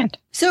understand.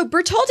 So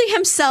Bertoldi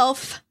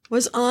himself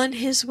was on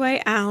his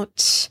way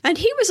out, and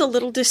he was a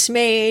little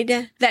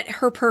dismayed that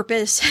her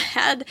purpose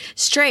had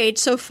strayed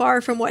so far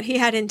from what he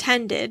had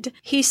intended.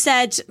 He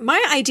said,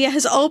 "My idea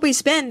has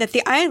always been that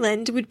the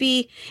island would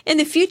be in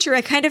the future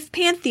a kind of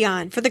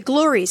pantheon for the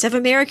glories of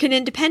American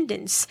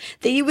independence,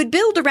 that you would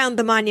build around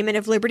the Monument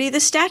of Liberty the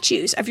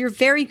statues of your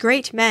very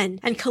great men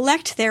and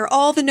collect there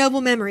all the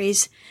noble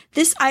memories.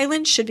 This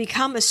island should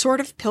become a sort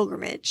of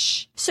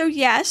pilgrimage." So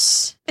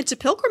yes, it's a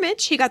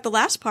pilgrimage. He got the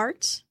last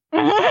part.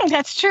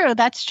 That's true.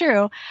 That's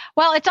true.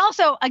 Well, it's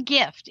also a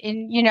gift.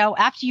 And,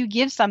 after you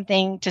give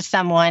something to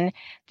someone,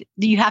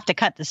 you have to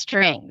cut the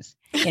strings.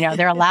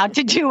 They're allowed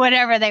to do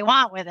whatever they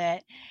want with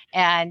it.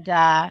 And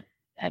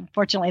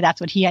unfortunately,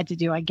 that's what he had to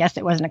do. I guess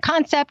it wasn't a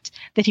concept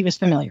that he was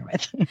familiar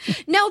with.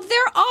 Now,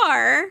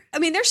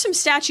 there's some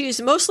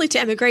statues, mostly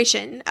to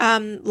immigration,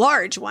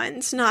 large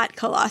ones, not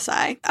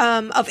colossi,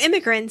 of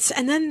immigrants.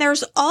 And then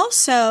there's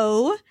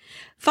also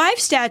 5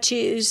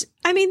 statues.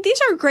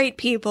 These are great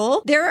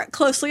people. They're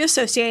closely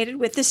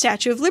associated with the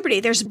Statue of Liberty.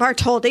 There's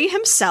Bartholdi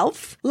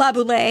himself,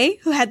 Laboulaye,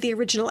 who had the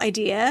original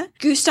idea,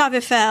 Gustave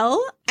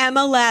Eiffel,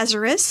 Emma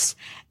Lazarus,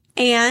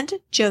 and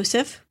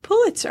Joseph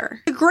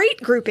Pulitzer. A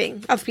great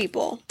grouping of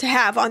people to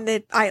have on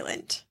the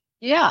island.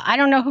 Yeah, I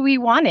don't know who he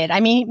wanted.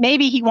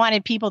 Maybe he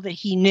wanted people that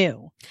he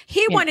knew.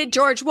 He wanted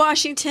George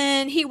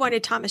Washington. He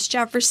wanted Thomas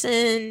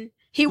Jefferson.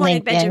 He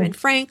wanted Benjamin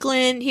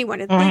Franklin. He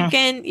wanted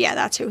Lincoln. Yeah,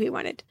 that's who he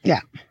wanted.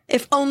 Yeah.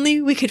 If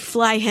only we could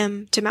fly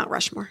him to Mount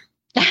Rushmore.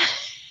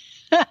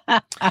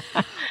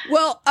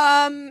 Well,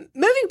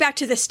 moving back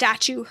to the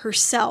statue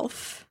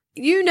herself,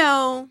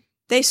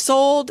 they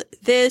sold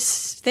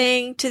this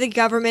thing to the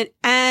government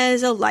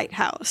as a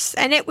lighthouse,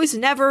 and it was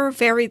never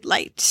very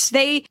light.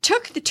 They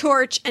took the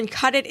torch and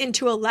cut it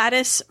into a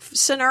lattice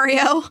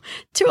scenario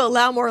to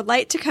allow more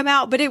light to come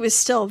out, but it was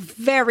still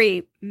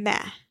very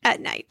meh at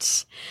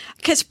night,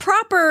 because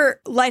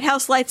proper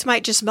lighthouse lights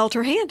might just melt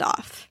her hand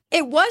off.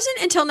 It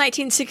wasn't until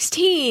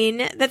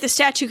 1916 that the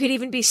statue could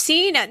even be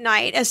seen at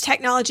night as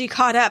technology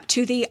caught up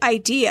to the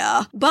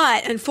idea.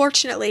 But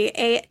unfortunately,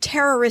 a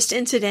terrorist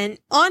incident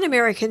on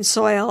American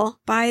soil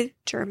by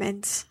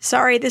Germans.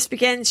 Sorry, this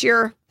begins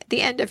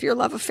the end of your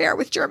love affair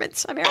with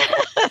Germans, America.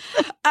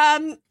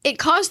 It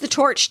caused the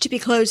torch to be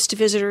closed to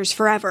visitors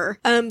forever.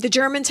 The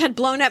Germans had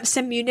blown up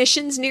some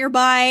munitions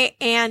nearby,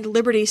 and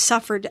Liberty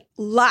suffered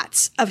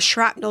lots of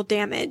shrapnel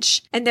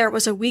damage, and there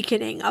was a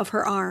weakening of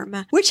her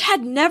arm, which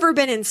had never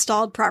been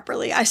installed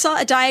properly. I saw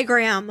a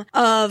diagram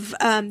of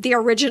the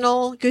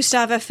original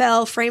Gustave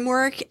Eiffel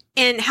framework,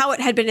 and how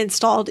it had been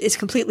installed is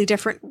completely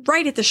different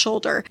right at the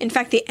shoulder. In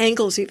fact, the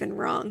angle's even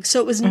wrong. So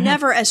it was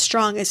never as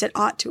strong as it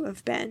ought to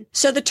have been.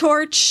 So the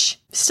torch,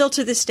 still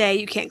to this day,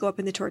 you can't go up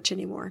in the torch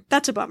anymore.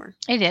 That's a bummer.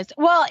 It is.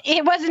 Well,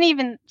 it wasn't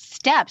even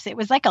steps. It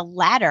was like a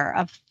ladder,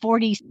 a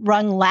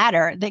 40-rung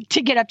ladder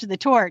to get up to the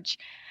torch.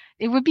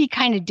 It would be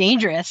kind of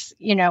dangerous,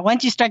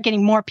 once you start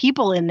getting more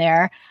people in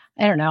there.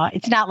 I don't know.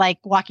 It's not like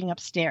walking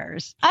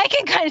upstairs. I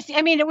can kind of see,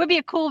 it would be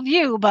a cool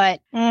view,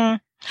 but...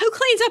 Who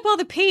cleans up all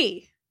the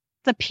pee?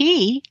 The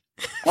pee?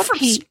 What from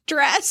pee?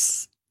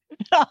 Stress.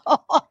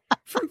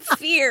 From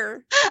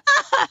fear.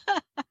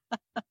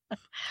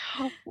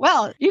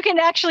 Well, you can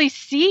actually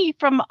see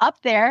from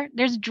up there.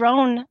 There's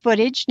drone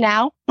footage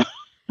now.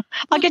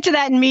 I'll get to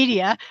that in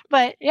media,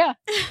 but yeah.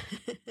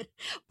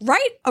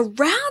 Right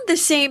around the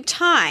same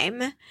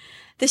time,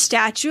 the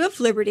Statue of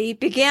Liberty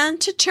began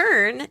to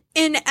turn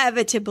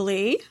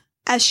inevitably.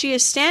 As she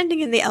is standing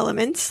in the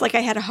elements, like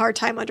I had a hard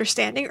time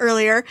understanding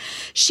earlier,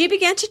 she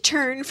began to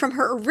turn from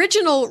her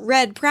original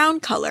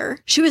red-brown color.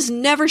 She was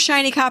never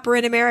shiny copper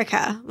in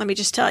America, let me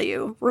just tell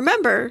you.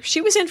 Remember,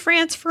 she was in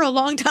France for a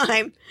long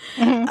time.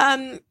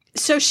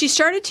 So she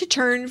started to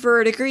turn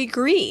verdigris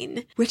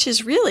green, which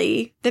is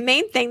really the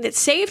main thing that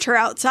saved her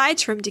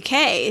outsides from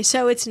decay.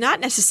 So it's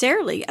not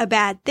necessarily a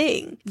bad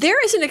thing.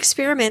 There is an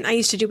experiment I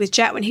used to do with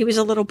Jet when he was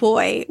a little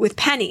boy with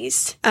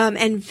pennies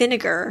and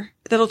vinegar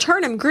that'll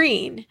turn them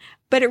green.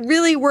 But it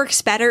really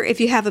works better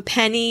if you have a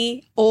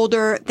penny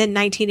older than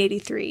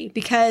 1983,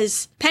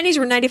 because pennies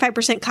were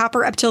 95%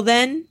 copper up till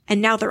then, and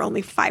now they're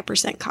only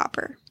 5%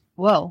 copper.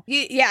 Whoa.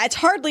 Yeah, it's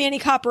hardly any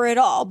copper at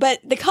all, but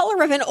the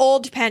color of an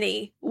old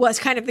penny was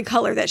kind of the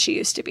color that she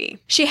used to be.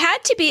 She had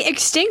to be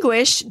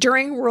extinguished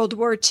during World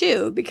War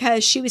II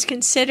because she was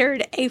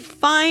considered a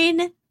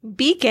fine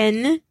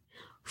beacon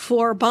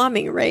for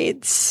bombing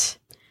raids.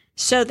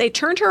 So they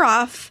turned her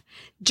off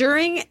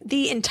during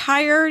the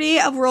entirety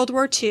of World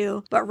War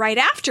II, but right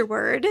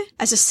afterward,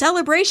 as a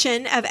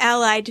celebration of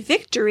Allied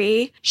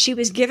victory, she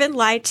was given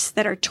lights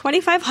that are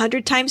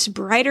 2,500 times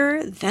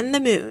brighter than the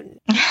moon.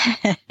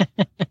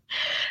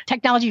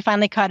 Technology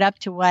finally caught up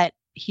to what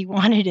he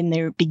wanted in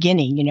the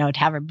beginning, to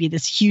have her be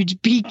this huge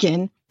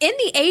beacon. In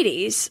the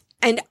 80s,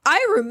 and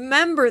I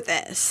remember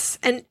this,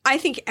 and I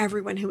think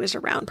everyone who was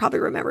around probably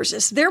remembers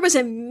this, there was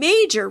a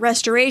major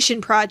restoration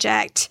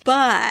project,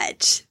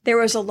 but there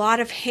was a lot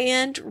of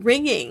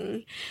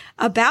hand-wringing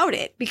about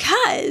it,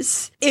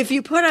 because if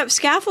you put up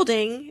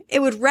scaffolding,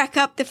 it would wreck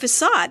up the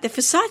facade. The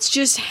facade's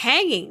just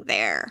hanging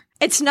there.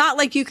 It's not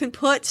like you can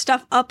put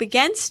stuff up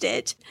against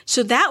it.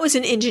 So that was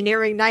an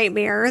engineering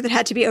nightmare that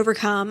had to be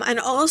overcome. And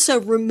also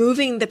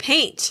removing the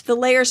paint, the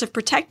layers of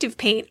protective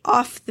paint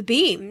off the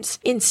beams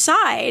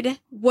inside.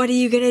 What are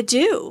you going to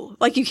do?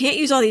 Like, you can't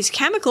use all these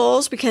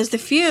chemicals because the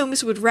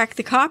fumes would wreck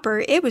the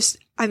copper. It was,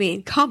 I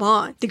mean, come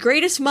on. The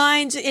greatest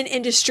minds in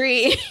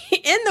industry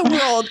in the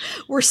world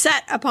were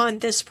set upon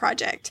this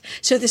project.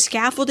 So the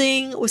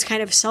scaffolding was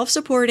kind of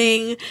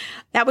self-supporting.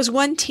 That was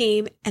one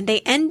team, and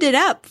they ended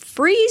up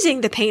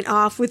freezing the paint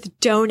off with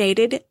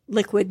donated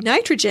liquid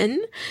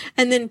nitrogen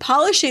and then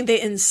polishing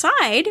the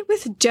inside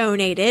with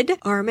donated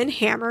Arm &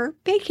 Hammer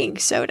baking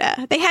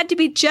soda. They had to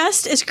be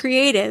just as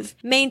creative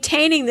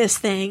maintaining this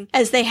thing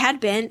as they had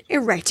been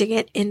erecting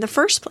it in the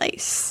first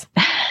place.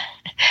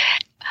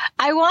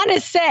 I want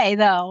to say,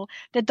 though,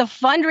 that the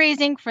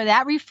fundraising for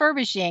that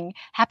refurbishing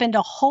happened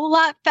a whole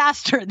lot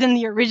faster than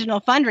the original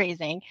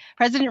fundraising.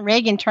 President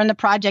Reagan turned the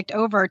project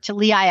over to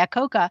Lee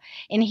Iacocca,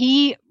 and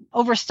he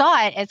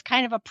oversaw it as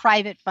kind of a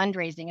private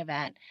fundraising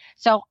event.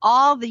 So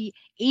all the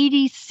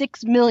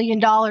 $86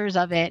 million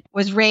of it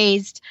was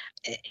raised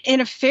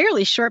in a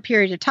fairly short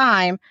period of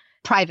time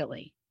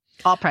privately.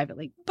 All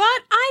privately. But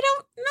I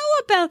don't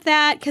know about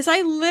that because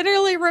I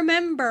literally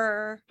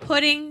remember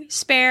putting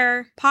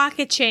spare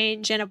pocket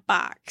change in a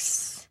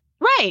box.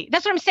 Right.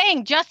 That's what I'm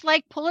saying. Just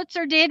like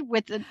Pulitzer did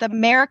with the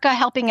America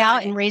helping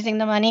out and raising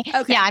the money.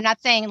 Okay. Yeah, I'm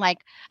not saying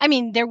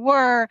there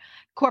were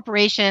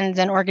corporations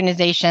and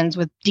organizations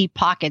with deep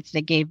pockets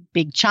that gave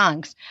big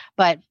chunks,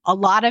 but a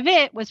lot of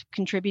it was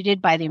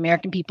contributed by the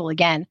American people,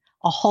 again,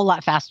 a whole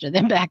lot faster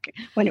than back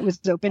when it was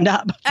opened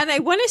up. And I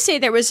want to say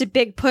there was a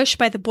big push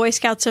by the Boy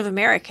Scouts of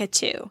America,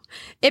 too.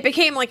 It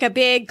became like a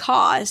big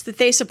cause that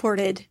they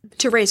supported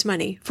to raise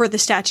money for the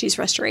statue's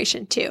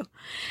restoration, too.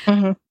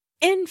 Mm-hmm.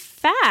 In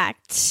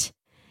fact,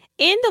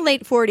 in the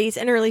late 40s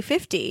and early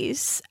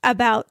 50s,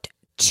 about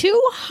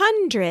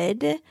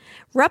 200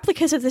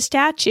 replicas of the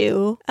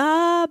statue,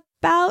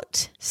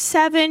 about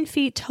 7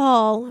 feet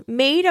tall,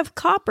 made of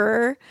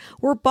copper,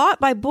 were bought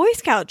by Boy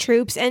Scout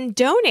troops and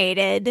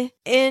donated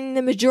in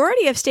the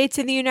majority of states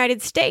in the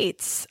United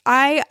States.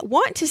 I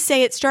want to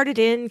say it started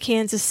in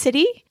Kansas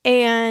City,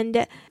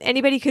 and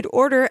anybody could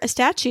order a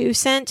statue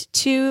sent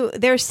to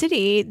their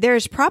city.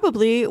 There's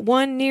probably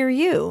one near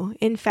you.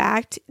 In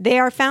fact, they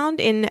are found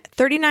in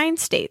 39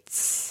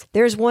 states.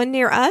 There's one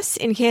near us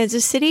in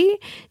Kansas City,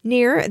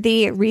 near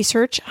the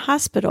Research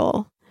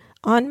Hospital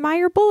on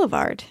Meyer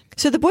Boulevard.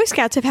 So the Boy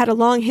Scouts have had a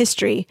long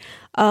history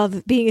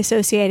of being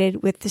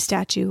associated with the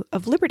Statue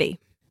of Liberty.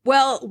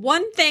 Well,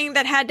 one thing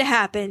that had to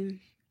happen,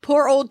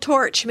 poor old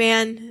torch,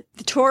 man.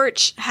 The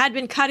torch had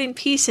been cut in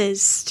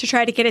pieces to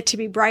try to get it to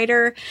be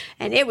brighter,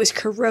 and it was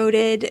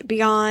corroded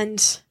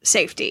beyond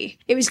safety.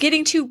 It was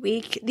getting too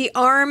weak. The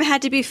arm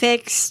had to be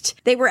fixed.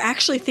 They were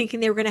actually thinking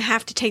they were going to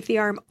have to take the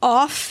arm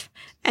off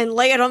and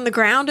lay it on the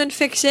ground and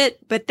fix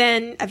it. But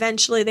then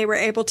eventually they were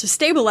able to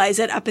stabilize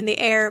it up in the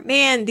air.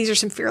 Man, these are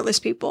some fearless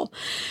people.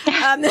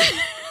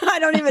 I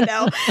don't even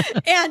know.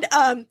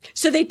 And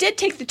so they did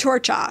take the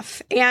torch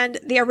off. And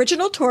the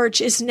original torch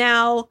is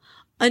now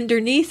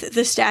underneath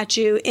the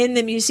statue in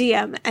the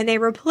museum. And they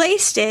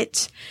replaced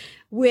it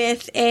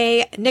with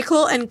a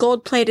nickel and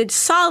gold plated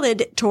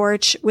solid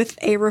torch with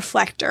a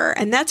reflector.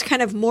 And that's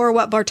kind of more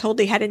what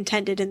Bartholdi had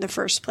intended in the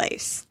first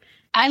place.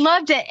 I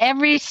loved it.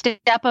 Every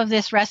step of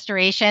this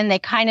restoration, they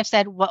kind of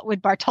said, what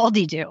would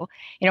Bartholdi do?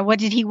 What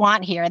did he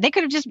want here? They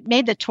could have just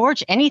made the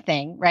torch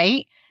anything,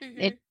 right?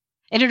 Mm-hmm.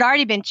 It had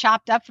already been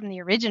chopped up from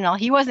the original.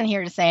 He wasn't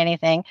here to say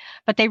anything,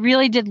 but they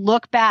really did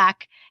look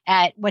back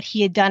at what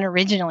he had done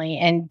originally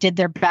and did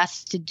their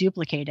best to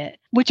duplicate it,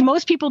 which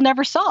most people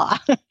never saw.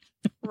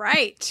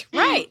 Right.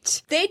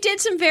 They did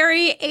some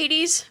very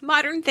 80s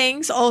modern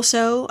things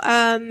also.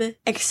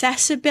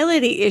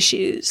 Accessibility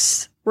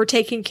issues were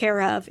taken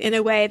care of in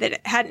a way that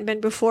it hadn't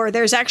been before.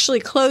 There's actually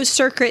closed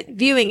circuit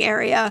viewing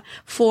area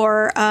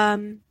for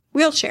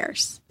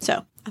wheelchairs.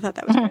 So I thought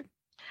that was good.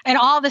 And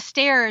all the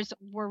stairs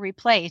were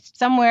replaced.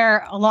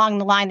 Somewhere along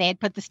the line, they had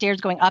put the stairs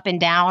going up and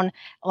down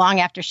long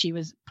after she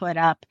was put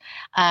up.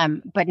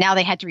 But now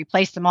they had to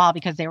replace them all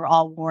because they were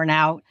all worn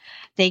out.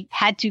 They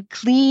had to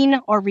clean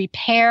or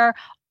repair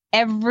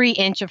every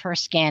inch of her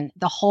skin,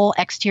 the whole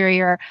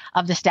exterior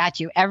of the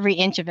statue. Every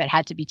inch of it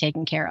had to be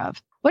taken care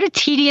of. What a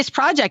tedious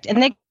project.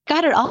 And they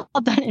got it all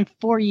done in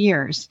 4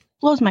 years.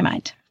 Blows my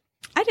mind.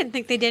 I didn't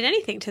think they did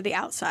anything to the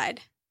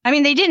outside. I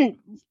mean, they didn't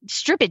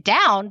strip it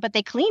down, but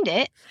they cleaned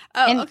it.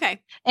 Oh, okay.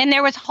 And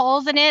there was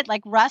holes in it,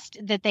 like rust,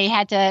 that they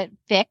had to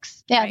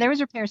fix. Yeah, right. There was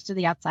repairs to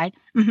the outside.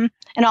 Mm-hmm.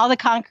 And all the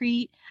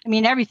concrete, I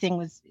mean, everything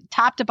was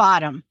top to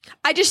bottom.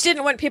 I just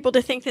didn't want people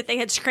to think that they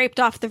had scraped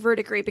off the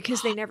verdigris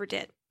because they never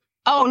did.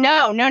 Oh,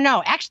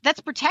 no. Actually,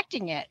 that's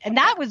protecting it. And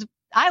that was,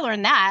 I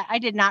learned that. I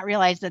did not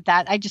realize that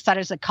I just thought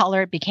it was a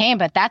color it became,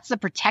 but that's the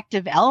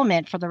protective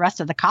element for the rest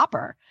of the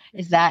copper,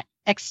 is that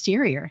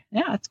exterior.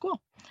 Yeah, that's cool.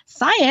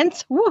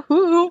 Science.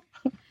 Woohoo.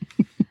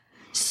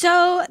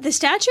 So, the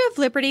Statue of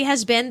Liberty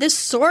has been the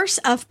source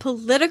of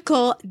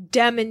political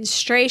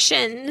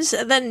demonstrations.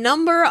 The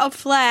number of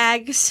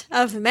flags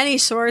of many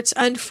sorts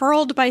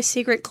unfurled by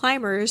secret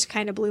climbers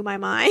kind of blew my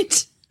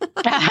mind.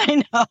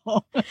 I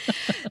know.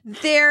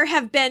 There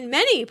have been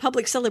many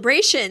public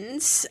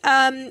celebrations.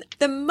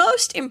 The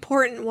most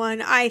important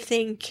one, I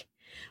think,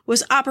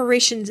 was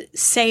Operation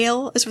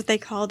Sail, is what they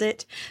called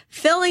it,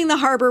 filling the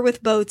harbor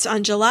with boats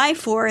on July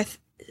 4th,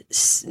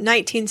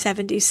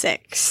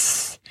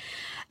 1976.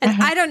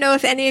 And I don't know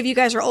if any of you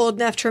guys are old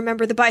enough to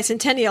remember the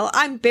bicentennial.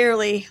 I'm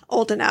barely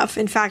old enough.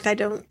 In fact, I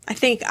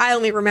think I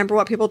only remember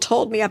what people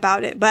told me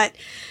about it, but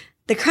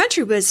the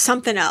country was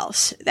something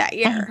else that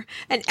year.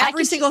 And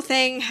every single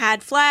thing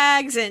had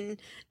flags, and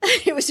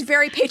it was a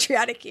very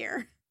patriotic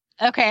year.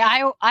 Okay,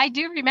 I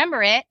do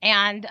remember it,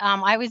 and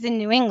I was in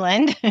New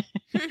England.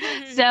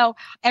 So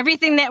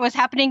everything that was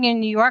happening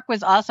in New York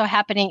was also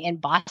happening in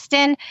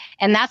Boston,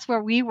 and that's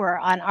where we were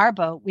on our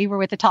boat. We were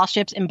with the tall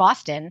ships in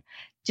Boston,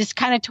 just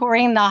kind of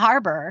touring the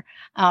harbor,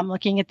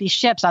 looking at these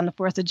ships on the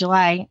 4th of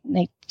July,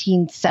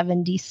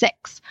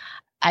 1976.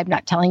 I'm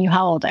not telling you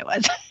how old I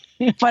was,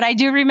 but I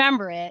do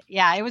remember it.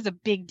 Yeah, it was a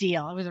big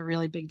deal. It was a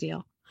really big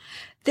deal.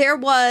 There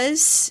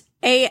was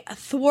a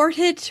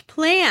thwarted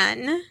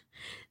plan,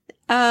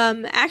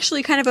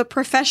 actually kind of a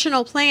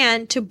professional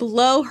plan to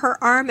blow her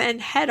arm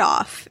and head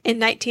off in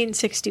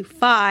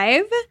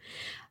 1965.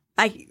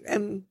 I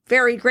am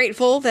very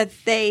grateful that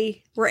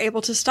they were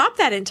able to stop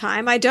that in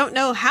time. I don't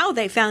know how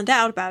they found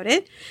out about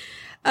it.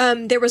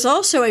 There was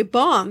also a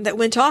bomb that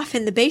went off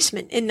in the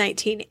basement in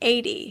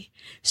 1980.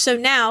 So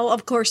now,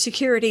 of course,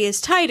 security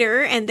is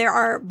tighter and there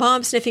are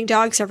bomb-sniffing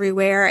dogs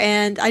everywhere.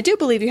 And I do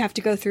believe you have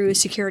to go through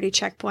security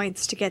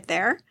checkpoints to get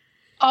there.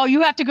 Oh,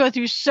 you have to go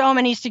through so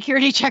many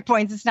security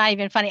checkpoints. It's not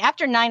even funny.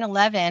 After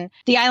 9/11,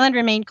 the island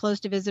remained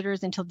closed to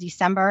visitors until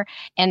December,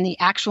 and the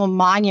actual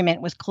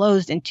monument was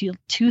closed until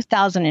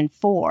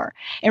 2004.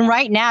 And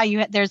right now,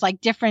 there's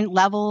like different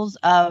levels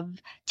of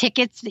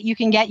tickets that you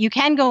can get. You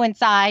can go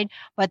inside,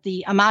 but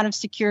the amount of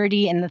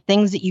security and the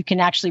things that you can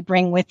actually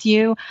bring with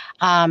you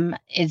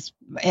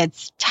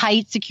it's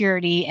tight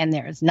security, and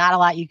there's not a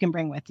lot you can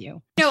bring with you.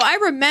 No, I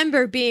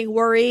remember being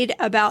worried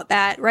about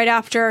that right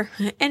after,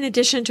 in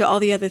addition to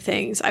all the other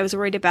things I was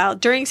worried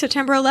about. During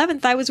September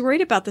 11th, I was worried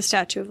about the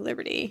Statue of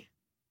Liberty.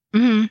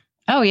 Mm-hmm.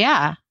 Oh,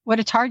 yeah. What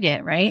a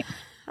target, right?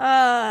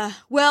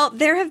 Well,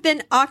 there have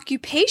been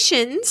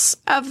occupations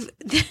of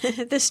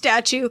the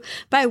statue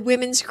by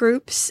women's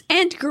groups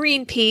and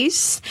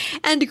Greenpeace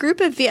and a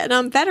group of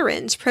Vietnam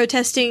veterans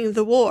protesting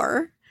the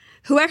war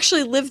who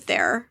actually lived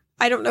there.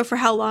 I don't know for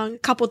how long, a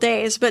couple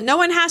days, but no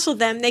one hassled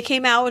them. They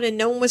came out and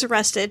no one was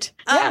arrested.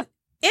 Yeah.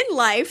 In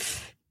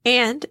life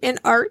and in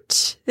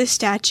art, the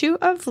Statue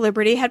of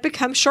Liberty had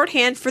become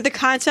shorthand for the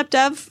concept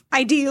of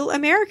ideal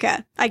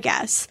America, I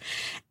guess.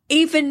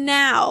 Even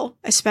now,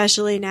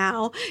 especially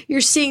now, you're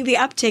seeing the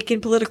uptick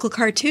in political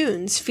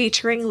cartoons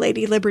featuring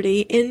Lady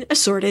Liberty in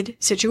assorted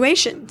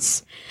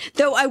situations.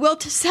 Though I will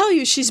tell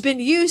you, she's been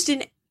used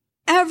in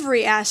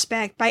every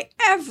aspect by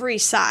every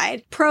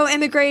side.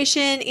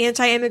 Pro-immigration,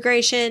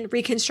 anti-immigration,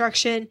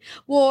 Reconstruction,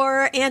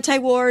 war,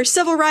 anti-war,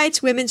 civil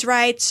rights, women's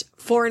rights,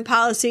 foreign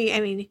policy.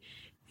 I mean,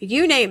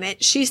 you name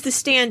it. She's the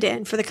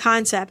stand-in for the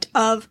concept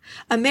of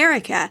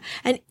America.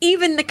 And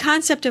even the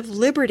concept of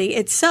liberty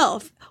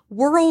itself,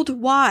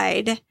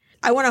 worldwide.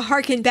 I want to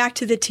harken back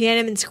to the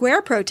Tiananmen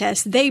Square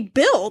protests. They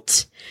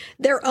built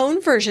their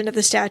own version of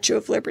the Statue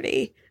of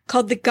Liberty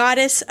called the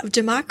Goddess of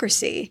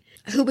Democracy,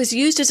 who was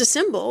used as a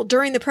symbol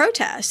during the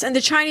protests. And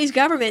the Chinese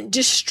government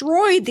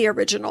destroyed the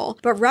original,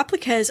 but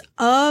replicas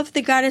of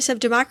the Goddess of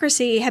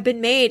Democracy have been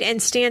made and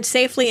stand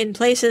safely in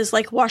places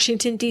like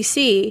Washington,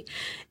 D.C.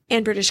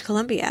 and British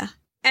Columbia.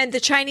 And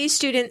the Chinese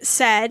student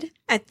said,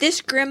 "At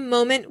this grim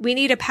moment, we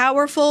need a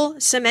powerful,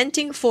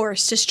 cementing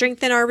force to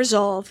strengthen our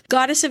resolve.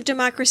 Goddess of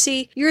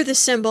Democracy, you're the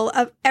symbol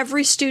of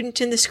every student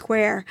in the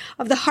square,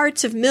 of the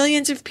hearts of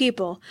millions of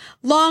people.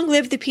 Long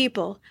live the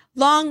people.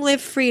 Long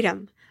live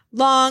freedom.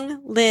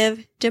 Long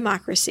live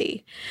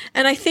democracy."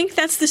 And I think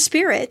that's the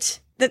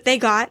spirit that they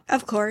got,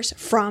 of course,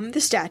 from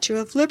the Statue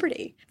of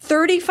Liberty.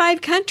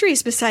 35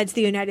 countries besides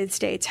the United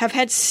States have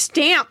had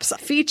stamps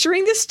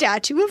featuring the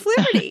Statue of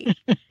Liberty.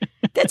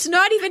 That's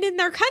not even in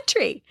their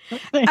country.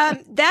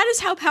 That is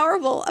how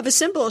powerful of a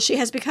symbol she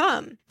has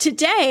become.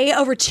 Today,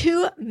 over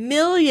 2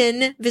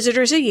 million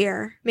visitors a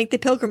year make the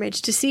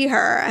pilgrimage to see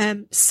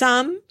her.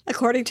 Some,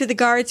 according to the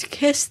guards,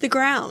 kiss the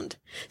ground.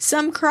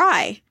 Some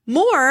cry.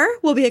 More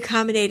will be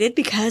accommodated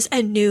because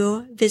a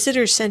new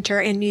visitor center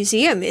and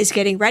museum is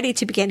getting ready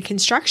to begin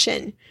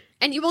construction.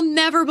 And you will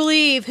never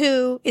believe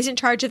who is in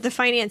charge of the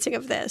financing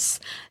of this.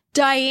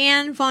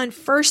 Diane von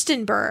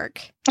Furstenberg,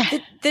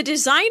 the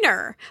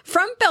designer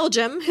from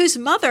Belgium, whose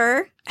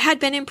mother had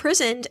been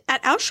imprisoned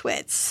at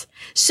Auschwitz.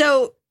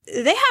 So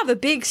they have a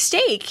big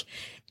stake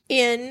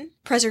in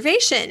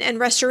preservation and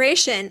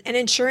restoration and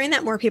ensuring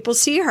that more people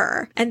see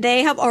her. And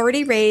they have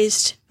already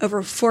raised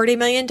over $40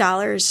 million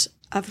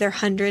of their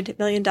 $100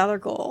 million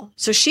goal.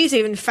 So she's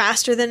even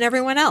faster than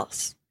everyone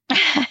else.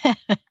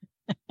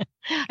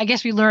 I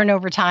guess we learn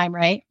over time,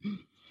 right?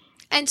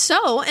 And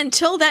so,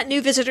 until that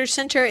new visitor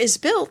center is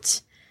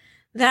built,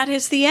 that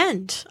is the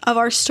end of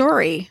our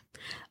story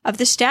of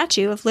the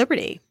Statue of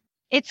Liberty.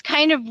 It's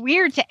kind of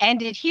weird to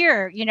end it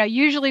here.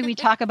 Usually we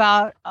talk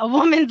about a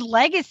woman's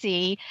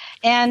legacy,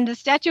 and the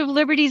Statue of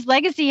Liberty's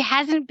legacy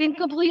hasn't been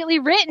completely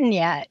written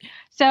yet.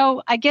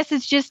 So I guess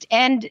it's just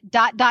end ...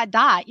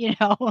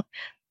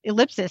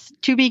 ellipsis,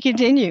 to be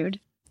continued.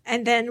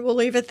 And then we'll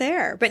leave it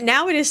there. But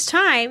now it is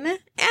time,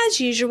 as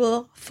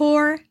usual,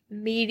 for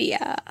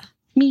media.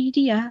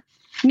 Media.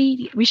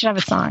 We should have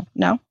a song.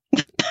 No?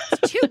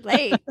 It's too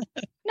late.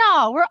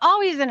 No, we're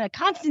always in a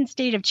constant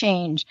state of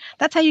change.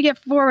 That's how you get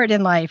forward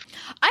in life.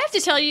 I have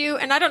to tell you,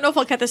 and I don't know if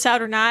I'll cut this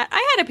out or not,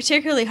 I had a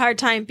particularly hard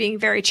time being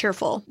very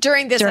cheerful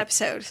during this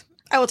episode.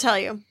 I will tell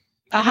you.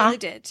 I really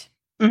did.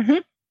 Mm-hmm.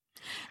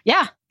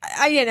 Yeah.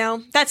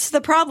 That's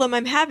the problem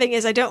I'm having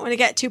is I don't want to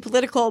get too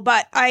political,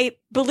 but I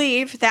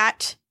believe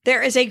that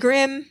there is a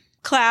grim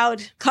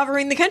cloud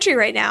covering the country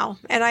right now,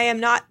 and I am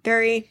not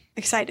very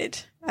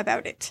excited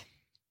about it.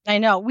 I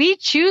know. We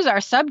choose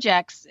our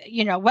subjects,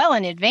 well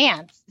in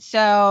advance.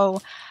 So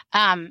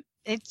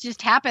it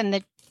just happened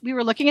that we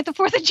were looking at the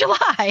 4th of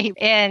July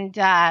and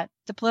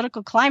the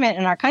political climate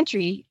in our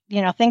country,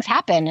 things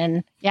happen.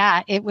 And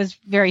yeah, it was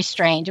very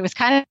strange. It was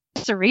kind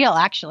of surreal,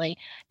 actually,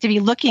 to be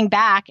looking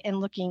back and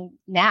looking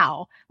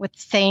now with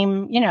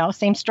same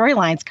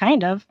storylines,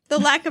 kind of. The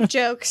lack of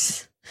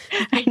jokes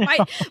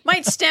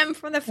might stem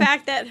from the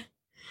fact that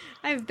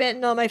I've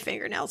bitten all my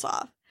fingernails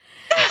off.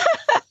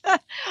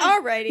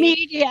 Alrighty.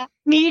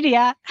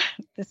 Media.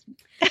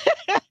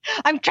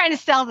 I'm trying to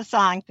sell the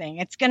song thing.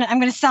 I'm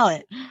going to sell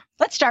it.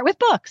 Let's start with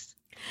books.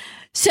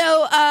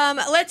 So,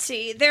 let's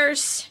see.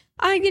 There's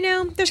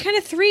kind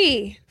of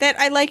 3 that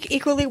I like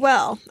equally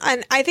well.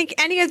 And I think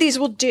any of these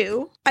will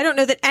do. I don't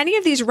know that any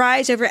of these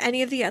rise over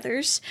any of the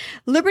others.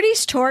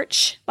 Liberty's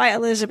Torch by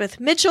Elizabeth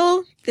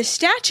Mitchell. The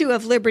Statue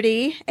of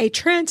Liberty, A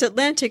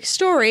Transatlantic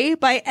Story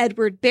by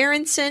Edward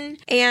Berenson.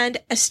 And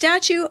A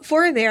Statue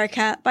for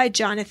America by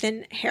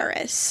Jonathan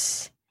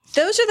Harris.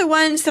 Those are the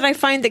ones that I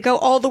find that go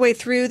all the way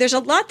through. There's a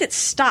lot that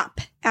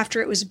stop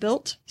after it was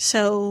built.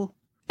 So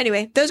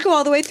anyway, those go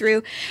all the way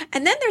through.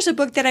 And then there's a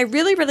book that I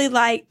really, really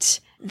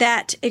liked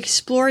that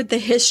explored the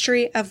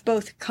history of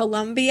both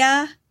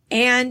Columbia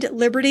and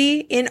liberty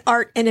in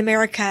art in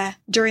America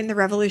during the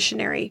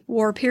Revolutionary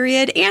War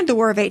period and the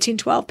War of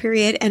 1812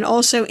 period, and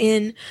also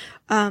in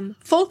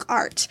folk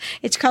art.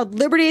 It's called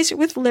Liberties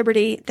with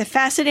Liberty, The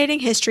Fascinating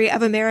History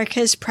of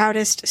America's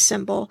Proudest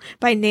Symbol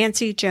by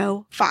Nancy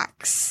Jo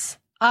Fox.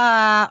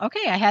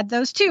 Okay, I had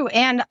those too.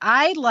 And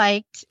I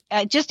liked,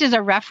 just as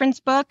a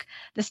reference book,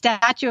 The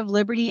Statue of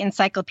Liberty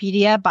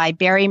Encyclopedia by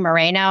Barry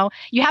Moreno.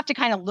 You have to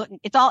kind of look,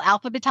 it's all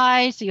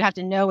alphabetized, so you have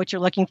to know what you're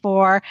looking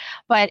for.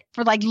 But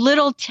for like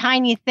little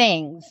tiny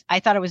things, I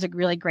thought it was a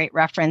really great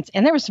reference.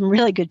 And there were some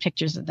really good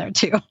pictures in there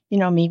too.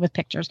 Me with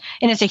pictures.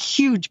 And it's a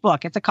huge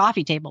book. It's a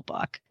coffee table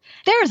book.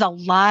 There's a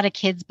lot of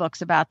kids'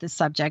 books about this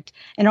subject,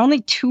 and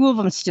only 2 of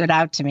them stood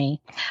out to me.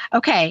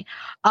 Okay,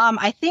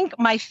 I think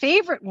my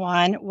favorite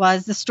one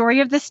was The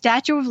Story of the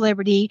Statue of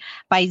Liberty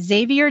by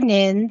Xavier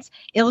Nins,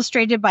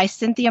 illustrated by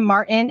Cynthia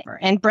Martin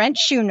and Brent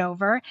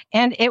Schoonover,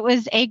 and it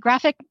was a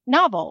graphic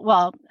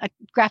novel, a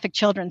graphic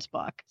children's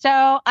book.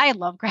 So I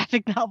love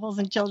graphic novels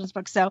and children's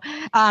books, so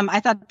I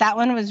thought that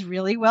one was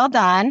really well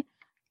done.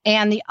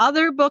 And the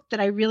other book that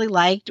I really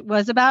liked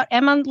was about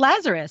Emma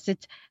Lazarus.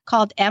 It's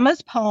called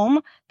Emma's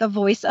Poem, The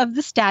Voice of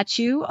the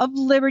Statue of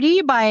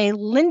Liberty by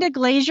Linda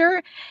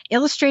Glazier,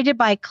 illustrated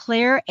by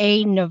Claire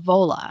A.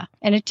 Nivola.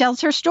 And it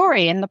tells her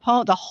story, and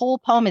the whole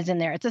poem is in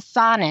there. It's a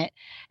sonnet,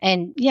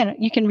 and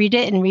you can read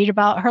it and read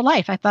about her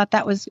life. I thought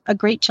that was a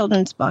great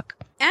children's book.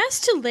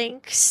 As to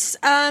links,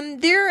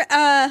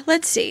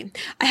 let's see.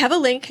 I have a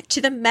link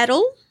to the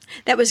medal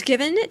that was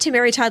given to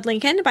Mary Todd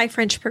Lincoln by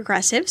French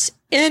progressives,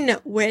 in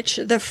which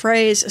the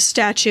phrase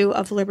Statue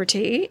of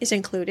Liberty is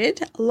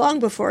included long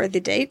before the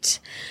date.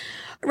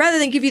 Rather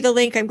than give you the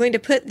link, I'm going to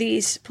put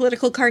these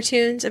political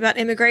cartoons about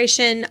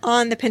immigration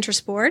on the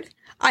Pinterest board.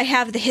 I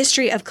have the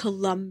history of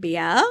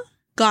Columbia,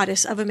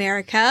 Goddess of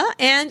America,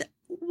 and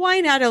why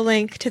not a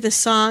link to the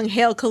song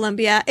Hail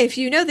Columbia? If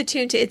you know the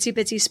tune to Itsy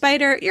Bitsy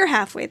Spider, you're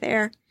halfway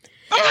there.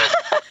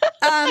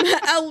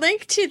 A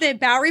link to the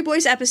Bowery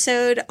Boys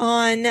episode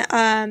on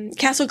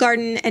Castle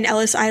Garden and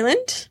Ellis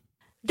Island.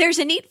 There's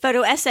a neat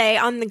photo essay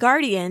on The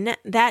Guardian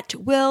that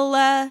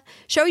will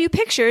show you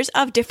pictures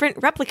of different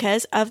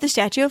replicas of the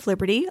Statue of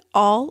Liberty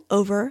all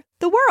over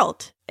the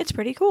world. It's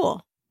pretty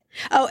cool.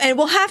 Oh, and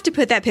we'll have to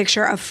put that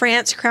picture of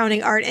France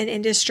crowning art and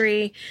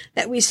industry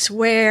that we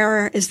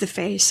swear is the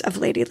face of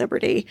Lady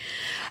Liberty.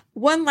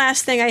 One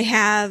last thing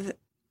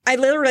I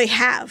literally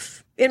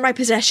have in my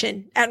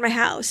possession at my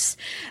house.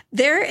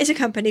 There is a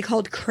company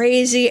called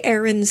Crazy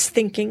Aaron's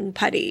Thinking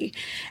Putty.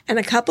 And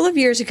a couple of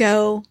years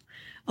ago,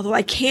 although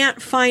I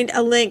can't find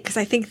a link because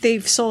I think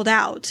they've sold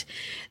out,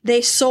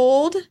 they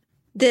sold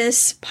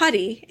this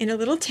putty in a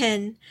little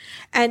tin,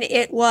 and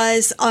it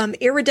was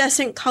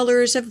iridescent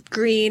colors of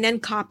green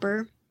and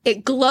copper.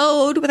 It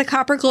glowed with a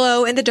copper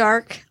glow in the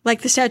dark,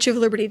 like the Statue of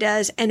Liberty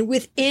does. And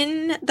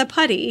within the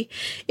putty,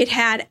 it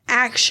had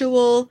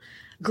actual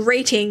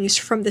gratings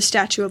from the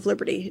Statue of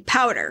Liberty,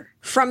 powder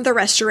from the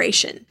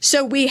restoration.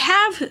 So we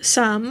have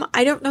some.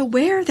 I don't know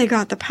where they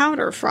got the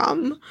powder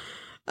from,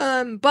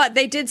 but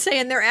they did say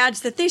in their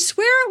ads that they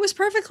swear it was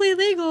perfectly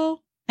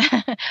legal.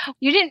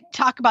 You didn't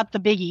talk about the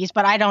biggies,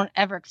 but I don't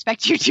ever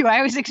expect you to. I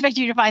always expect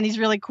you to find these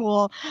really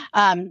cool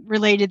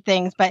related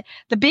things. But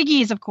the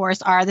biggies, of course,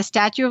 are the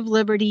Statue of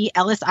Liberty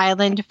Ellis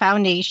Island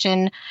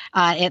Foundation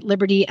at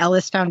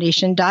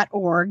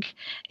libertyellisfoundation.org.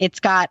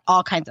 It's got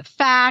all kinds of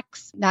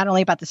facts, not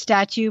only about the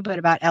statue, but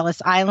about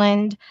Ellis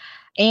Island.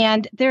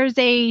 And there's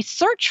a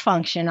search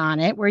function on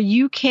it where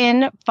you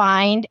can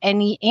find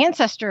any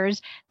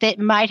ancestors that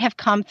might have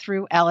come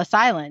through Ellis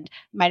Island,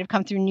 might have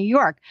come through New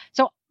York.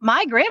 So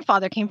my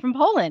grandfather came from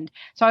Poland.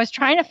 So I was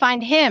trying to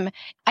find him.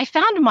 I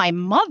found my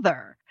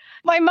mother.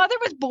 My mother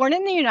was born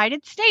in the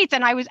United States,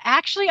 and I was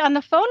actually on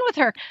the phone with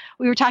her.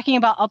 We were talking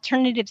about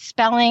alternative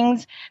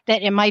spellings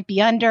that it might be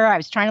under. I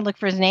was trying to look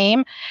for his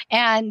name,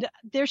 and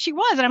there she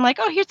was. And I'm like,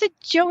 oh, here's a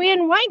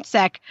Joanne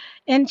Weinseck.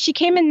 And she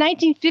came in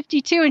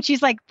 1952, and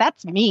she's like,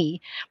 that's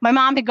me. My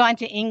mom had gone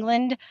to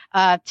England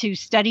to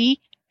study,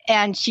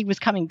 and she was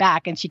coming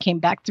back, and she came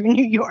back through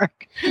New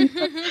York.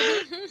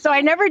 So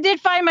I never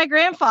did find my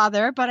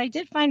grandfather, but I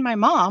did find my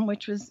mom,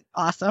 which was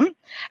awesome.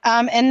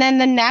 And then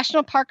the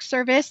National Park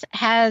Service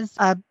has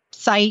a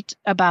site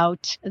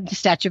about the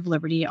Statue of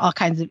Liberty, all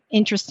kinds of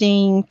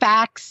interesting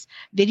facts,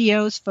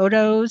 videos,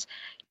 photos.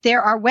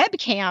 There are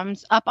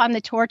webcams up on the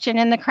Torch and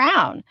in the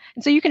Crown.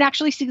 And so you can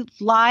actually see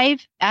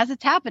live as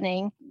it's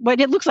happening what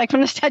it looks like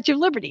from the Statue of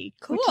Liberty.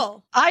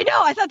 Cool. I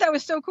know. I thought that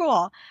was so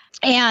cool.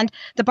 And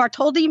the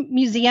Bartholdi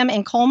Museum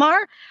in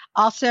Colmar,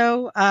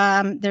 also,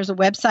 there's a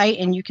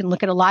website and you can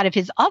look at a lot of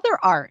his other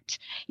art.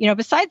 You know,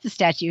 besides the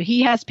statue,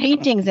 he has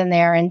paintings in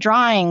there and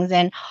drawings,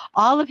 and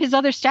all of his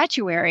other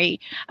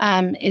statuary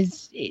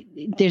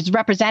there's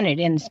represented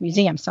in this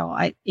museum.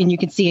 And you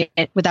can see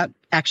it without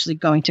actually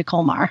going to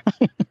Colmar.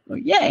 Well,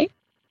 yay.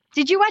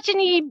 Did you watch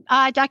any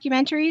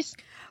documentaries?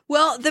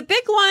 Well, the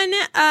big one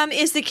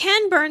is the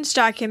Ken Burns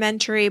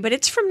documentary, but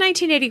it's from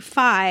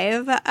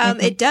 1985.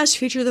 It does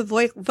feature the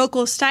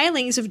vocal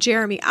stylings of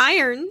Jeremy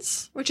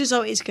Irons, which is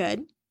always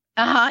good.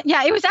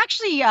 Yeah, it was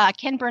actually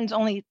Ken Burns'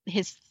 only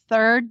his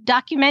third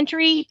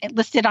documentary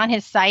listed on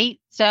his site.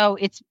 So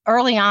it's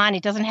early on.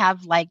 It doesn't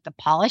have like the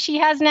polish he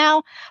has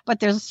now, but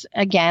there's,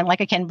 again, like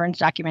a Ken Burns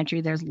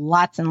documentary, there's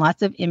lots and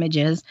lots of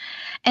images.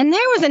 And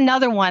there was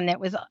another one that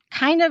was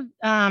kind of,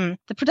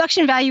 the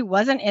production value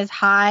wasn't as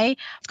high.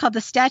 It's called The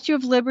Statue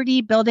of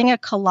Liberty, Building a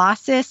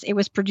Colossus. It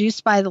was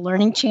produced by the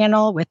Learning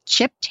Channel with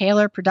Chip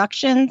Taylor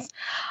Productions.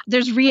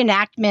 There's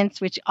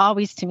reenactments, which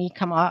always to me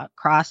come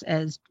across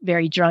as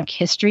very drunk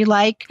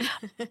history-like,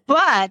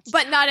 but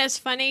not as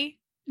funny.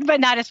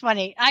 But not as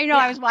funny. I know.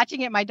 Yeah. I was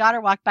watching it. My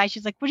daughter walked by.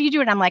 She's like, what are you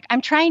doing? I'm like, I'm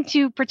trying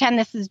to pretend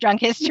this is drunk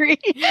history.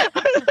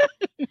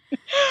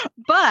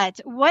 But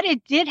what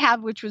it did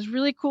have, which was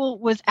really cool,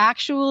 was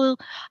actual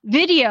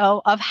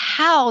video of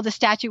how the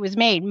statue was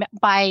made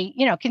by,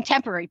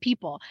 contemporary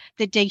people,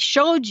 that they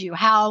showed you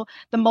how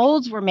the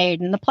molds were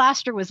made and the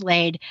plaster was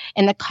laid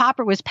and the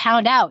copper was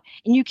pounded out.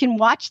 And you can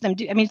watch them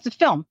do, it's a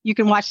film. You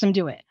can watch them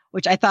do it,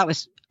 which I thought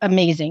was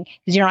amazing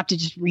because you don't have to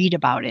just read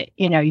about it.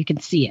 You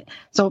can see it.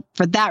 So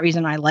for that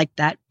reason, I like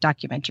that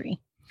documentary.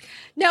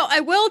 Now,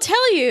 I will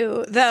tell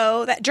you,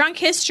 though, that Drunk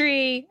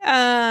History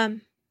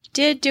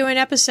did do an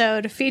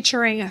episode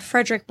featuring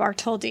Frederick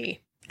Bartholdi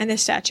and the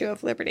Statue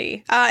of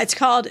Liberty. It's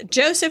called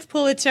Joseph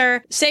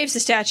Pulitzer Saves the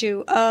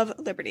Statue of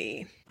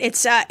Liberty.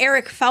 It's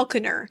Eric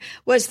Falconer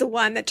was the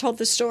one that told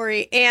the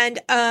story. And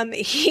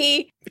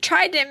he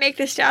tried to make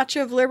the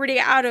Statue of Liberty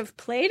out of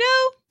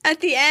Play-Doh at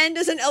the end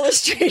as an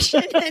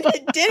illustration, and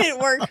it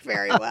didn't work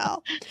very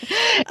well.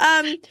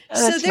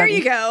 So there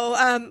you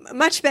go.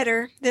 Much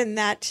better than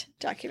that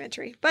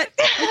documentary, but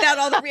without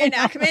all the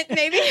reenactment,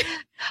 maybe.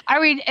 Are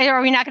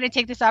we not going to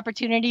take this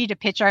opportunity to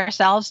pitch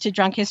ourselves to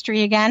Drunk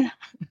History again?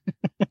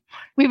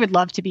 We would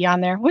love to be on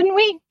there, wouldn't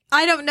we?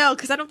 I don't know,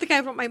 because I don't think I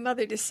want my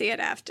mother to see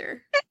it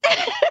after.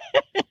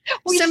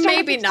 So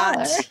maybe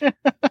not.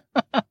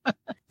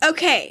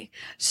 Okay,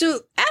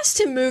 so as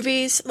to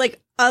movies, like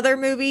other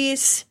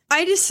movies,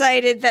 I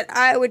decided that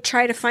I would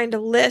try to find a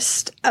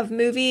list of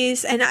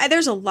movies, and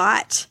there's a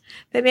lot,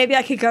 but maybe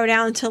I could go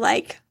down to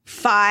like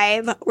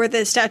 5 where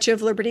the Statue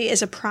of Liberty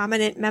is a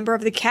prominent member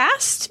of the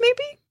cast,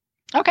 maybe?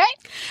 Okay.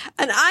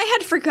 And I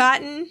had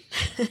forgotten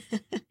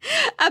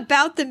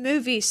about the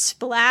movie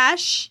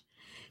Splash.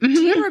 Mm-hmm.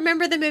 Do you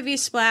remember the movie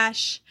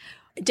Splash?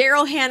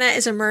 Daryl Hannah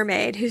is a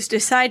mermaid who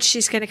decides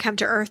she's going to come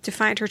to Earth to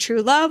find her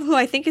true love, who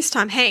I think is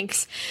Tom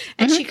Hanks.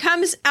 And she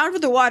comes out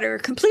of the water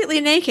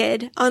completely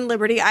naked on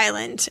Liberty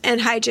Island,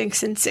 and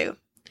hijinks ensue.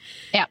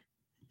 Yeah.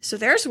 So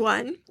there's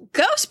one.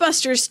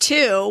 Ghostbusters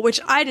 2, which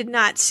I did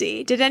not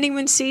see. Did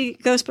anyone see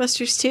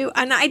Ghostbusters 2?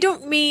 And I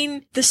don't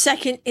mean the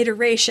second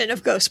iteration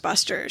of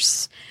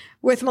Ghostbusters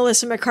with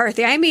Melissa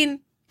McCarthy. I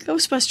mean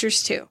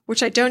Ghostbusters 2,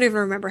 which I don't even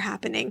remember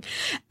happening.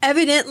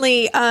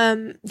 Evidently,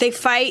 they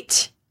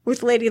fight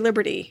with Lady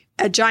Liberty.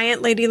 A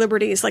giant Lady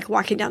Liberty is like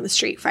walking down the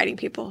street fighting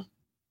people.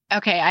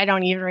 Okay, I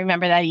don't even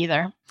remember that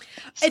either.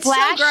 It's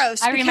Splash, so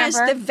gross I because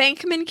remember. the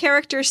Venkman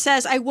character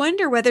says, I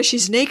wonder whether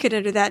she's naked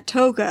under that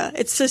toga.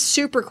 It's a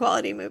super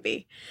quality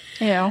movie.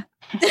 Yeah.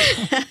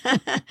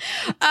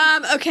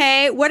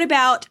 Okay, what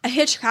about a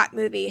Hitchcock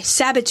movie,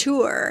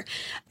 Saboteur?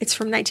 It's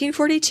from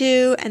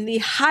 1942, and the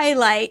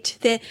highlight,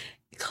 the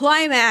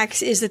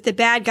climax, is that the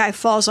bad guy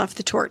falls off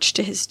the torch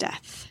to his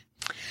death.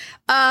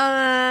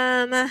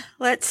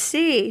 Let's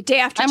see. Day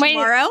After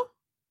Tomorrow.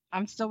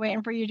 I'm still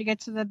waiting for you to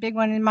get to the big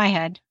one in my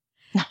head.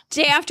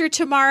 Day After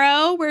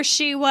Tomorrow, where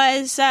she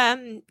was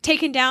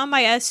taken down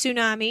by a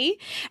tsunami,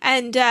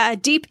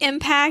 and Deep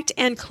Impact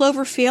and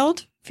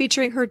Cloverfield,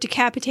 featuring her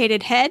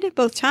decapitated head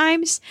both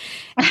times.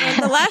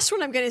 And the last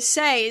one I'm going to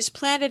say is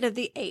Planet of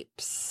the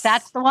Apes.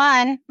 That's the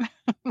one.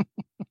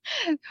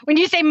 When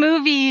you say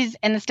movies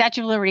and the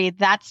Statue of Liberty,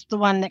 that's the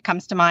one that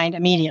comes to mind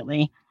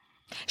immediately.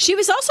 She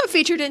was also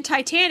featured in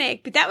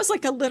Titanic, but that was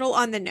like a little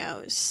on the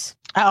nose.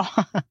 Oh.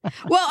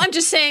 Well, I'm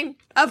just saying,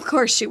 of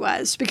course she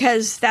was,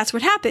 because that's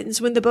what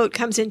happens when the boat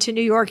comes into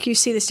New York. You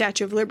see the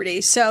Statue of Liberty.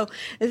 So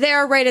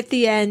there, right at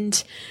the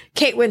end,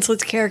 Kate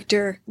Winslet's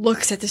character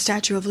looks at the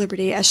Statue of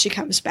Liberty as she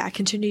comes back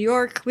into New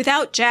York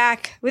without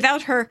Jack,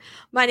 without her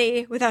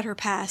money, without her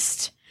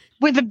past.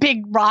 With a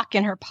big rock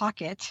in her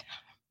pocket.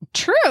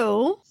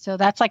 True. So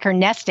that's like her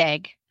nest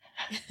egg.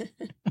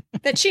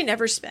 That she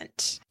never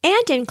spent.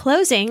 And in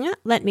closing,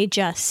 let me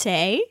just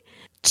say,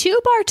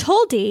 to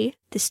Bartholdi,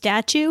 the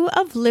Statue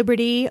of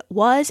Liberty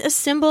was a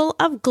symbol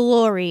of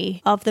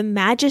glory, of the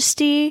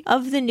majesty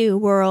of the New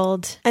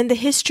World, and the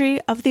history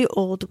of the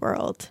Old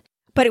World.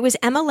 But it was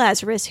Emma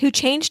Lazarus who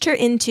changed her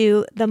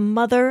into the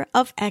mother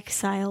of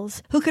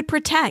exiles, who could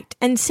protect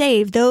and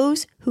save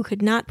those who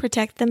could not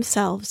protect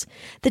themselves,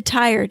 the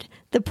tired,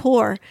 the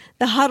poor,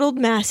 the huddled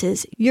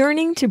masses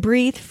yearning to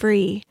breathe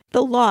free,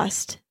 the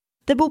lost,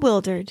 the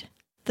bewildered,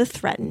 the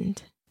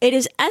threatened. It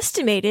is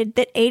estimated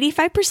that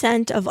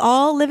 85% of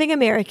all living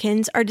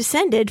Americans are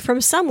descended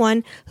from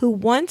someone who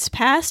once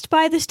passed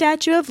by the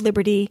Statue of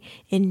Liberty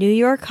in New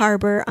York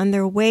Harbor on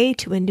their way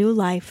to a new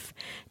life.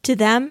 To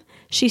them,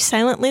 she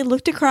silently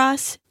looked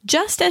across,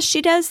 just as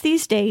she does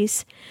these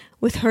days,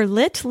 with her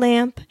lit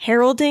lamp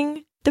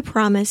heralding the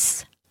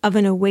promise of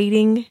an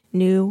awaiting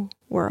new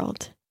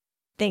world.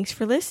 Thanks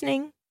for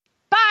listening.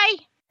 Bye!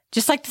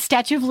 Just like the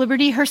Statue of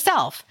Liberty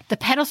herself, the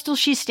pedestal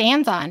she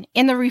stands on,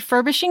 and the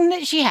refurbishing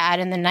that she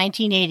had in the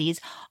 1980s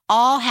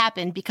all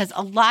happened because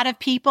a lot of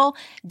people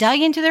dug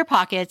into their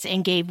pockets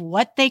and gave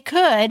what they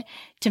could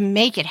to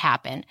make it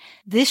happen.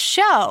 This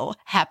show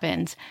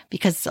happens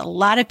because a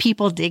lot of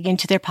people dig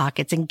into their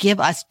pockets and give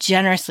us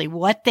generously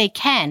what they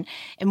can,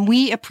 and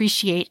we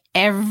appreciate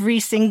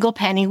every single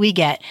penny we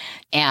get.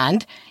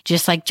 And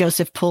just like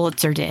Joseph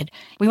Pulitzer did,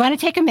 we want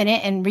to take a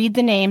minute and read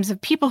the names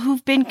of people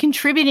who've been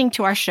contributing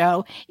to our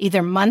show,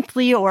 either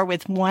monthly or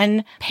with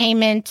one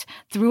payment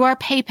through our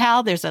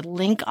PayPal. There's a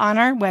link on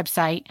our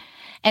website,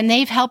 and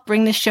they've helped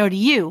bring the show to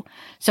you.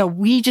 So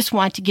we just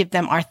want to give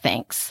them our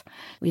thanks.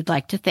 We'd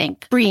like to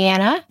thank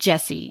Brianna,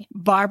 Jesse,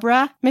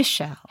 Barbara,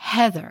 Michelle,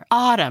 Heather,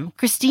 Autumn,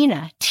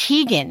 Christina,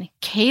 Tegan,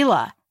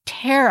 Kayla,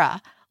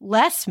 Tara,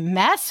 Les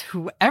Mess,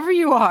 whoever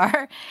you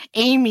are,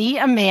 Amy,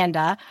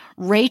 Amanda,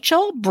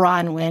 Rachel,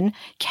 Bronwyn,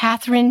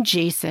 Catherine,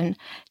 Jason,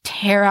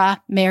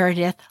 Tara,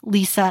 Meredith,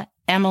 Lisa,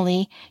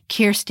 Emily,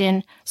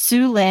 Kirsten,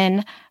 Sue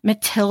Lynn,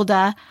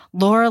 Matilda,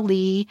 Laura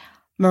Lee,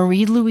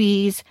 Marie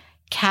Louise,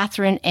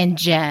 Catherine, and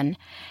Jen.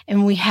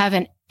 And we have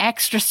an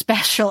extra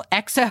special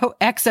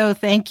XOXO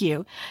thank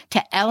you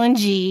to Ellen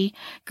G,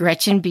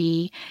 Gretchen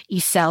B,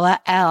 Isella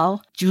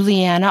L,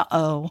 Juliana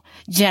O,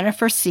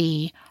 Jennifer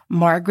C,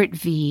 Margaret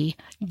V,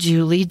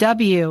 Julie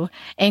W,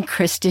 and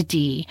Krista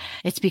D.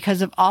 It's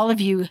because of all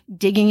of you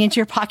digging into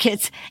your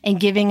pockets and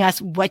giving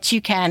us what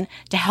you can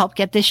to help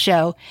get this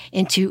show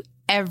into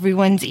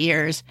everyone's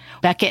ears.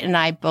 Beckett and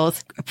I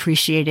both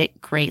appreciate it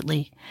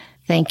greatly.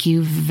 Thank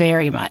you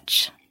very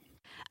much.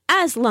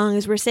 As long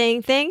as we're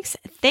saying thanks,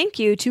 thank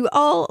you to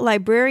all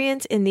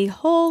librarians in the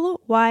whole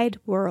wide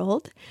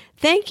world.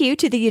 Thank you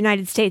to the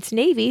United States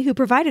Navy who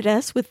provided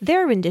us with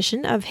their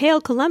rendition of Hail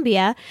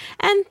Columbia.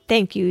 And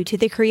thank you to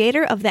the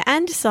creator of the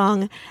end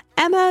song,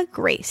 Emma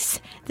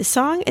Grace. The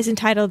song is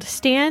entitled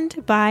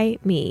Stand By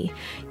Me.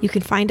 You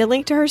can find a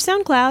link to her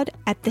SoundCloud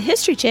at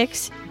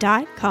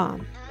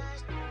thehistorychicks.com.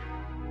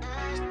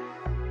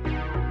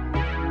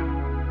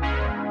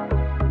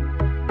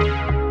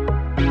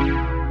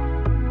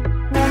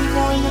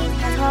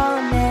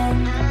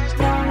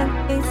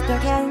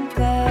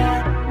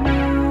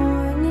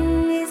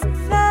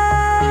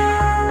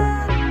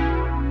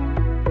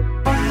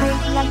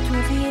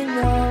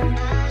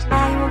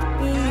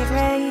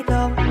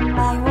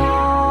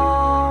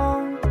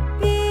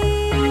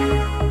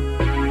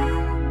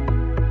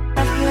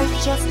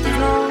 Just as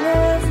long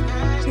as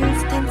you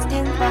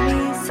stand by me,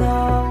 so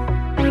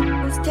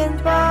you stand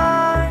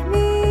by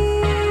me.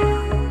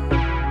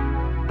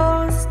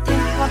 Oh,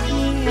 stand by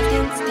me,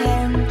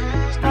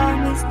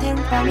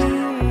 stand by me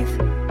with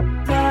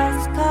the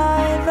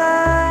sky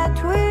that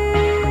we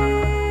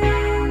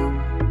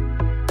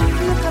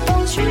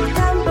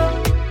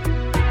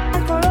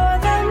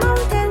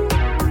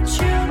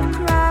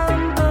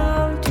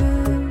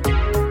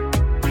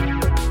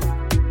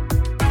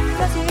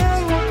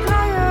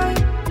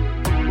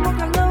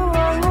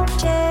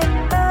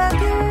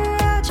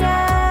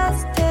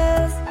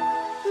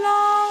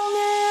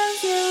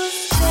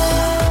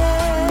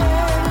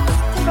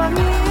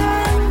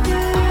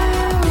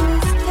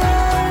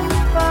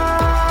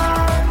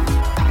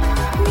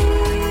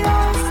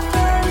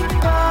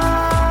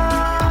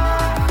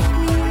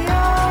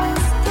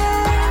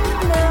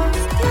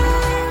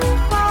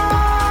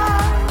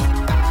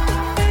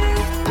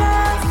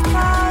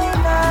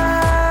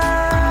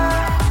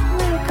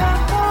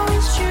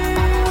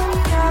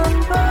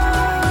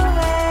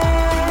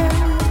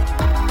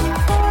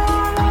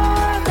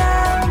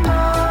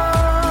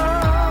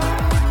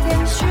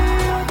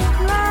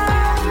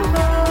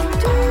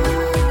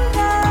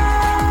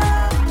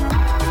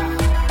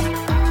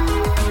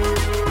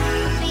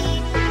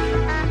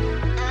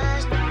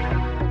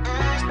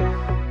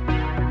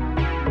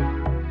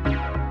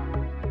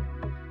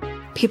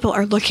people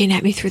are looking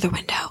at me through the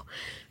window.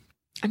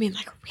 I mean,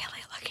 like,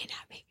 really looking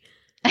at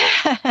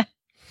me.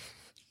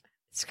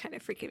 It's kind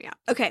of freaking me out.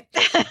 Okay.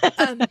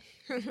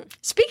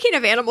 Speaking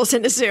of animals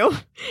in a zoo,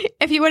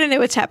 if you want to know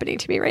what's happening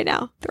to me right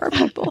now, there are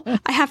people.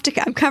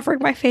 I'm covering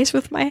my face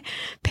with my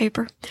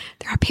paper.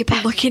 There are people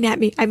looking at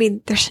me. I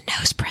mean, there's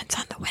nose prints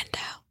on the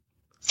window.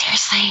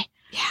 Seriously?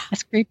 Yeah.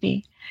 That's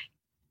creepy.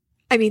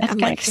 I mean, That's I'm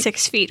kinda like creepy.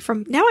 6 feet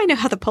from. Now I know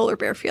how the polar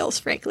bear feels,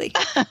 frankly.